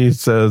Mr. J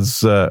says,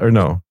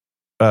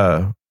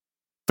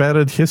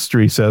 Fatted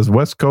History says,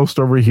 West Coast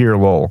over here,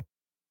 lol.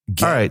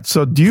 All right,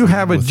 so do you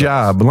have a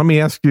job? Let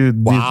me ask you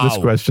this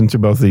question to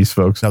both of these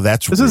folks. Now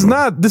this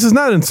is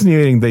not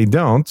insinuating they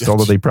don't,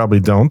 although they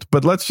probably don't,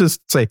 but let's just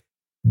say,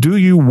 do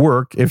you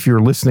work if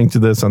you're listening to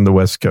this on the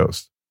West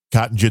Coast?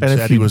 Cotton Gin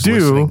said he was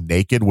listening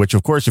naked, which,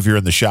 of course, if you're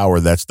in the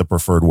shower, that's the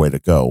preferred way to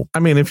go. I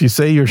mean, if you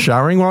say you're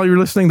showering while you're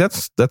listening,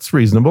 that's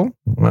reasonable.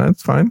 Well,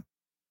 that's fine.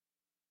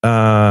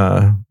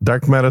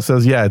 Dark Meta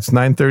says, yeah, it's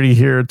 9:30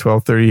 here,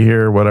 12:30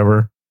 here,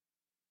 whatever.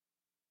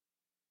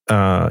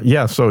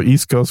 So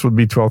East Coast would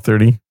be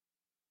 12:30.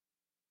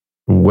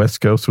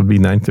 West Coast would be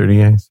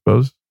 9:30, I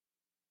suppose.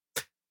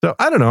 So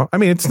I don't know. I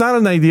mean, it's not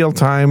an ideal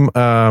time.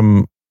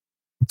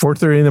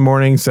 4:30 in the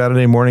morning,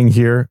 Saturday morning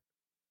here.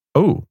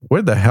 Oh,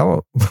 where the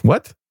hell?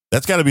 What?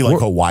 That's got to be like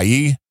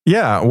Hawaii.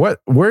 Yeah.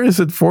 Where is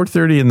it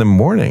 4:30 in the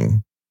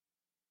morning?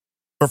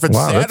 Or if it's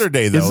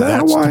Saturday, though,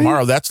 that's Hawaii?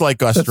 Tomorrow. That's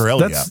like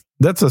Australia.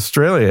 That's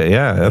Australia.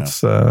 Yeah,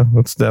 that's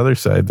the other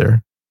side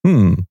there.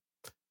 AU,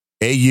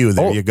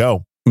 there you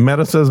go.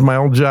 Meta says, my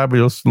old job,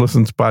 we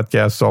listen to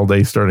podcasts all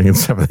day starting at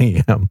 7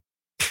 a.m.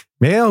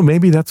 Well,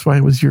 maybe that's why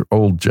it was your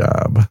old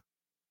job.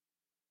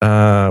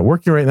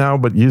 Working right now,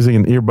 but using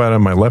an earbud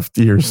on my left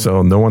ear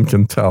so no one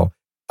can tell.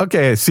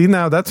 Okay, see,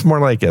 now that's more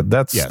like it.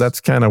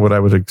 That's kind of what I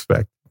would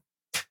expect.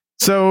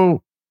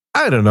 So,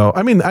 I don't know.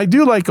 I mean, I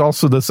do like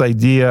also this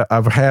idea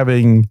of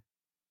having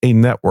a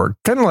network,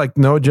 kind of like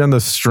No Agenda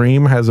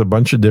Stream has a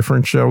bunch of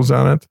different shows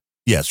on it.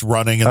 Yes,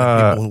 running.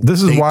 And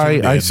this is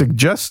why I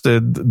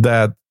suggested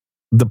that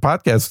the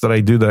podcast that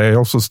I do, that I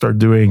also start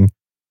doing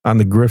on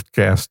the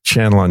Griftcast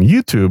channel on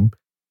YouTube,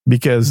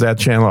 because that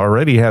channel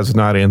already has an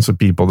audience of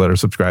people that are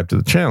subscribed to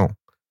the channel,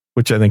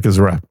 which I think is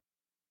around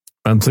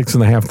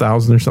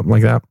 6,500 or something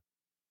like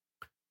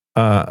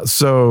that.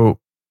 So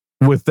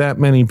with that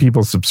many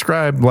people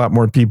subscribed, a lot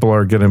more people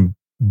are going to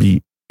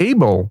be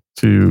able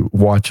to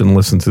watch and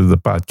listen to the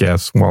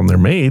podcasts while they're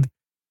made,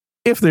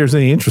 if there's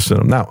any interest in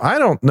them. Now, I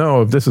don't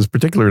know if this is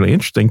particularly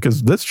interesting,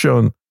 because this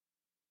show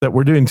that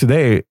we're doing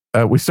today,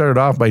 we started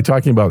off by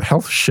talking about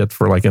health shit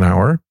for like an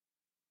hour.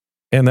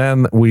 And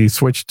then we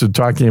switched to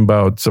talking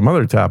about some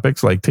other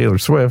topics like Taylor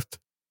Swift.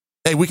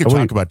 Hey, we could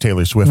talk about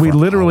Taylor Swift. We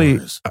literally,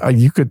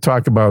 you could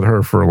talk about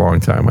her for a long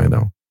time. I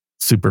know.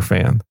 Super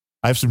fan.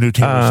 I have some new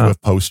Taylor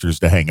Swift posters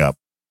to hang up.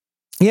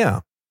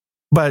 Yeah.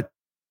 But,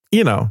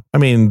 I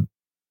mean,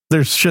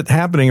 there's shit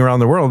happening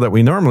around the world that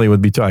we normally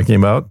would be talking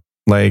about,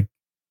 like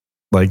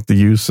the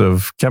use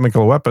of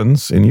chemical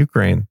weapons in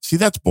Ukraine. See,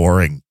 that's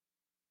boring.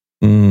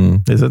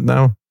 Is it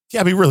now?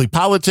 Yeah, I mean, really,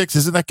 politics,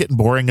 isn't that getting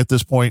boring at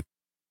this point?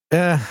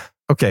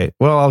 Okay.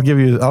 Well, I'll give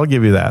you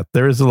that.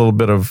 There is a little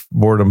bit of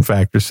boredom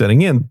factor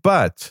setting in,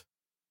 but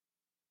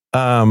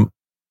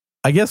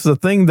I guess the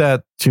thing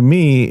that to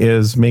me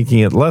is making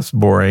it less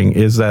boring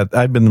is that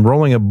I've been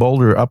rolling a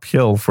boulder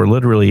uphill for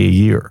literally a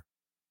year.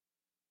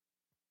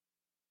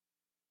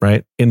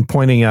 Right? In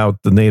pointing out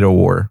the NATO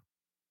war.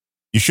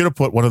 You should have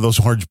put one of those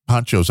orange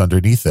ponchos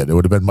underneath it. It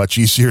would have been much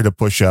easier to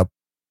push up.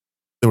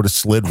 It would have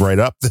slid right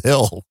up the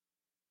hill.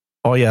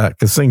 Oh, yeah,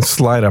 because things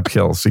slide up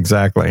hills.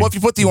 Exactly. Well, if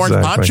you put the orange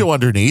poncho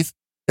underneath,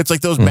 it's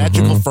like those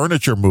magical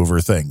furniture mover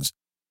things.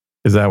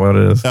 Is that what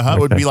it is? It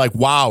would be like,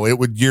 wow, it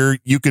would,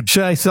 you could.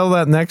 Should I sell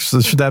that next?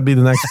 Should that be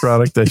the next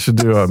product? I should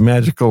do a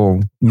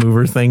magical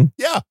mover thing?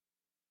 Yeah.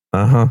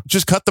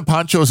 Just cut the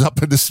ponchos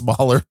up into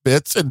smaller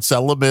bits and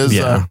sell them as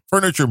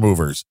furniture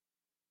movers.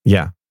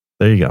 Yeah.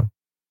 There you go.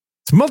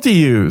 It's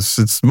multi-use.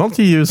 It's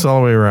multi-use all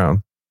the way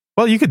around.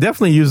 Well, you could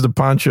definitely use the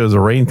poncho as a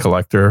rain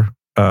collector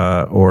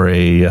or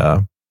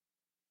a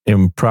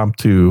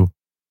impromptu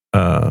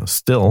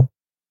still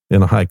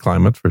in a high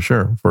climate, for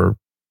sure, for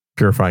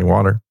purifying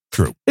water.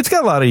 True. It's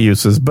got a lot of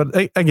uses, but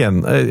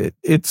again,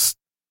 it's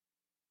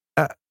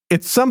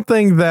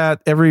something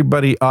that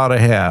everybody ought to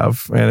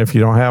have. And if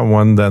you don't have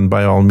one, then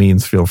by all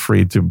means, feel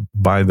free to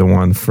buy the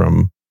one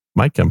from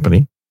my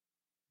company.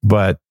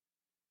 But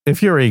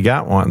if you already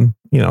got one,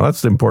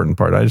 that's the important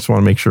part. I just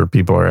want to make sure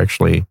people are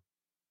actually,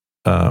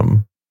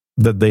 that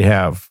they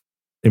have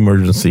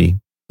emergency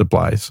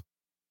supplies.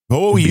 But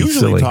what we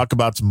usually talk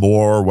about is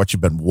more what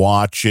you've been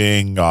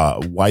watching,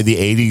 why the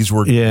 80s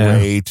were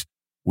great.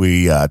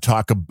 We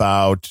talk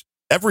about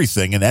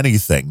everything and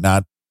anything,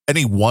 not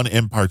any one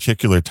in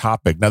particular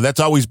topic. Now, that's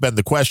always been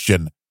the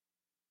question.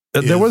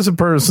 There was a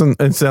person,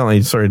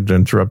 incidentally, sorry to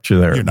interrupt you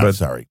there. You're not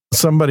sorry.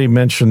 Somebody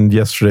mentioned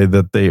yesterday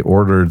that they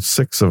ordered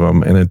 6 of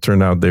them, and it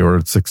turned out they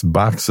ordered 6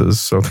 boxes,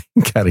 so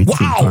they got 18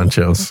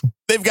 ponchos.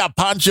 They've got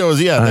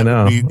ponchos, yeah. I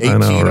know. 18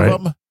 right?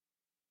 of them.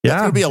 Yeah.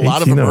 That's going to be a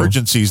lot of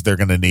emergencies they're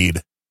going to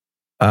need.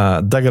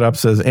 Dug It Up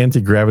says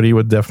anti-gravity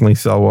would definitely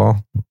sell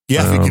well.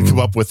 Yeah, if we could come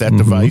up with that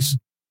device,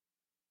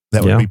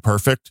 that would be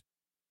perfect.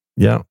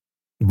 Yeah.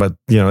 But,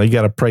 you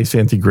got to price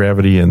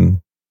anti-gravity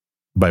and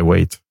by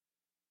weight.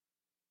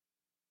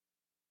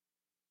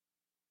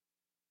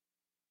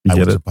 I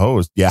would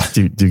suppose. Yeah.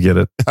 Do you get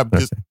it? I'm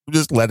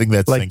just letting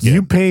that sink in.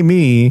 You pay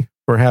me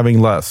for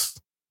having less.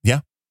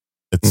 Yeah.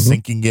 It's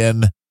sinking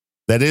in.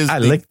 That is, I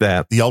like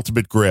that. The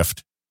ultimate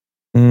grift.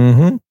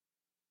 Mm-hmm.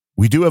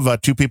 We do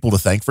have 2 people to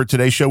thank for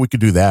today's show. We could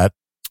do that.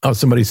 Oh,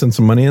 somebody sent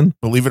some money in?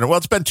 Believe it or not. Well,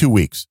 it's been 2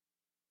 weeks.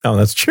 Oh,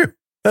 that's true.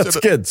 That's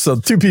good. So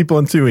 2 people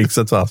in 2 weeks.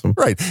 That's awesome.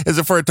 Right. Is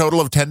it for a total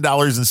of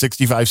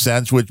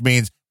 $10.65, which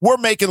means we're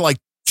making like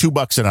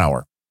 $2 an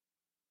hour,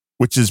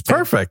 which is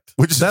perfect.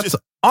 That's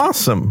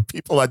awesome.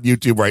 People on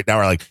YouTube right now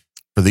are like,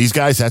 for these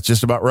guys, that's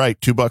just about right.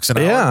 $2 an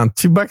hour. Yeah,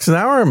 $2 an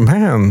hour.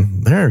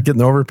 Man, they're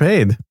getting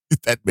overpaid.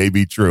 That may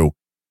be true.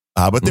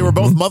 But they were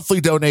both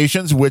monthly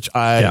donations, which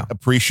I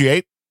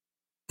appreciate.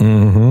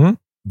 Mm-hmm.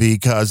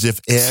 Because if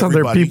everybody... So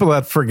there are people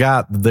that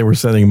forgot that they were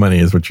sending money,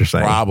 is what you're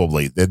saying.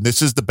 Probably. Then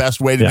this is the best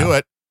way to do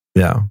it.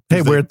 Yeah.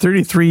 Hey, we're at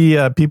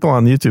 33 people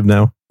on YouTube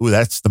now. Ooh,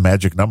 that's the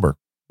magic number.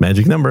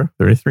 Magic number,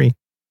 33.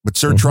 But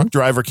Sir Truck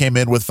Driver came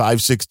in with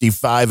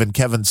 $5.65 and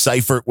Kevin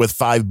Seifert with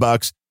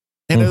 $5.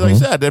 And as I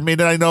said, I mean,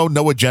 I know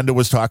No Agenda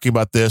was talking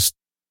about this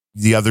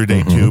the other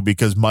day too,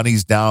 because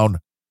money's down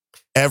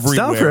everywhere. It's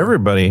down for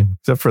everybody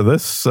except for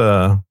this.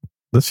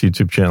 This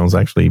YouTube channel is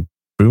actually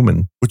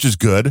booming, which is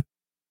good.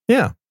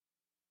 Yeah,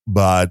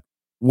 but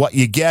what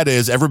you get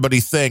is everybody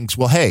thinks,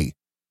 well, hey,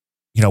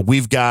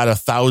 we've got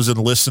 1,000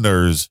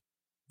 listeners,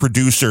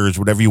 producers,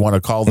 whatever you want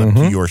to call them,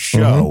 to your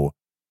show.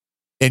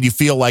 And you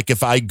feel like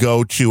if I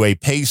go to a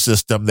pay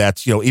system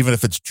that's, even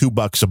if it's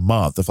 $2 a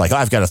month, if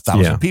I've got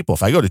 1,000 people,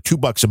 if I go to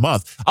 $2 a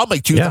month, I'll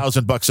make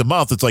 $2,000 a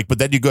month. It's like, but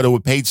then you go to a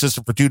paid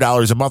system for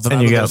 $2 a month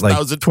and you got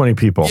like 20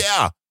 people.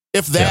 Yeah.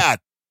 If that.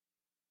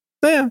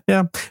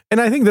 Yeah. And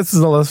I think this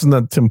is a lesson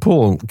that Tim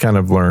Pool kind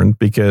of learned,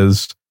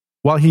 because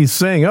while he's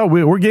saying, oh,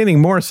 we're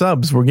gaining more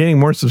subs, we're gaining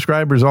more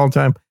subscribers all the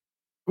time.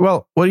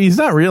 Well, what he's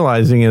not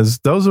realizing is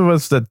those of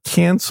us that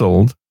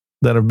canceled,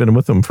 that have been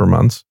with him for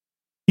months,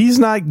 he's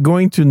not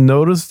going to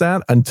notice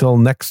that until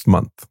next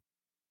month,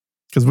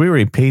 because we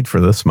already paid for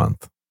this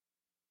month.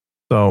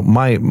 So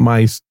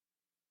my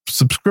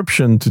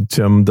subscription to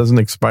Tim doesn't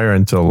expire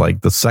until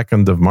like the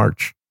 2nd of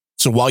March.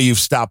 So while you've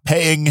stopped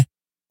paying,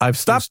 I've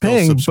stopped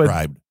paying,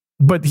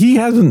 but he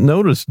hasn't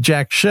noticed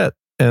jack shit.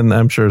 And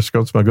I'm sure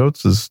Scroats My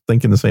Goats is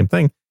thinking the same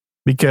thing,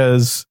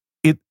 because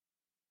it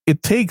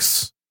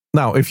takes,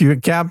 now if you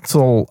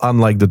cancel on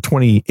like the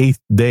 28th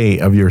day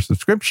of your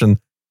subscription,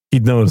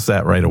 he'd notice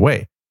that right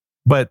away.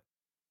 But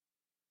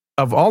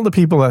of all the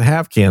people that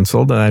have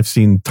canceled, and I've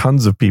seen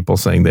tons of people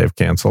saying they've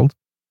canceled,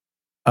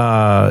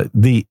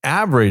 the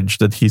average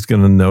that he's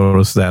going to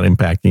notice that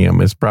impacting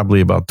him is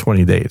probably about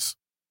 20 days.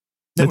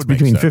 It's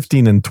between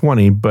 15 and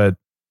 20, but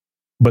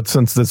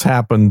since this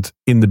happened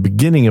in the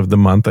beginning of the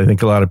month, I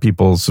think a lot of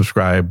people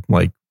subscribe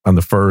like on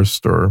the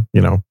 1st or,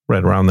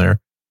 right around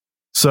there.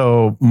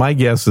 So my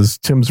guess is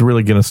Tim's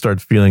really going to start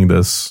feeling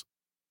this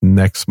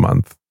next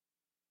month.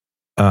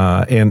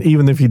 And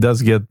even if he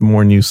does get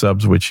more new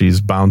subs, which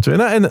he's bound to,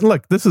 and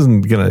look, this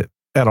isn't going to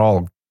at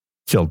all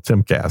kill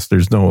Timcast.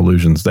 There's no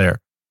illusions there.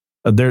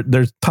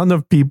 There's a ton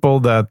of people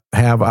that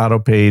have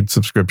auto-paid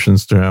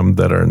subscriptions to him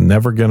that are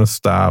never going to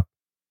stop.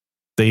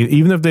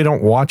 Even if they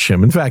don't watch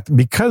him. In fact,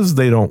 because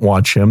they don't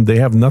watch him, they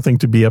have nothing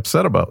to be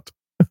upset about.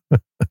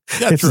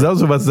 It's true.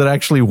 Those of us that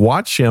actually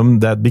watch him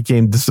that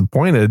became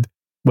disappointed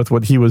with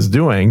what he was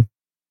doing,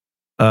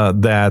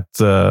 that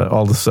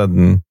all of a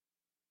sudden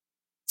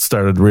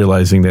started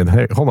realizing that,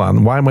 hey, hold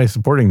on, why am I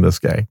supporting this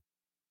guy?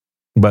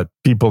 But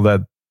people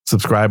that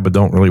subscribe but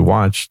don't really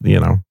watch,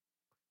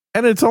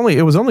 and it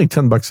was only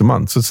 $10 a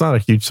month, so it's not a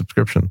huge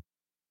subscription.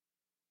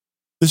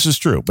 This is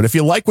true. But if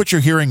you like what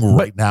you're hearing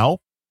right now,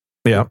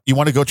 you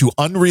want to go to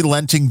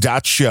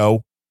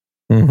unrelenting.show.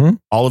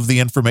 All of the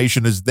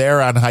information is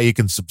there on how you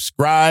can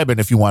subscribe, and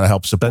if you want to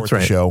help support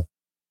the show,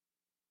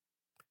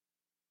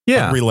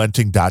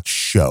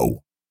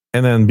 unrelenting.show,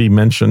 and then be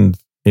mentioned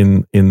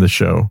in the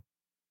show.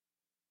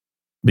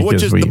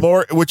 Which is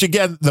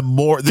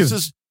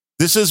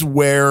this is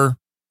where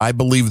I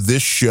believe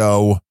this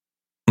show,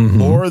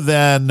 more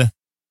than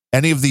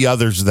any of the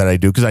others that I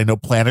do, because I know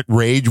Planet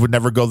Rage would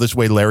never go this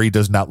way. Larry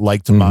does not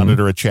like to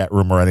monitor a chat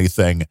room or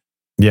anything.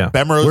 Yeah,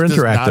 Bemrose we're does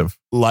interactive.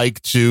 Not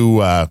like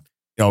to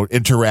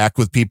interact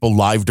with people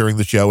live during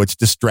the show. It's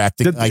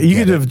distracting. You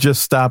could have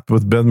just stopped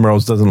with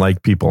Bemrose doesn't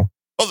like people.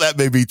 Well, that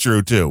may be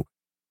true too.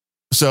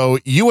 So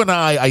you and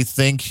I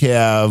think,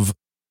 have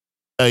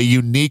a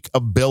unique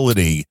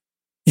ability.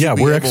 Yeah,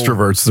 we're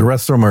extroverts. The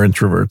rest of them are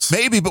introverts.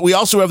 Maybe, but we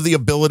also have the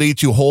ability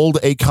to hold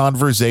a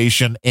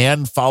conversation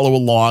and follow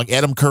along.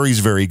 Adam Curry's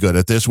very good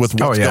at this with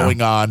what's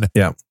going on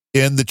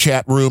in the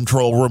chat room,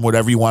 troll room,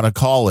 whatever you want to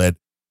call it,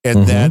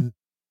 and then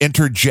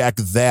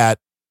interject that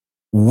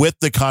with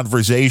the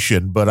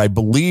conversation. But I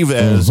believe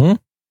as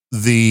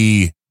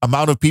the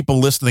amount of people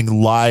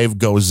listening live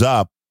goes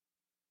up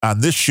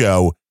on this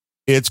show,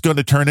 it's going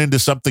to turn into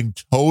something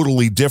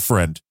totally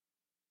different.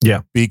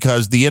 Yeah.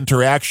 Because the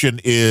interaction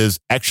is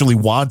actually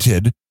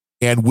wanted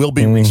and will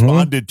be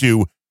responded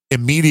to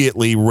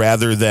immediately,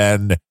 rather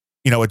than,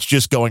 it's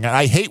just going on.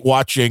 I hate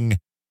watching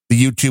the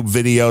YouTube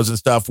videos and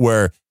stuff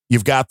where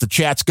you've got the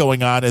chats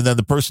going on and then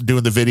the person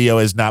doing the video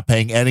is not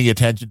paying any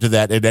attention to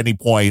that at any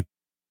point.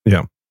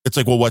 Yeah. It's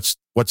like, well,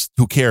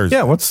 who cares?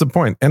 Yeah. What's the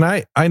point? And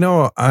I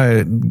know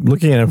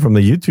looking at it from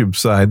the YouTube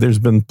side, there's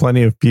been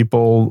plenty of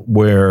people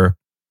where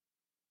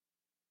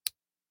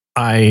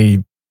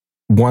I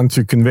want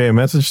to convey a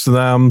message to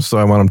them, so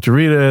I want them to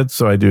read it,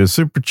 so I do a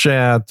super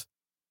chat,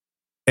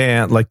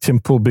 and like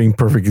Tim Pool being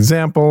perfect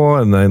example.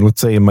 And then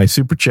let's say in my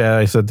super chat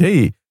I said,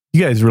 hey,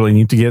 you guys really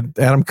need to get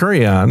Adam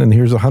Curry on, and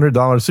here's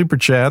 $100 super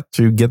chat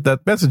to get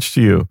that message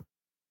to you.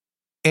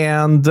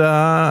 And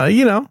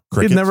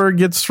it never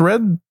gets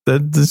read.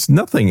 There's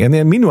nothing. And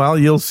then meanwhile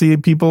you'll see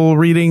people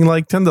reading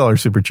like $10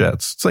 super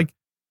chats. It's like,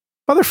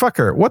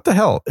 motherfucker, what the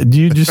hell? Do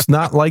you just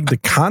not like the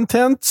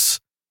contents?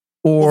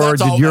 Or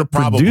did your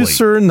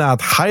producer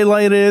not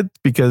highlight it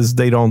because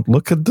they don't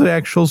look at the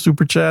actual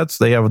super chats?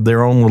 They have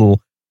their own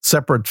little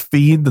separate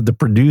feed that the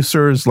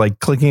producers like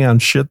clicking on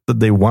shit that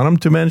they want them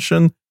to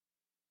mention.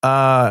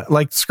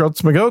 Like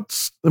Scroats My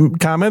Goats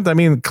comment. I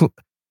mean,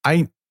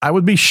 I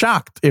would be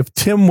shocked if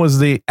Tim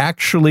was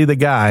actually the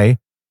guy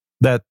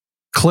that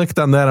clicked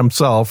on that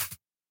himself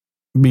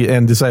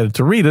and decided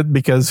to read it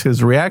because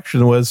his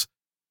reaction was,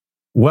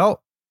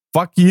 well,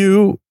 fuck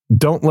you.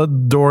 Don't let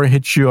the door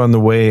hit you on the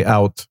way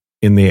out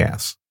in the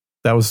ass.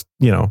 That was,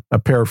 a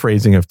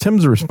paraphrasing of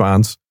Tim's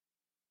response.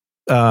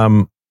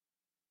 So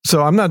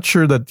I'm not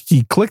sure that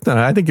he clicked on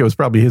it. I think it was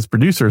probably his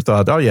producer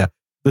thought, oh yeah,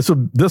 this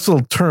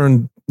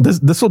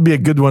will be a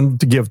good one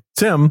to give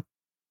Tim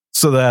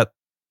so that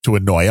to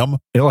annoy him.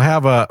 He'll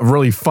have a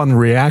really fun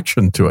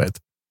reaction to it.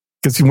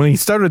 Because when he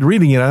started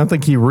reading it, I don't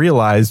think he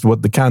realized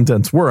what the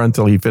contents were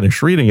until he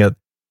finished reading it,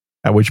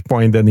 at which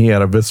point then he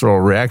had a visceral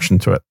reaction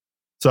to it.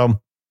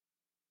 So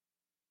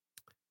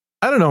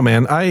I don't know,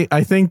 man.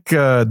 I think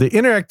the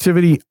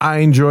interactivity I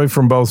enjoy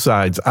from both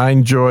sides. I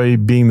enjoy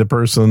being the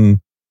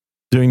person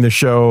doing the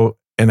show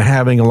and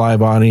having a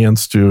live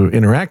audience to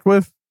interact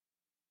with.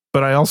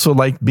 But I also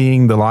like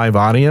being the live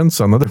audience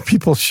on other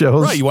people's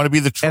shows. Right, you want to be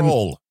the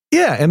troll.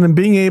 And then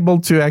being able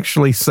to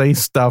actually say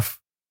stuff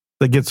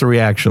that gets a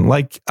reaction.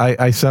 Like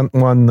I sent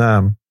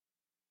a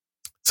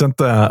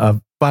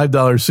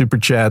 $5 super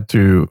chat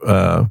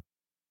to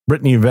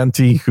Brittany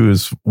Venti,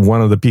 who's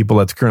one of the people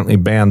that's currently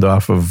banned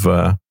off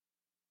of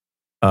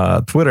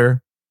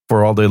Twitter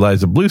for All Day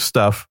Lies of Blue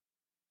stuff.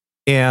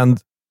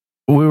 And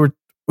we were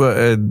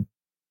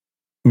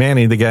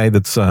Manny, the guy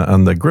that's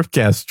on the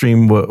Griftcast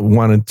stream,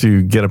 wanted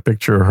to get a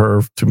picture of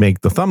her to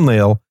make the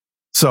thumbnail.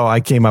 So I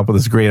came up with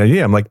this great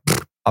idea. I'm like,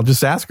 I'll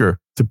just ask her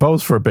to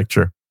pose for a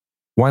picture.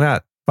 Why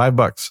not?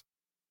 $5.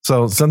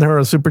 So send her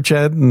a super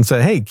chat and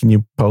say, hey, can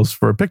you pose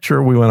for a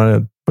picture? We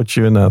want to put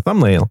you in a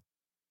thumbnail.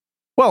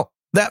 Well,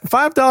 that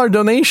 $5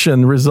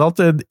 donation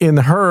resulted in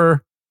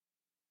her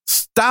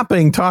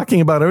stopping talking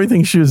about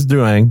everything she was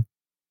doing,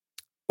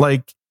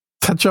 like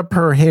touch up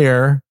her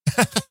hair,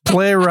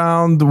 play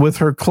around with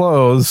her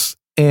clothes,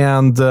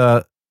 and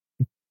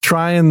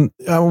try and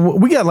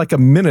we got like a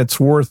minute's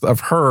worth of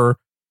her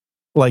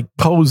like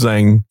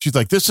posing. She's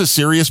like, this is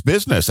serious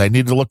business. I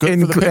need to look good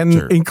for the picture.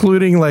 And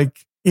including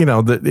like,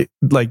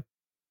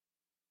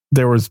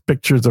 there was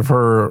pictures of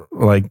her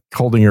like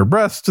holding her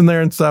breasts in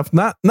there and stuff.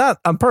 Not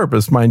on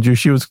purpose, mind you.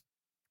 She was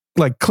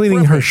like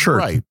cleaning her shirt.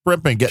 Right.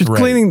 Primping, getting She's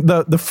ready. cleaning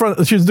the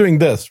front. She was doing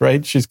this,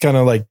 right? She's kind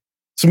of like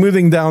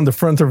smoothing down the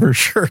front of her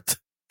shirt.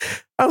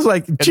 I was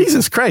like,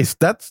 Jesus Christ,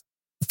 that's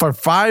for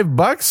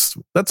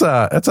 $5. That's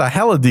a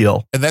hella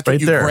deal. And that's right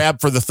what you there. grabbed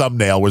for the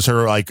thumbnail was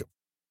her like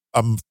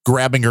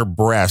grabbing her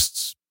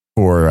breasts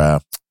for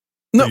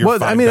no.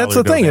 Well, I mean, that's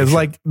the thing is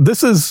like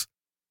this is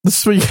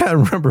what you gotta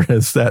remember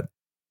is that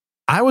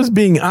I was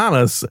being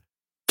honest.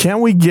 Can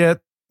we get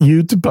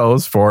you to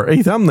pose for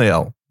a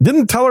thumbnail?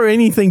 Didn't tell her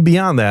anything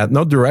beyond that.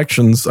 No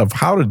directions of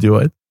how to do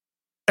it.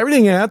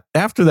 Everything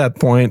after that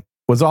point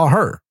was all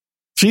her.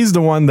 She's the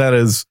one that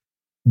is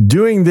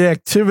doing the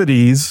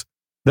activities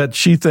that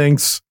she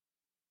thinks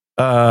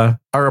are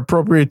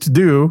appropriate to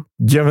do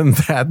given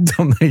that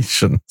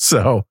donation.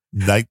 So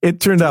it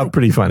turned out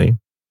pretty funny.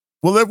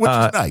 Well, that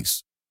was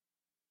nice.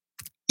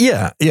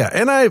 Yeah.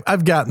 And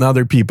I've gotten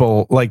other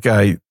people like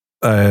I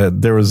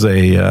did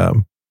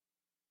a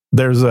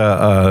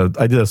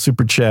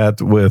super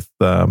chat with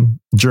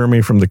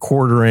Jeremy from the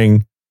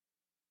Quartering,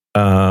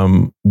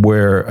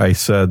 where I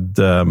said,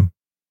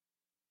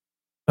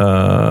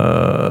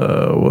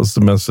 what's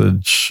the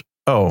message?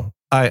 Oh,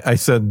 I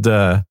said,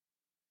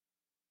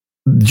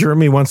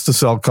 Jeremy wants to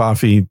sell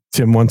coffee.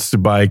 Tim wants to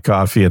buy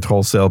coffee at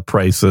wholesale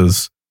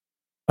prices.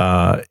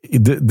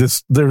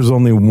 There's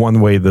only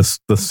one way this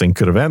thing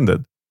could have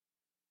ended.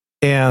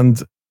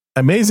 And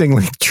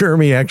amazingly,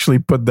 Jeremy actually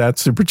put that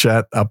super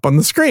chat up on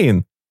the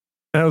screen.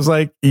 And I was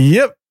like,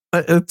 yep,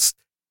 it's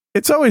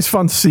always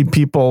fun to see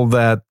people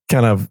that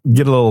kind of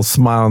get a little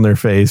smile on their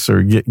face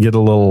or get a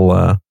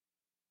little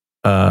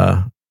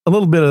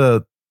bit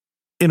of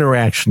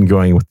interaction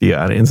going with the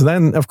audience. And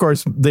then, of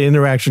course, the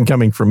interaction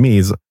coming from me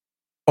is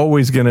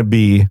always going to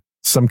be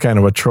some kind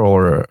of a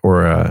troll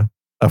or a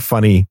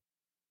funny,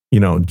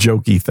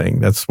 jokey thing.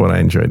 That's what I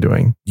enjoy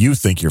doing. You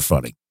think you're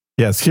funny.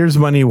 Yes, here's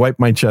money. Wipe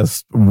my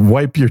chest.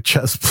 Wipe your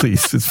chest,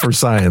 please. It's for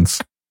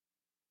science.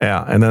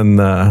 Yeah, and then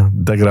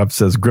Dug It Up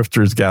says,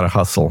 Grifter's got to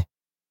hustle.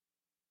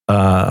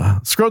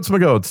 Scroats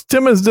McGoats,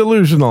 Tim is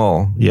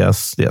delusional.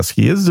 Yes,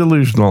 he is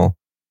delusional.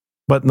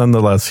 But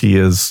nonetheless, he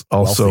is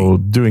also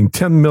doing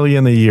 $10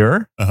 million a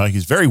year.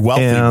 He's very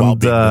wealthy while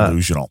being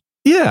delusional.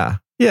 Yeah.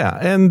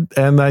 And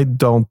I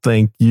don't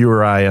think you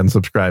or I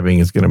unsubscribing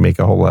is going to make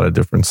a whole lot of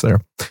difference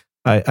there.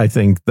 I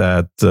think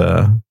that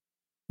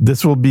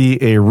this will be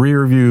a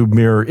rear view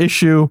mirror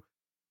issue.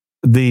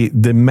 The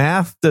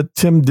math that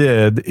Tim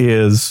did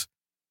is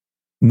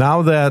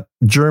now that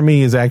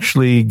Jeremy has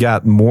actually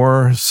got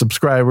more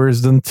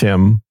subscribers than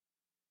Tim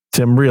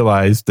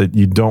realized that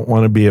you don't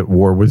want to be at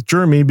war with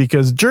Jeremy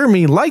because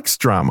Jeremy likes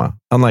drama,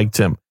 unlike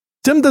Tim.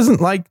 Tim doesn't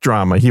like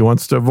drama. He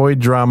wants to avoid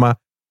drama.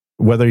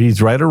 Whether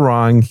he's right or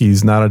wrong,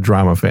 he's not a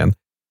drama fan.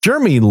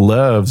 Jeremy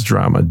loves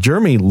drama.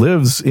 Jeremy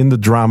lives in the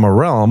drama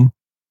realm.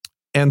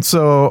 And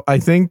so I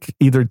think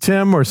either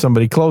Tim or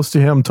somebody close to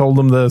him told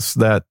him this,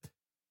 that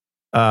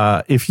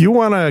if you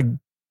want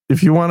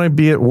to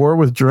be at war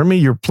with Jeremy,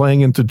 you're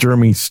playing into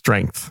Jeremy's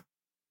strength.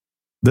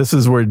 This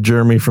is where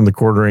Jeremy from the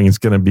Quartering is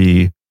going to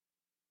be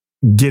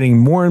getting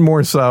more and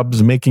more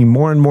subs, making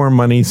more and more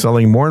money,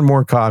 selling more and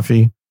more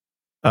coffee.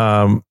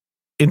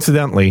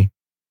 Incidentally,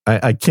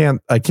 I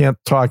can't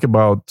talk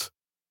about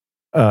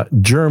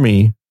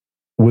Jeremy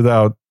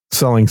without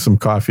selling some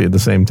coffee at the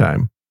same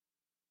time.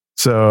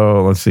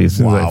 So let's see. As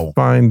soon as I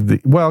find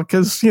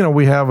because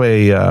we have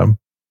a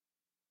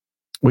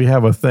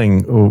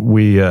thing.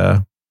 We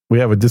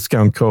have a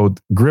discount code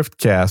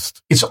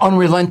GriftCast. It's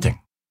unrelenting.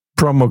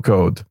 Promo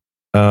code.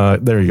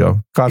 There you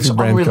go. Coffee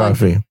Brand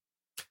Coffee.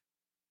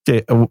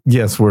 Okay.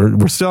 Yes,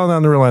 we're still on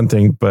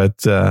Unrelenting,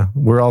 but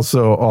we're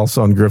also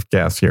on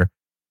GriftCast here.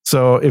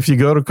 So if you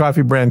go to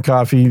Coffee Brand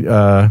Coffee,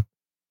 the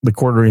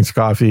Quarterings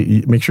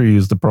Coffee, make sure you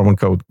use the promo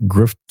code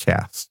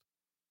GriftCast,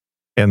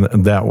 and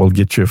that will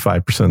get you a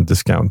 5%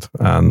 discount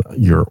on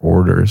your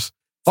orders.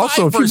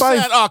 Also, 5%? If you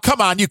buy,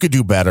 come on, you could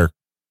do better.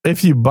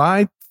 If you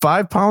buy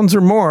 5 pounds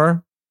or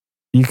more,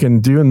 you can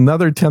do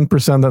another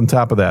 10% on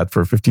top of that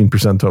for a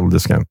 15% total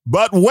discount.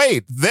 But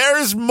wait,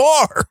 there's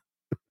more.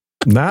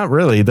 Not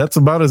really. That's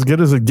about as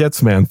good as it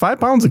gets, man. 5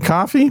 pounds of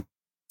coffee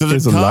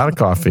is a lot of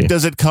coffee.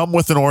 Does it come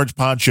with an orange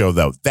poncho,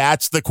 though?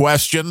 That's the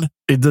question.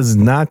 It does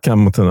not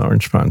come with an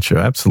orange poncho.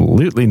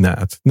 Absolutely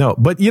not. No,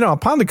 but a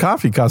pound of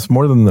coffee costs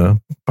more than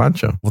the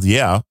poncho. Well,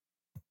 yeah.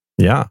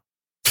 Yeah.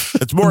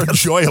 It's more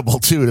enjoyable,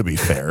 too, to be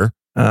fair.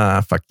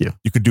 Fuck you.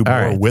 You could do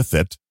more with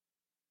it.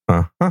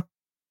 Uh-huh.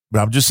 But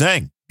I'm just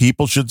saying,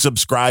 people should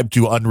subscribe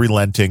to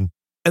Unrelenting.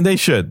 And they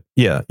should.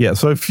 Yeah. Yeah.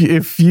 So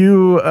if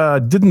you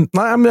didn't,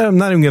 I'm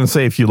not even going to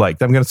say if you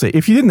liked, I'm going to say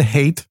if you didn't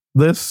hate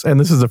this, and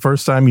this is the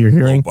first time you're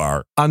hearing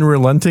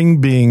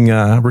Unrelenting being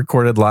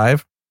recorded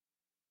live,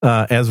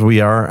 as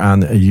we are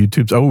on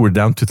YouTube. Oh, we're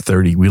down to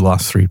 30. We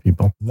lost 3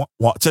 people.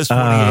 It says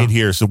 28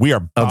 here. So we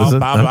are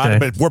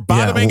we're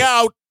bottoming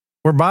out.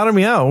 We're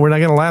bottoming out. We're not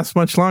going to last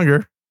much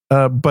longer.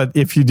 But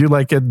if you do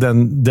like it,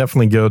 then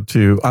definitely go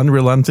to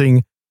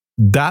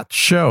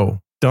unrelenting.show.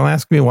 Don't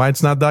ask me why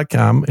it's not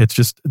 .com. It's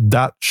just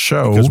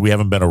 .show. Because we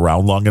haven't been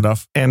around long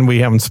enough. And we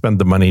haven't spent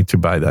the money to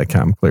buy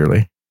 .com,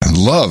 clearly. I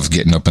love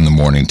getting up in the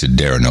morning to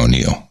Darren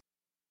O'Neill.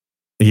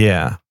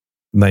 Yeah.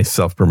 Nice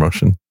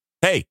self-promotion.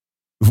 Hey,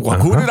 who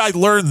did I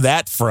learn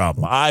that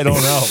from? I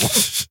don't know.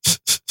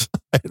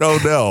 I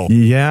don't know.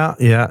 Yeah.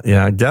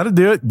 Got to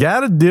do it.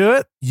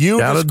 You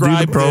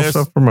describe the pro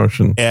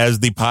self-promotion as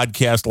the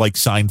podcast like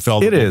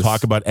Seinfeld. We'll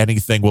talk about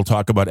anything. We'll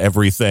talk about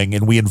everything.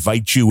 And we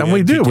invite you. And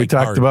we do. We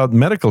talked about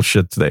medical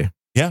shit today.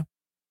 Yeah.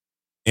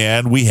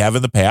 And we have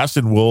in the past,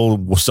 and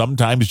we'll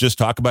sometimes just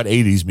talk about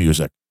 80s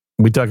music.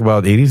 We talk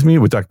about 80s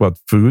music. We talk about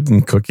food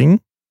and cooking.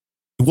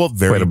 Well,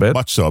 very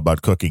much so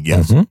about cooking.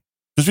 Yes.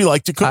 Because we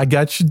like to cook. I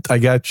got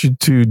you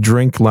to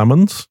drink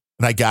lemons.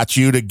 And I got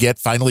you to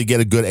finally get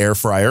a good air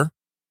fryer.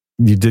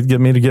 You did get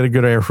me to get a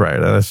good air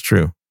fryer. That's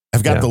true.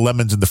 I've got the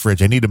lemons in the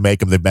fridge. I need to make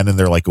them. They've been in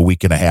there like a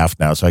week and a half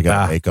now, so I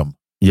got to make them.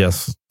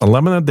 Yes, a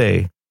lemon a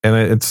day. And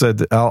it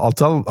said, I'll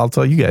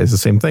tell you guys the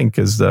same thing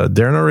because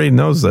Darren already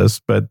knows this,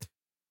 but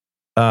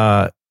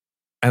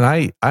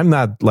and I'm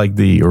not like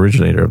the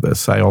originator of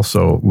this. I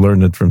also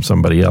learned it from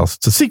somebody else.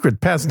 It's a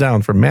secret passed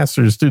down from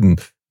master to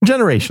student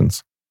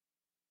generations.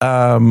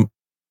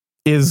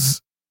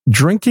 Is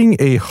drinking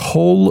a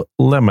whole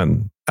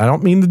lemon. I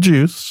don't mean the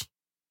juice.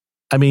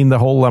 I mean the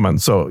whole lemon.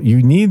 So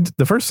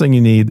the first thing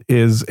you need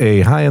is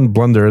a high-end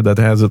blender that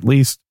has at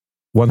least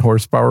 1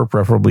 horsepower,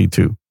 preferably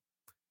 2.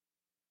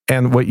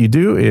 And what you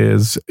do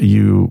is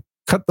you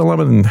cut the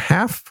lemon in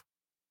half.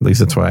 At least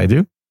that's what I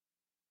do.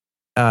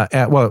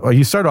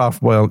 You start off,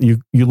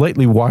 you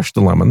lightly wash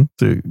the lemon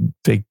to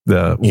take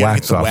the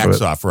wax off. Wax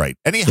off, right.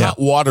 Any hot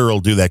water will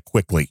do that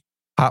quickly.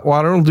 Hot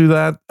water will do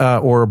that,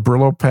 or a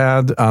Brillo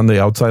pad on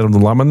the outside of the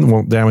lemon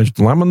won't damage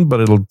the lemon, but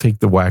it'll take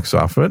the wax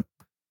off it.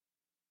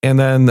 And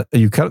then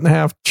you cut it in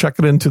half, chuck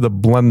it into the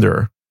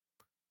blender,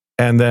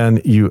 and then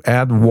you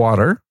add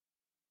water.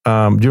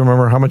 Do you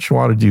remember how much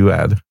water do you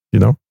add?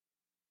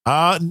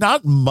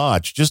 Not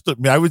much.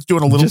 I was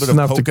doing a little bit of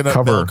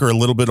coconut milk or a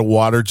little bit of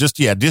water. Just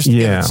get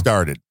it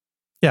started.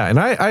 Yeah, and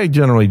I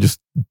generally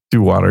just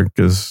do water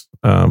because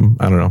I don't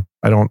know.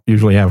 I don't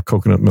usually have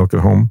coconut milk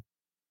at home.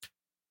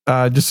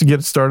 Just to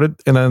get it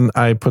started, and then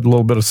I put a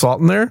little bit of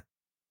salt in there,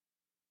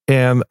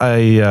 and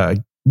I.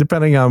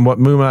 Depending on what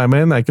mood I'm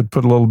in, I could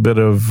put a little bit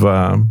of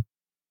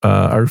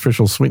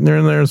artificial sweetener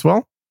in there as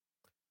well.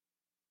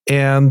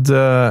 And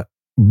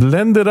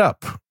blend it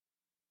up.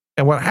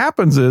 And what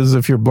happens is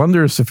if your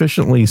blender is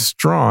sufficiently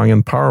strong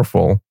and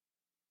powerful,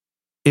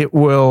 it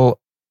will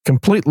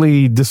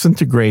completely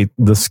disintegrate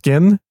the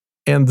skin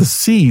and the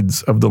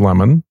seeds of the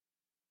lemon.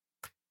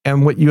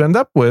 And what you end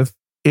up with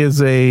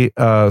is a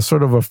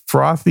sort of a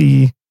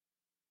frothy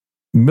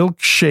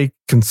milkshake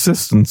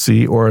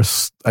consistency, or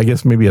I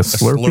guess maybe a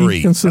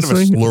slurpy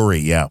consistency. Kind of a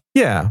slurry, yeah.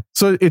 Yeah.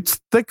 So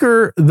it's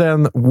thicker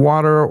than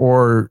water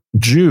or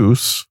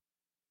juice.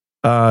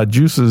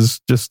 Juice is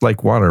just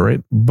like water,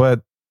 right?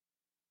 But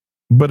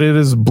it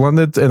is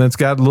blended, and it's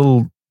got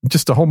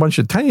just a whole bunch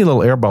of tiny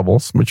little air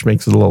bubbles, which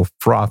makes it a little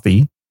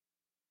frothy.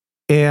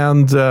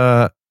 And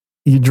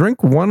you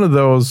drink one of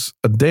those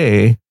a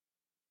day,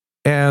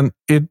 And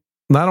it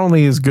not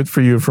only is good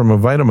for you from a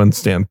vitamin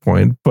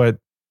standpoint, but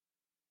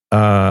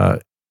I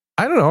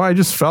don't know. I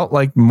just felt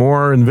like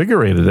more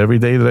invigorated every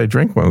day that I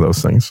drink one of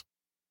those things.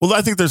 Well,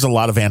 I think there's a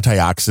lot of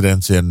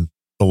antioxidants in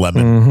the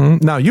lemon.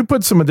 Mm-hmm. Now, you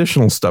put some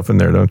additional stuff in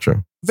there, don't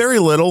you? Very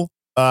little.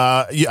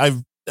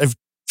 I've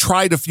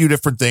tried a few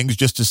different things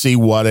just to see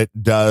what it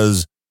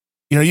does.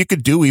 You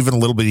could do even a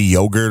little bit of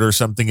yogurt or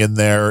something in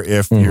there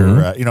if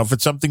you're, if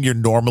it's something you're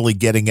normally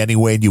getting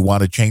anyway and you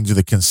want to change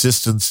the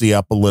consistency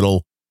up a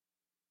little.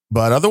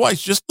 But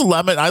otherwise, just the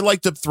lemon. I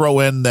like to throw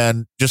in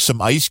then just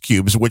some ice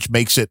cubes, which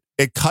makes it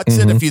cuts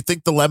it. If you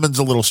think the lemon's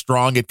a little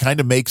strong, it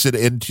kind of makes it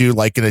into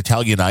like an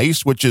Italian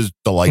ice, which is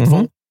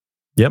delightful.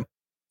 Yep.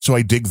 So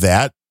I dig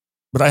that.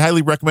 But I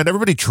highly recommend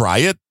everybody try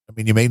it. I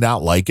mean, you may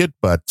not like it,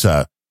 but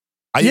I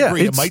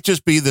agree. It might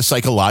just be the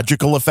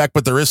psychological effect,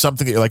 but there is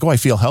something that you're like, oh, I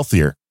feel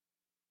healthier.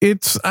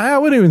 I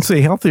wouldn't even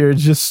say healthier.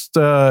 It's just,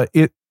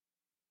 it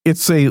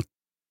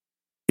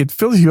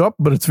fills you up,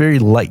 but it's very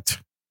light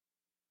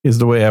is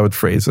the way I would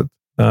phrase it.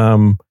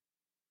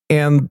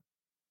 And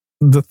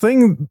the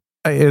thing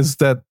is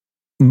that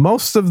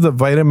most of the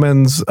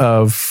vitamins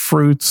of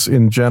fruits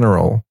in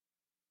general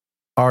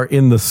are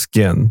in the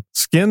skin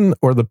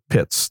or the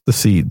pits, the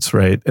seeds,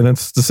 right? And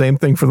it's the same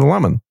thing for the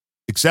lemon.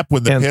 Except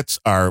when the pits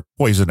are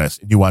poisonous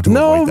and you want to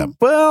avoid them.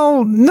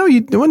 Well, no,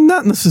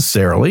 not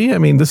necessarily. I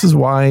mean, this is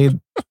why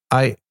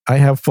I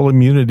have full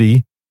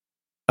immunity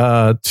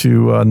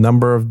to a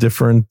number of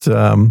different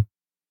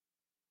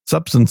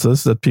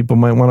substances that people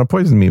might want to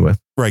poison me with.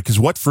 Right, because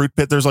what fruit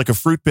pit? There's like a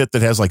fruit pit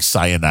that has like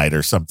cyanide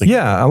or something.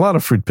 Yeah, a lot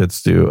of fruit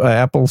pits do.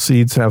 Apple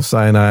seeds have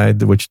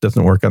cyanide, which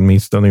doesn't work on me,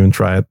 so don't even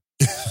try it.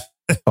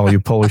 All you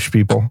Polish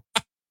people.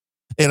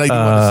 And I do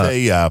want to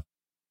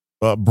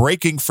say,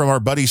 breaking from our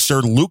buddy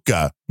Sir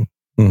Luca,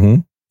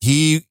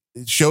 he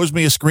shows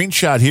me a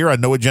screenshot here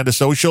on No Agenda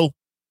Social.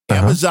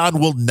 Amazon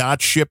will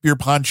not ship your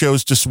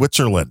ponchos to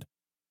Switzerland.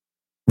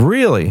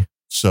 Really?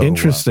 So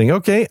interesting.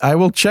 Okay, I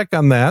will check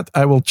on that.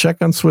 I will check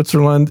on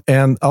Switzerland,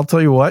 and I'll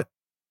tell you what,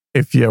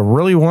 if you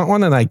really want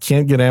one and I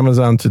can't get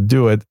Amazon to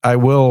do it, I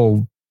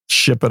will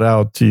ship it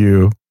out to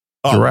you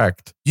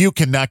direct. You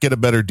cannot get a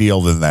better deal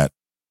than that.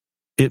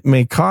 It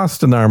may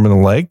cost an arm and a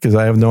leg because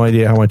I have no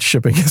idea how much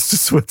shipping is to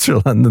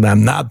Switzerland, and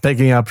I'm not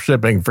picking up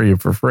shipping for you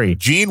for free.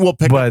 Gene will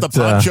pick up the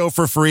poncho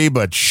for free,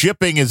 but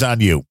shipping is on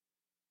you.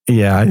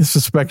 Yeah, I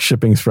suspect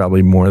shipping's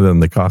probably more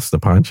than the cost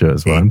of poncho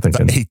is what I'm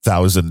thinking.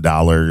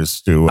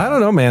 $8,000 to... I don't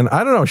know, man.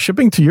 I don't know.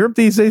 Shipping to Europe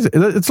these days,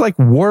 it's like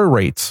war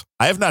rates.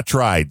 I have not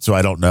tried, so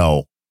I don't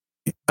know.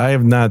 I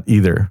have not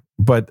either.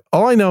 But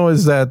all I know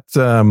is that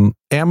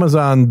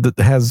Amazon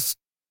has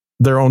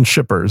their own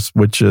shippers,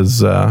 which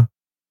is,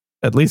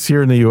 at least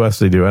here in the U.S.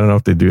 they do. I don't know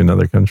if they do in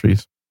other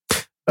countries.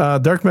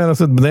 Dark Matter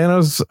said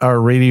bananas are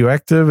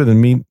radioactive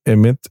and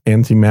emit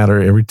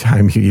antimatter. Every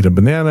time you eat a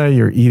banana,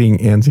 you're eating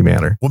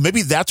antimatter. Well,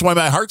 maybe that's why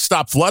my heart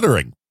stopped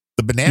fluttering.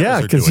 The bananas. Yeah,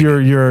 because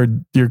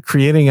you're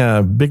creating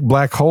a big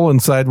black hole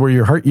inside where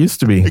your heart used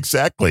to be.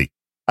 Exactly.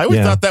 I always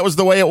thought that was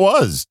the way it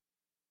was.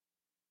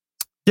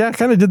 Yeah, I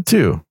kind of did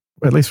too.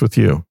 At least with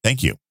you.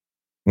 Thank you.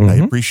 I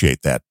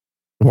appreciate that.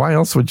 Why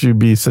else would you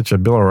be such a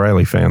Bill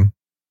O'Reilly fan?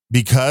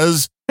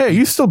 Because hey, are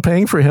you still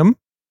paying for him?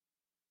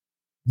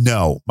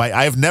 No,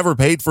 I have never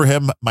paid for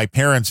him. My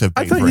parents have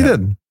paid for him. I thought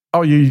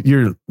you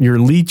did. Oh, you're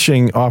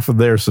leeching off of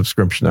their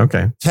subscription.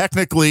 Okay.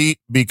 Technically,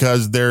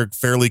 because they're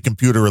fairly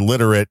computer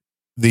illiterate,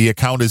 the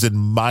account is in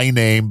my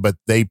name, but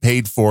they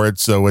paid for it,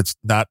 so it's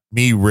not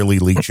me really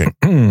leeching.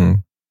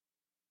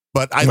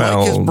 But I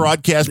like his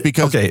broadcast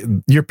because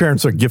your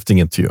parents are gifting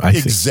it to you. I see.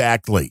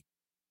 Exactly.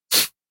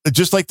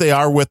 Just like they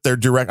are with their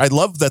direct. I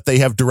love that they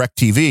have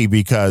DirecTV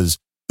because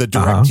the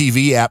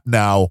DirecTV app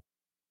now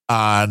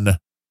on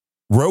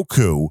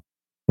Roku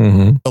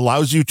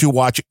allows you to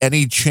watch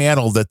any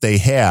channel that they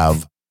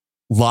have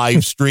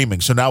live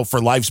streaming. So now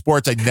for live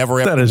sports, I never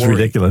have to worry.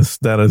 Ridiculous.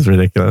 That is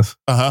ridiculous.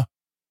 But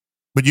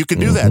you can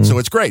do that. So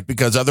it's great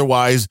because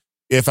otherwise,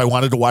 if I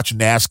wanted to watch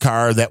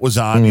NASCAR, that was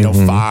on,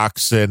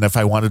 Fox. And if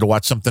I wanted to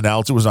watch something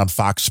else, it was on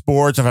Fox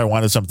Sports. If I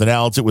wanted something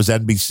else, it was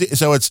NBC.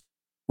 So it's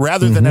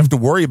rather than have to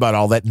worry about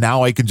all that,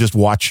 now I can just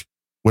watch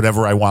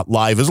whatever I want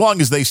live as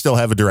long as they still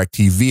have a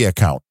DirecTV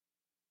account.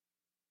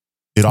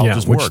 It all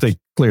just works. Which they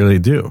clearly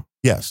do.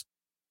 Yes.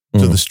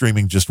 So the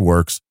streaming just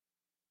works.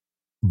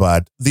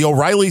 But the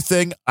O'Reilly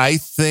thing, I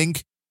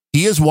think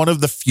he is one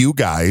of the few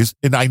guys,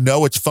 and I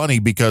know it's funny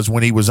because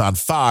when he was on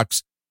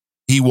Fox,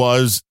 he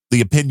was the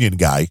opinion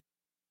guy.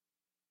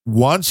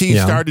 Once he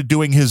started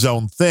doing his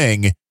own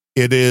thing,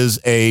 it is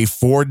a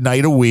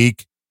 4-night a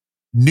week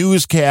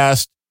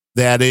newscast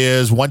that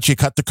is, once you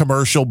cut the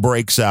commercial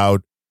breaks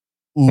out,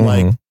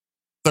 like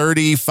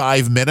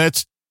 35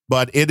 minutes,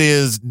 but it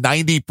is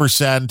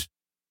 90%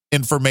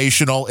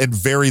 informational and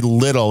very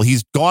little.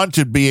 He's gone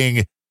to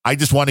being, I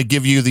just want to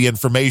give you the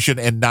information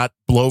and not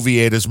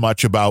bloviate as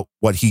much about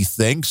what he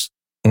thinks.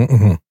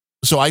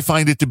 So I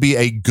find it to be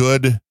a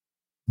good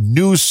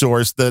news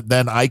source that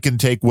then I can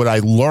take what I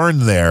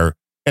learned there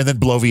and then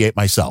bloviate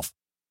myself.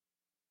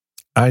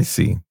 I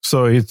see.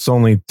 So it's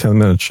only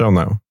 10-minute show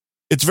now.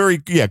 It's very,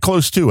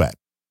 close to it.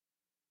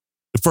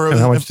 For and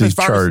how much does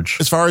he charge?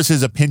 As far as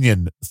his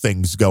opinion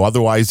things go,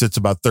 otherwise it's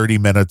about 30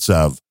 minutes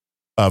of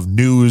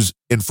news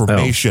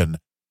information.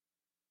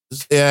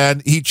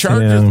 And he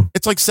charges,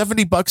 it's like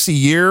 $70 a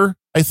year,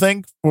 I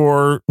think,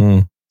 for.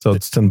 So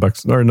it's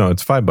 $10, or no,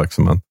 it's $5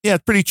 a month. Yeah,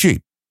 it's pretty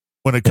cheap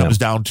when it comes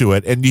down to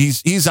it. And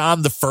he's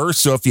on the first.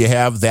 So if you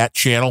have that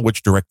channel,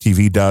 which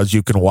DirecTV does,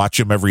 you can watch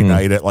him every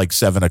night at like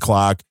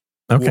 7:00.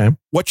 Okay.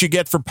 What you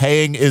get for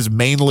paying is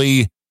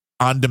mainly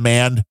on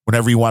demand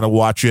whenever you want to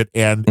watch it,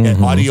 and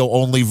an audio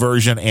only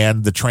version,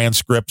 and the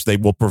transcripts they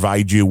will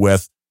provide you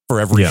with for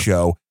every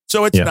show.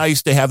 So it's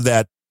nice to have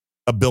that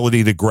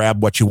ability to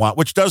grab what you want,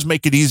 which does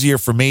make it easier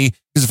for me,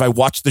 because if I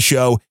watch the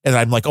show and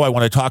I'm like, oh, I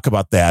want to talk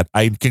about that,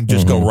 I can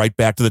just go right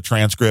back to the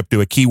transcript,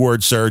 do a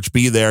keyword search,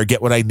 be there,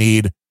 get what I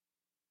need,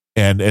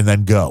 and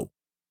then go.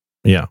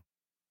 Yeah.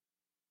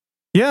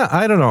 Yeah,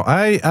 I don't know.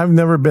 I've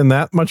never been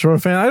that much of a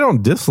fan. I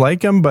don't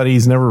dislike him, but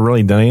he's never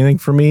really done anything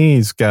for me.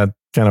 He's got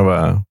kind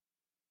of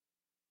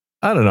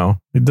I don't know.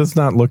 It does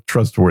not look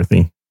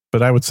trustworthy,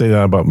 but I would say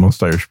that about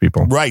most Irish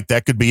people. Right.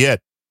 That could be it.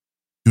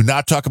 Do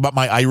not talk about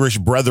my Irish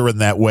brethren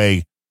that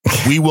way.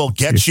 We will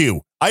get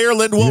you.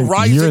 Ireland will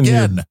rise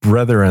again. Your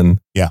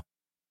brethren. Yeah.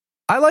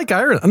 I like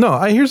Ireland. No,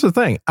 here's the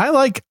thing. I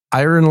like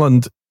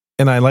Ireland,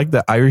 and I like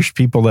the Irish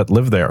people that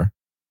live there.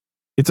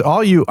 It's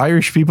all you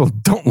Irish people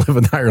don't live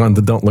in Ireland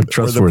that don't look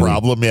trustworthy. The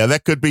problem. Yeah,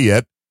 that could be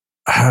it.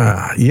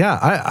 I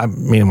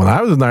mean, when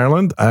I was in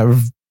Ireland,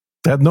 I've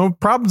had no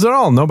problems at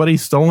all. Nobody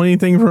stole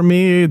anything from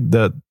me.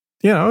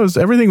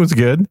 Everything was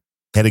good.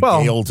 Had a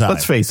gay old time.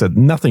 Let's face it,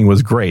 nothing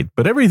was great,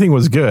 but everything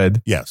was good.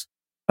 Yes.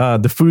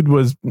 The food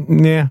was,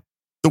 The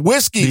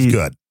whiskey's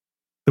good.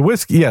 The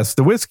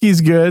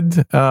whiskey's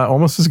good.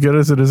 Almost as good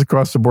as it is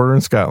across the border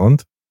in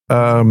Scotland.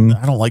 I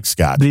don't like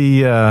Scotch.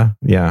 The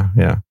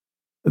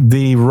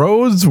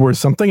roads were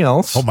something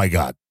else. Oh my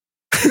God.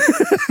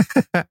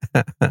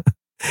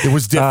 It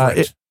was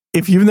different.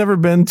 If you've never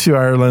been to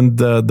Ireland,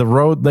 the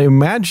road, they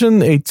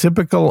imagine a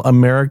typical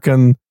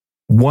American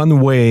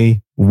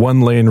one-way,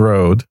 one-lane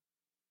road.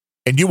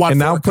 And you want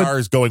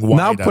cars going wide.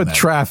 Now put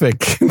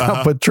traffic.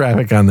 Now put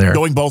traffic on there.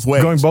 Going both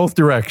ways. Going both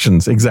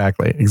directions.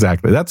 Exactly.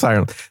 That's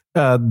Ireland.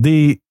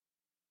 The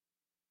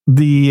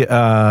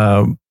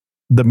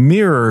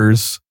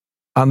mirrors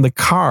on the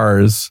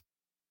cars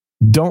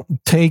don't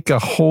take a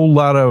whole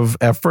lot of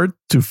effort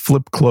to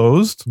flip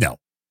closed. No.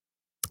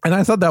 And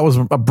I thought that was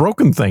a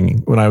broken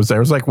thing when I was there.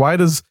 I was like, why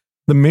does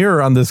the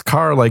mirror on this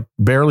car like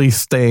barely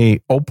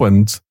stay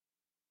opened?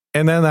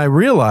 And then I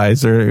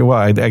realized,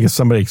 I guess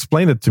somebody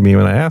explained it to me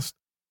when I asked,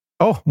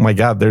 oh my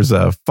God, there's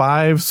a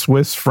 5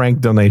 Swiss franc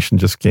donation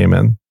just came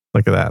in.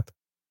 Look at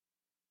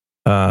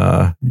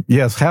that.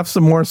 Yes, have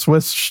some more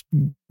Swiss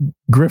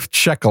grift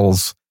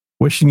shekels.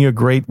 Wishing you a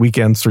great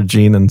weekend, Sir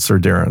Gene and Sir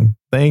Darren.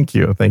 Thank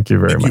you. Thank you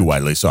very much. You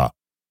widely saw.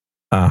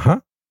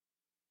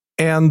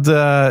 And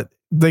the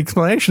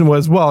explanation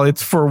was, well,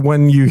 it's for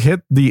when you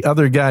hit the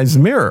other guy's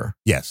mirror.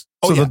 Yes.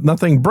 That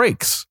nothing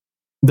breaks.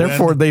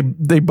 Therefore, they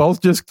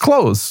both just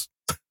close.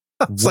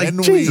 It's like,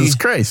 Jesus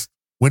Christ.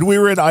 When we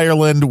were in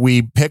Ireland,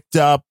 we picked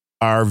up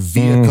our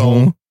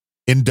vehicle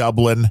in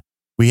Dublin.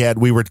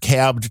 We were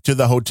cabbed to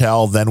the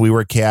hotel. Then we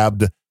were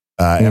cabbed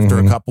after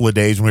a couple of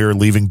days when we were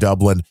leaving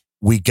Dublin.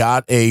 We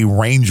got a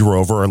Range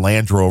Rover or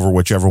Land Rover,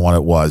 whichever one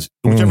it was,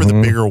 whichever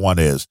the bigger one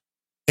is.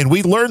 And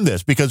we learned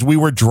this because we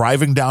were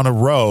driving down a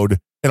road,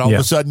 and all of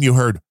a sudden you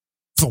heard,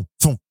 thump,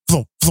 thump,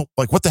 thump, thump.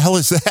 Like, what the hell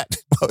is that?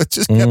 It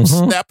just kept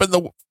snapping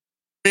the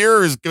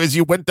mirrors as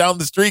you went down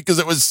the street because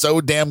it was so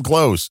damn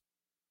close.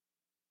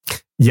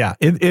 Yeah,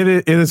 it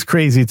is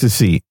crazy to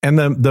see. And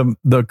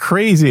the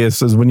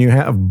craziest is when you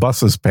have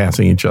buses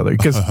passing each other,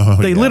 because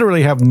they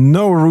literally have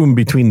no room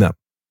between them.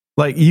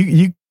 Like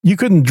you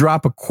couldn't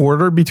drop a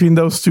quarter between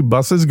those two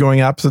buses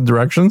going opposite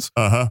directions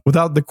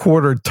without the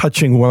quarter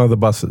touching one of the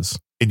buses.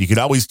 And you could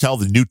always tell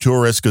the new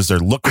tourists because they're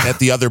looking at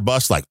the other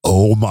bus like,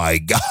 oh my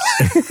God,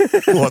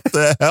 what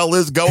the hell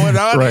is going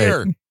on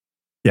here?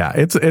 Yeah,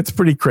 it's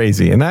pretty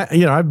crazy. And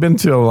I've been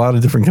to a lot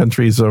of different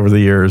countries over the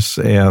years,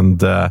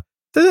 and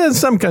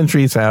some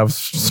countries have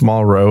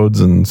small roads,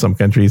 and some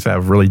countries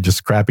have really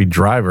just crappy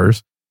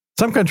drivers.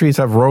 Some countries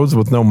have roads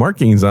with no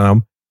markings on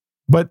them,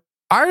 but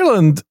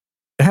Ireland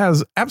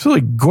has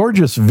absolutely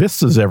gorgeous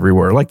vistas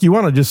everywhere. Like, you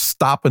want to just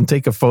stop and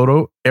take a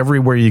photo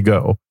everywhere you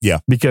go. Yeah,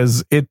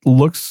 because it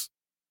looks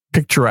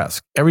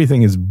picturesque.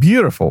 Everything is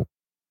beautiful,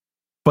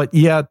 but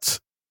yet,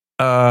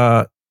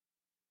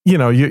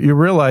 you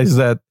realize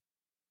that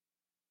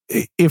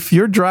if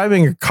you're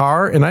driving a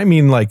car, and I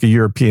mean like a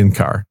European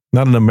car,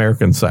 not an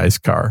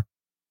American-sized car,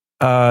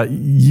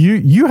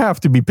 you have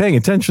to be paying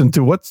attention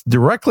to what's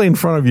directly in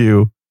front of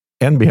you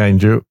and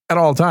behind you at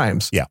all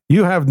times. Yeah.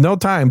 You have no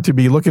time to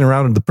be looking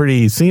around at the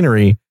pretty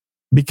scenery,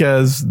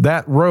 because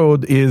that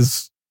road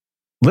is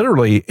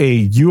literally a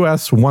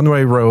U.S.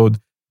 one-way road,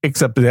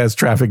 except it has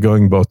traffic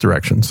going both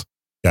directions.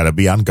 Got to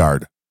be on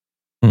guard.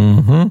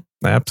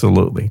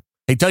 Absolutely.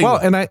 Hey, tell you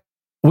what. And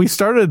we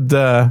started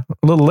a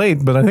little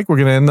late, but I think we're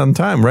going to end on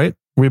time, right?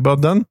 We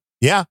both done?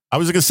 Yeah. I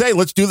was going to say,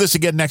 let's do this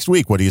again next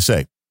week. What do you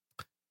say?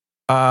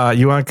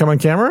 You want to come on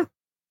camera?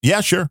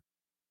 Yeah, sure.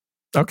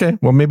 Okay.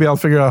 Well, maybe I'll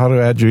figure out how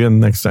to add you in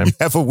next time. You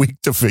have a week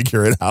to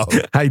figure it out.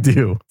 I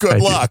do.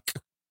 Good luck.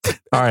 All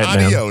right,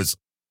 Adios.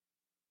 Man.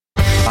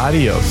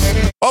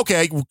 Adios.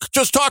 Okay,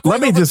 just talk.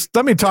 Let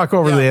me talk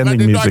over the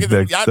ending music.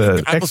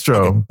 The extra.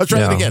 Okay, let's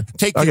try it again.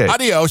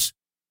 Adios.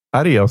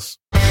 Adios.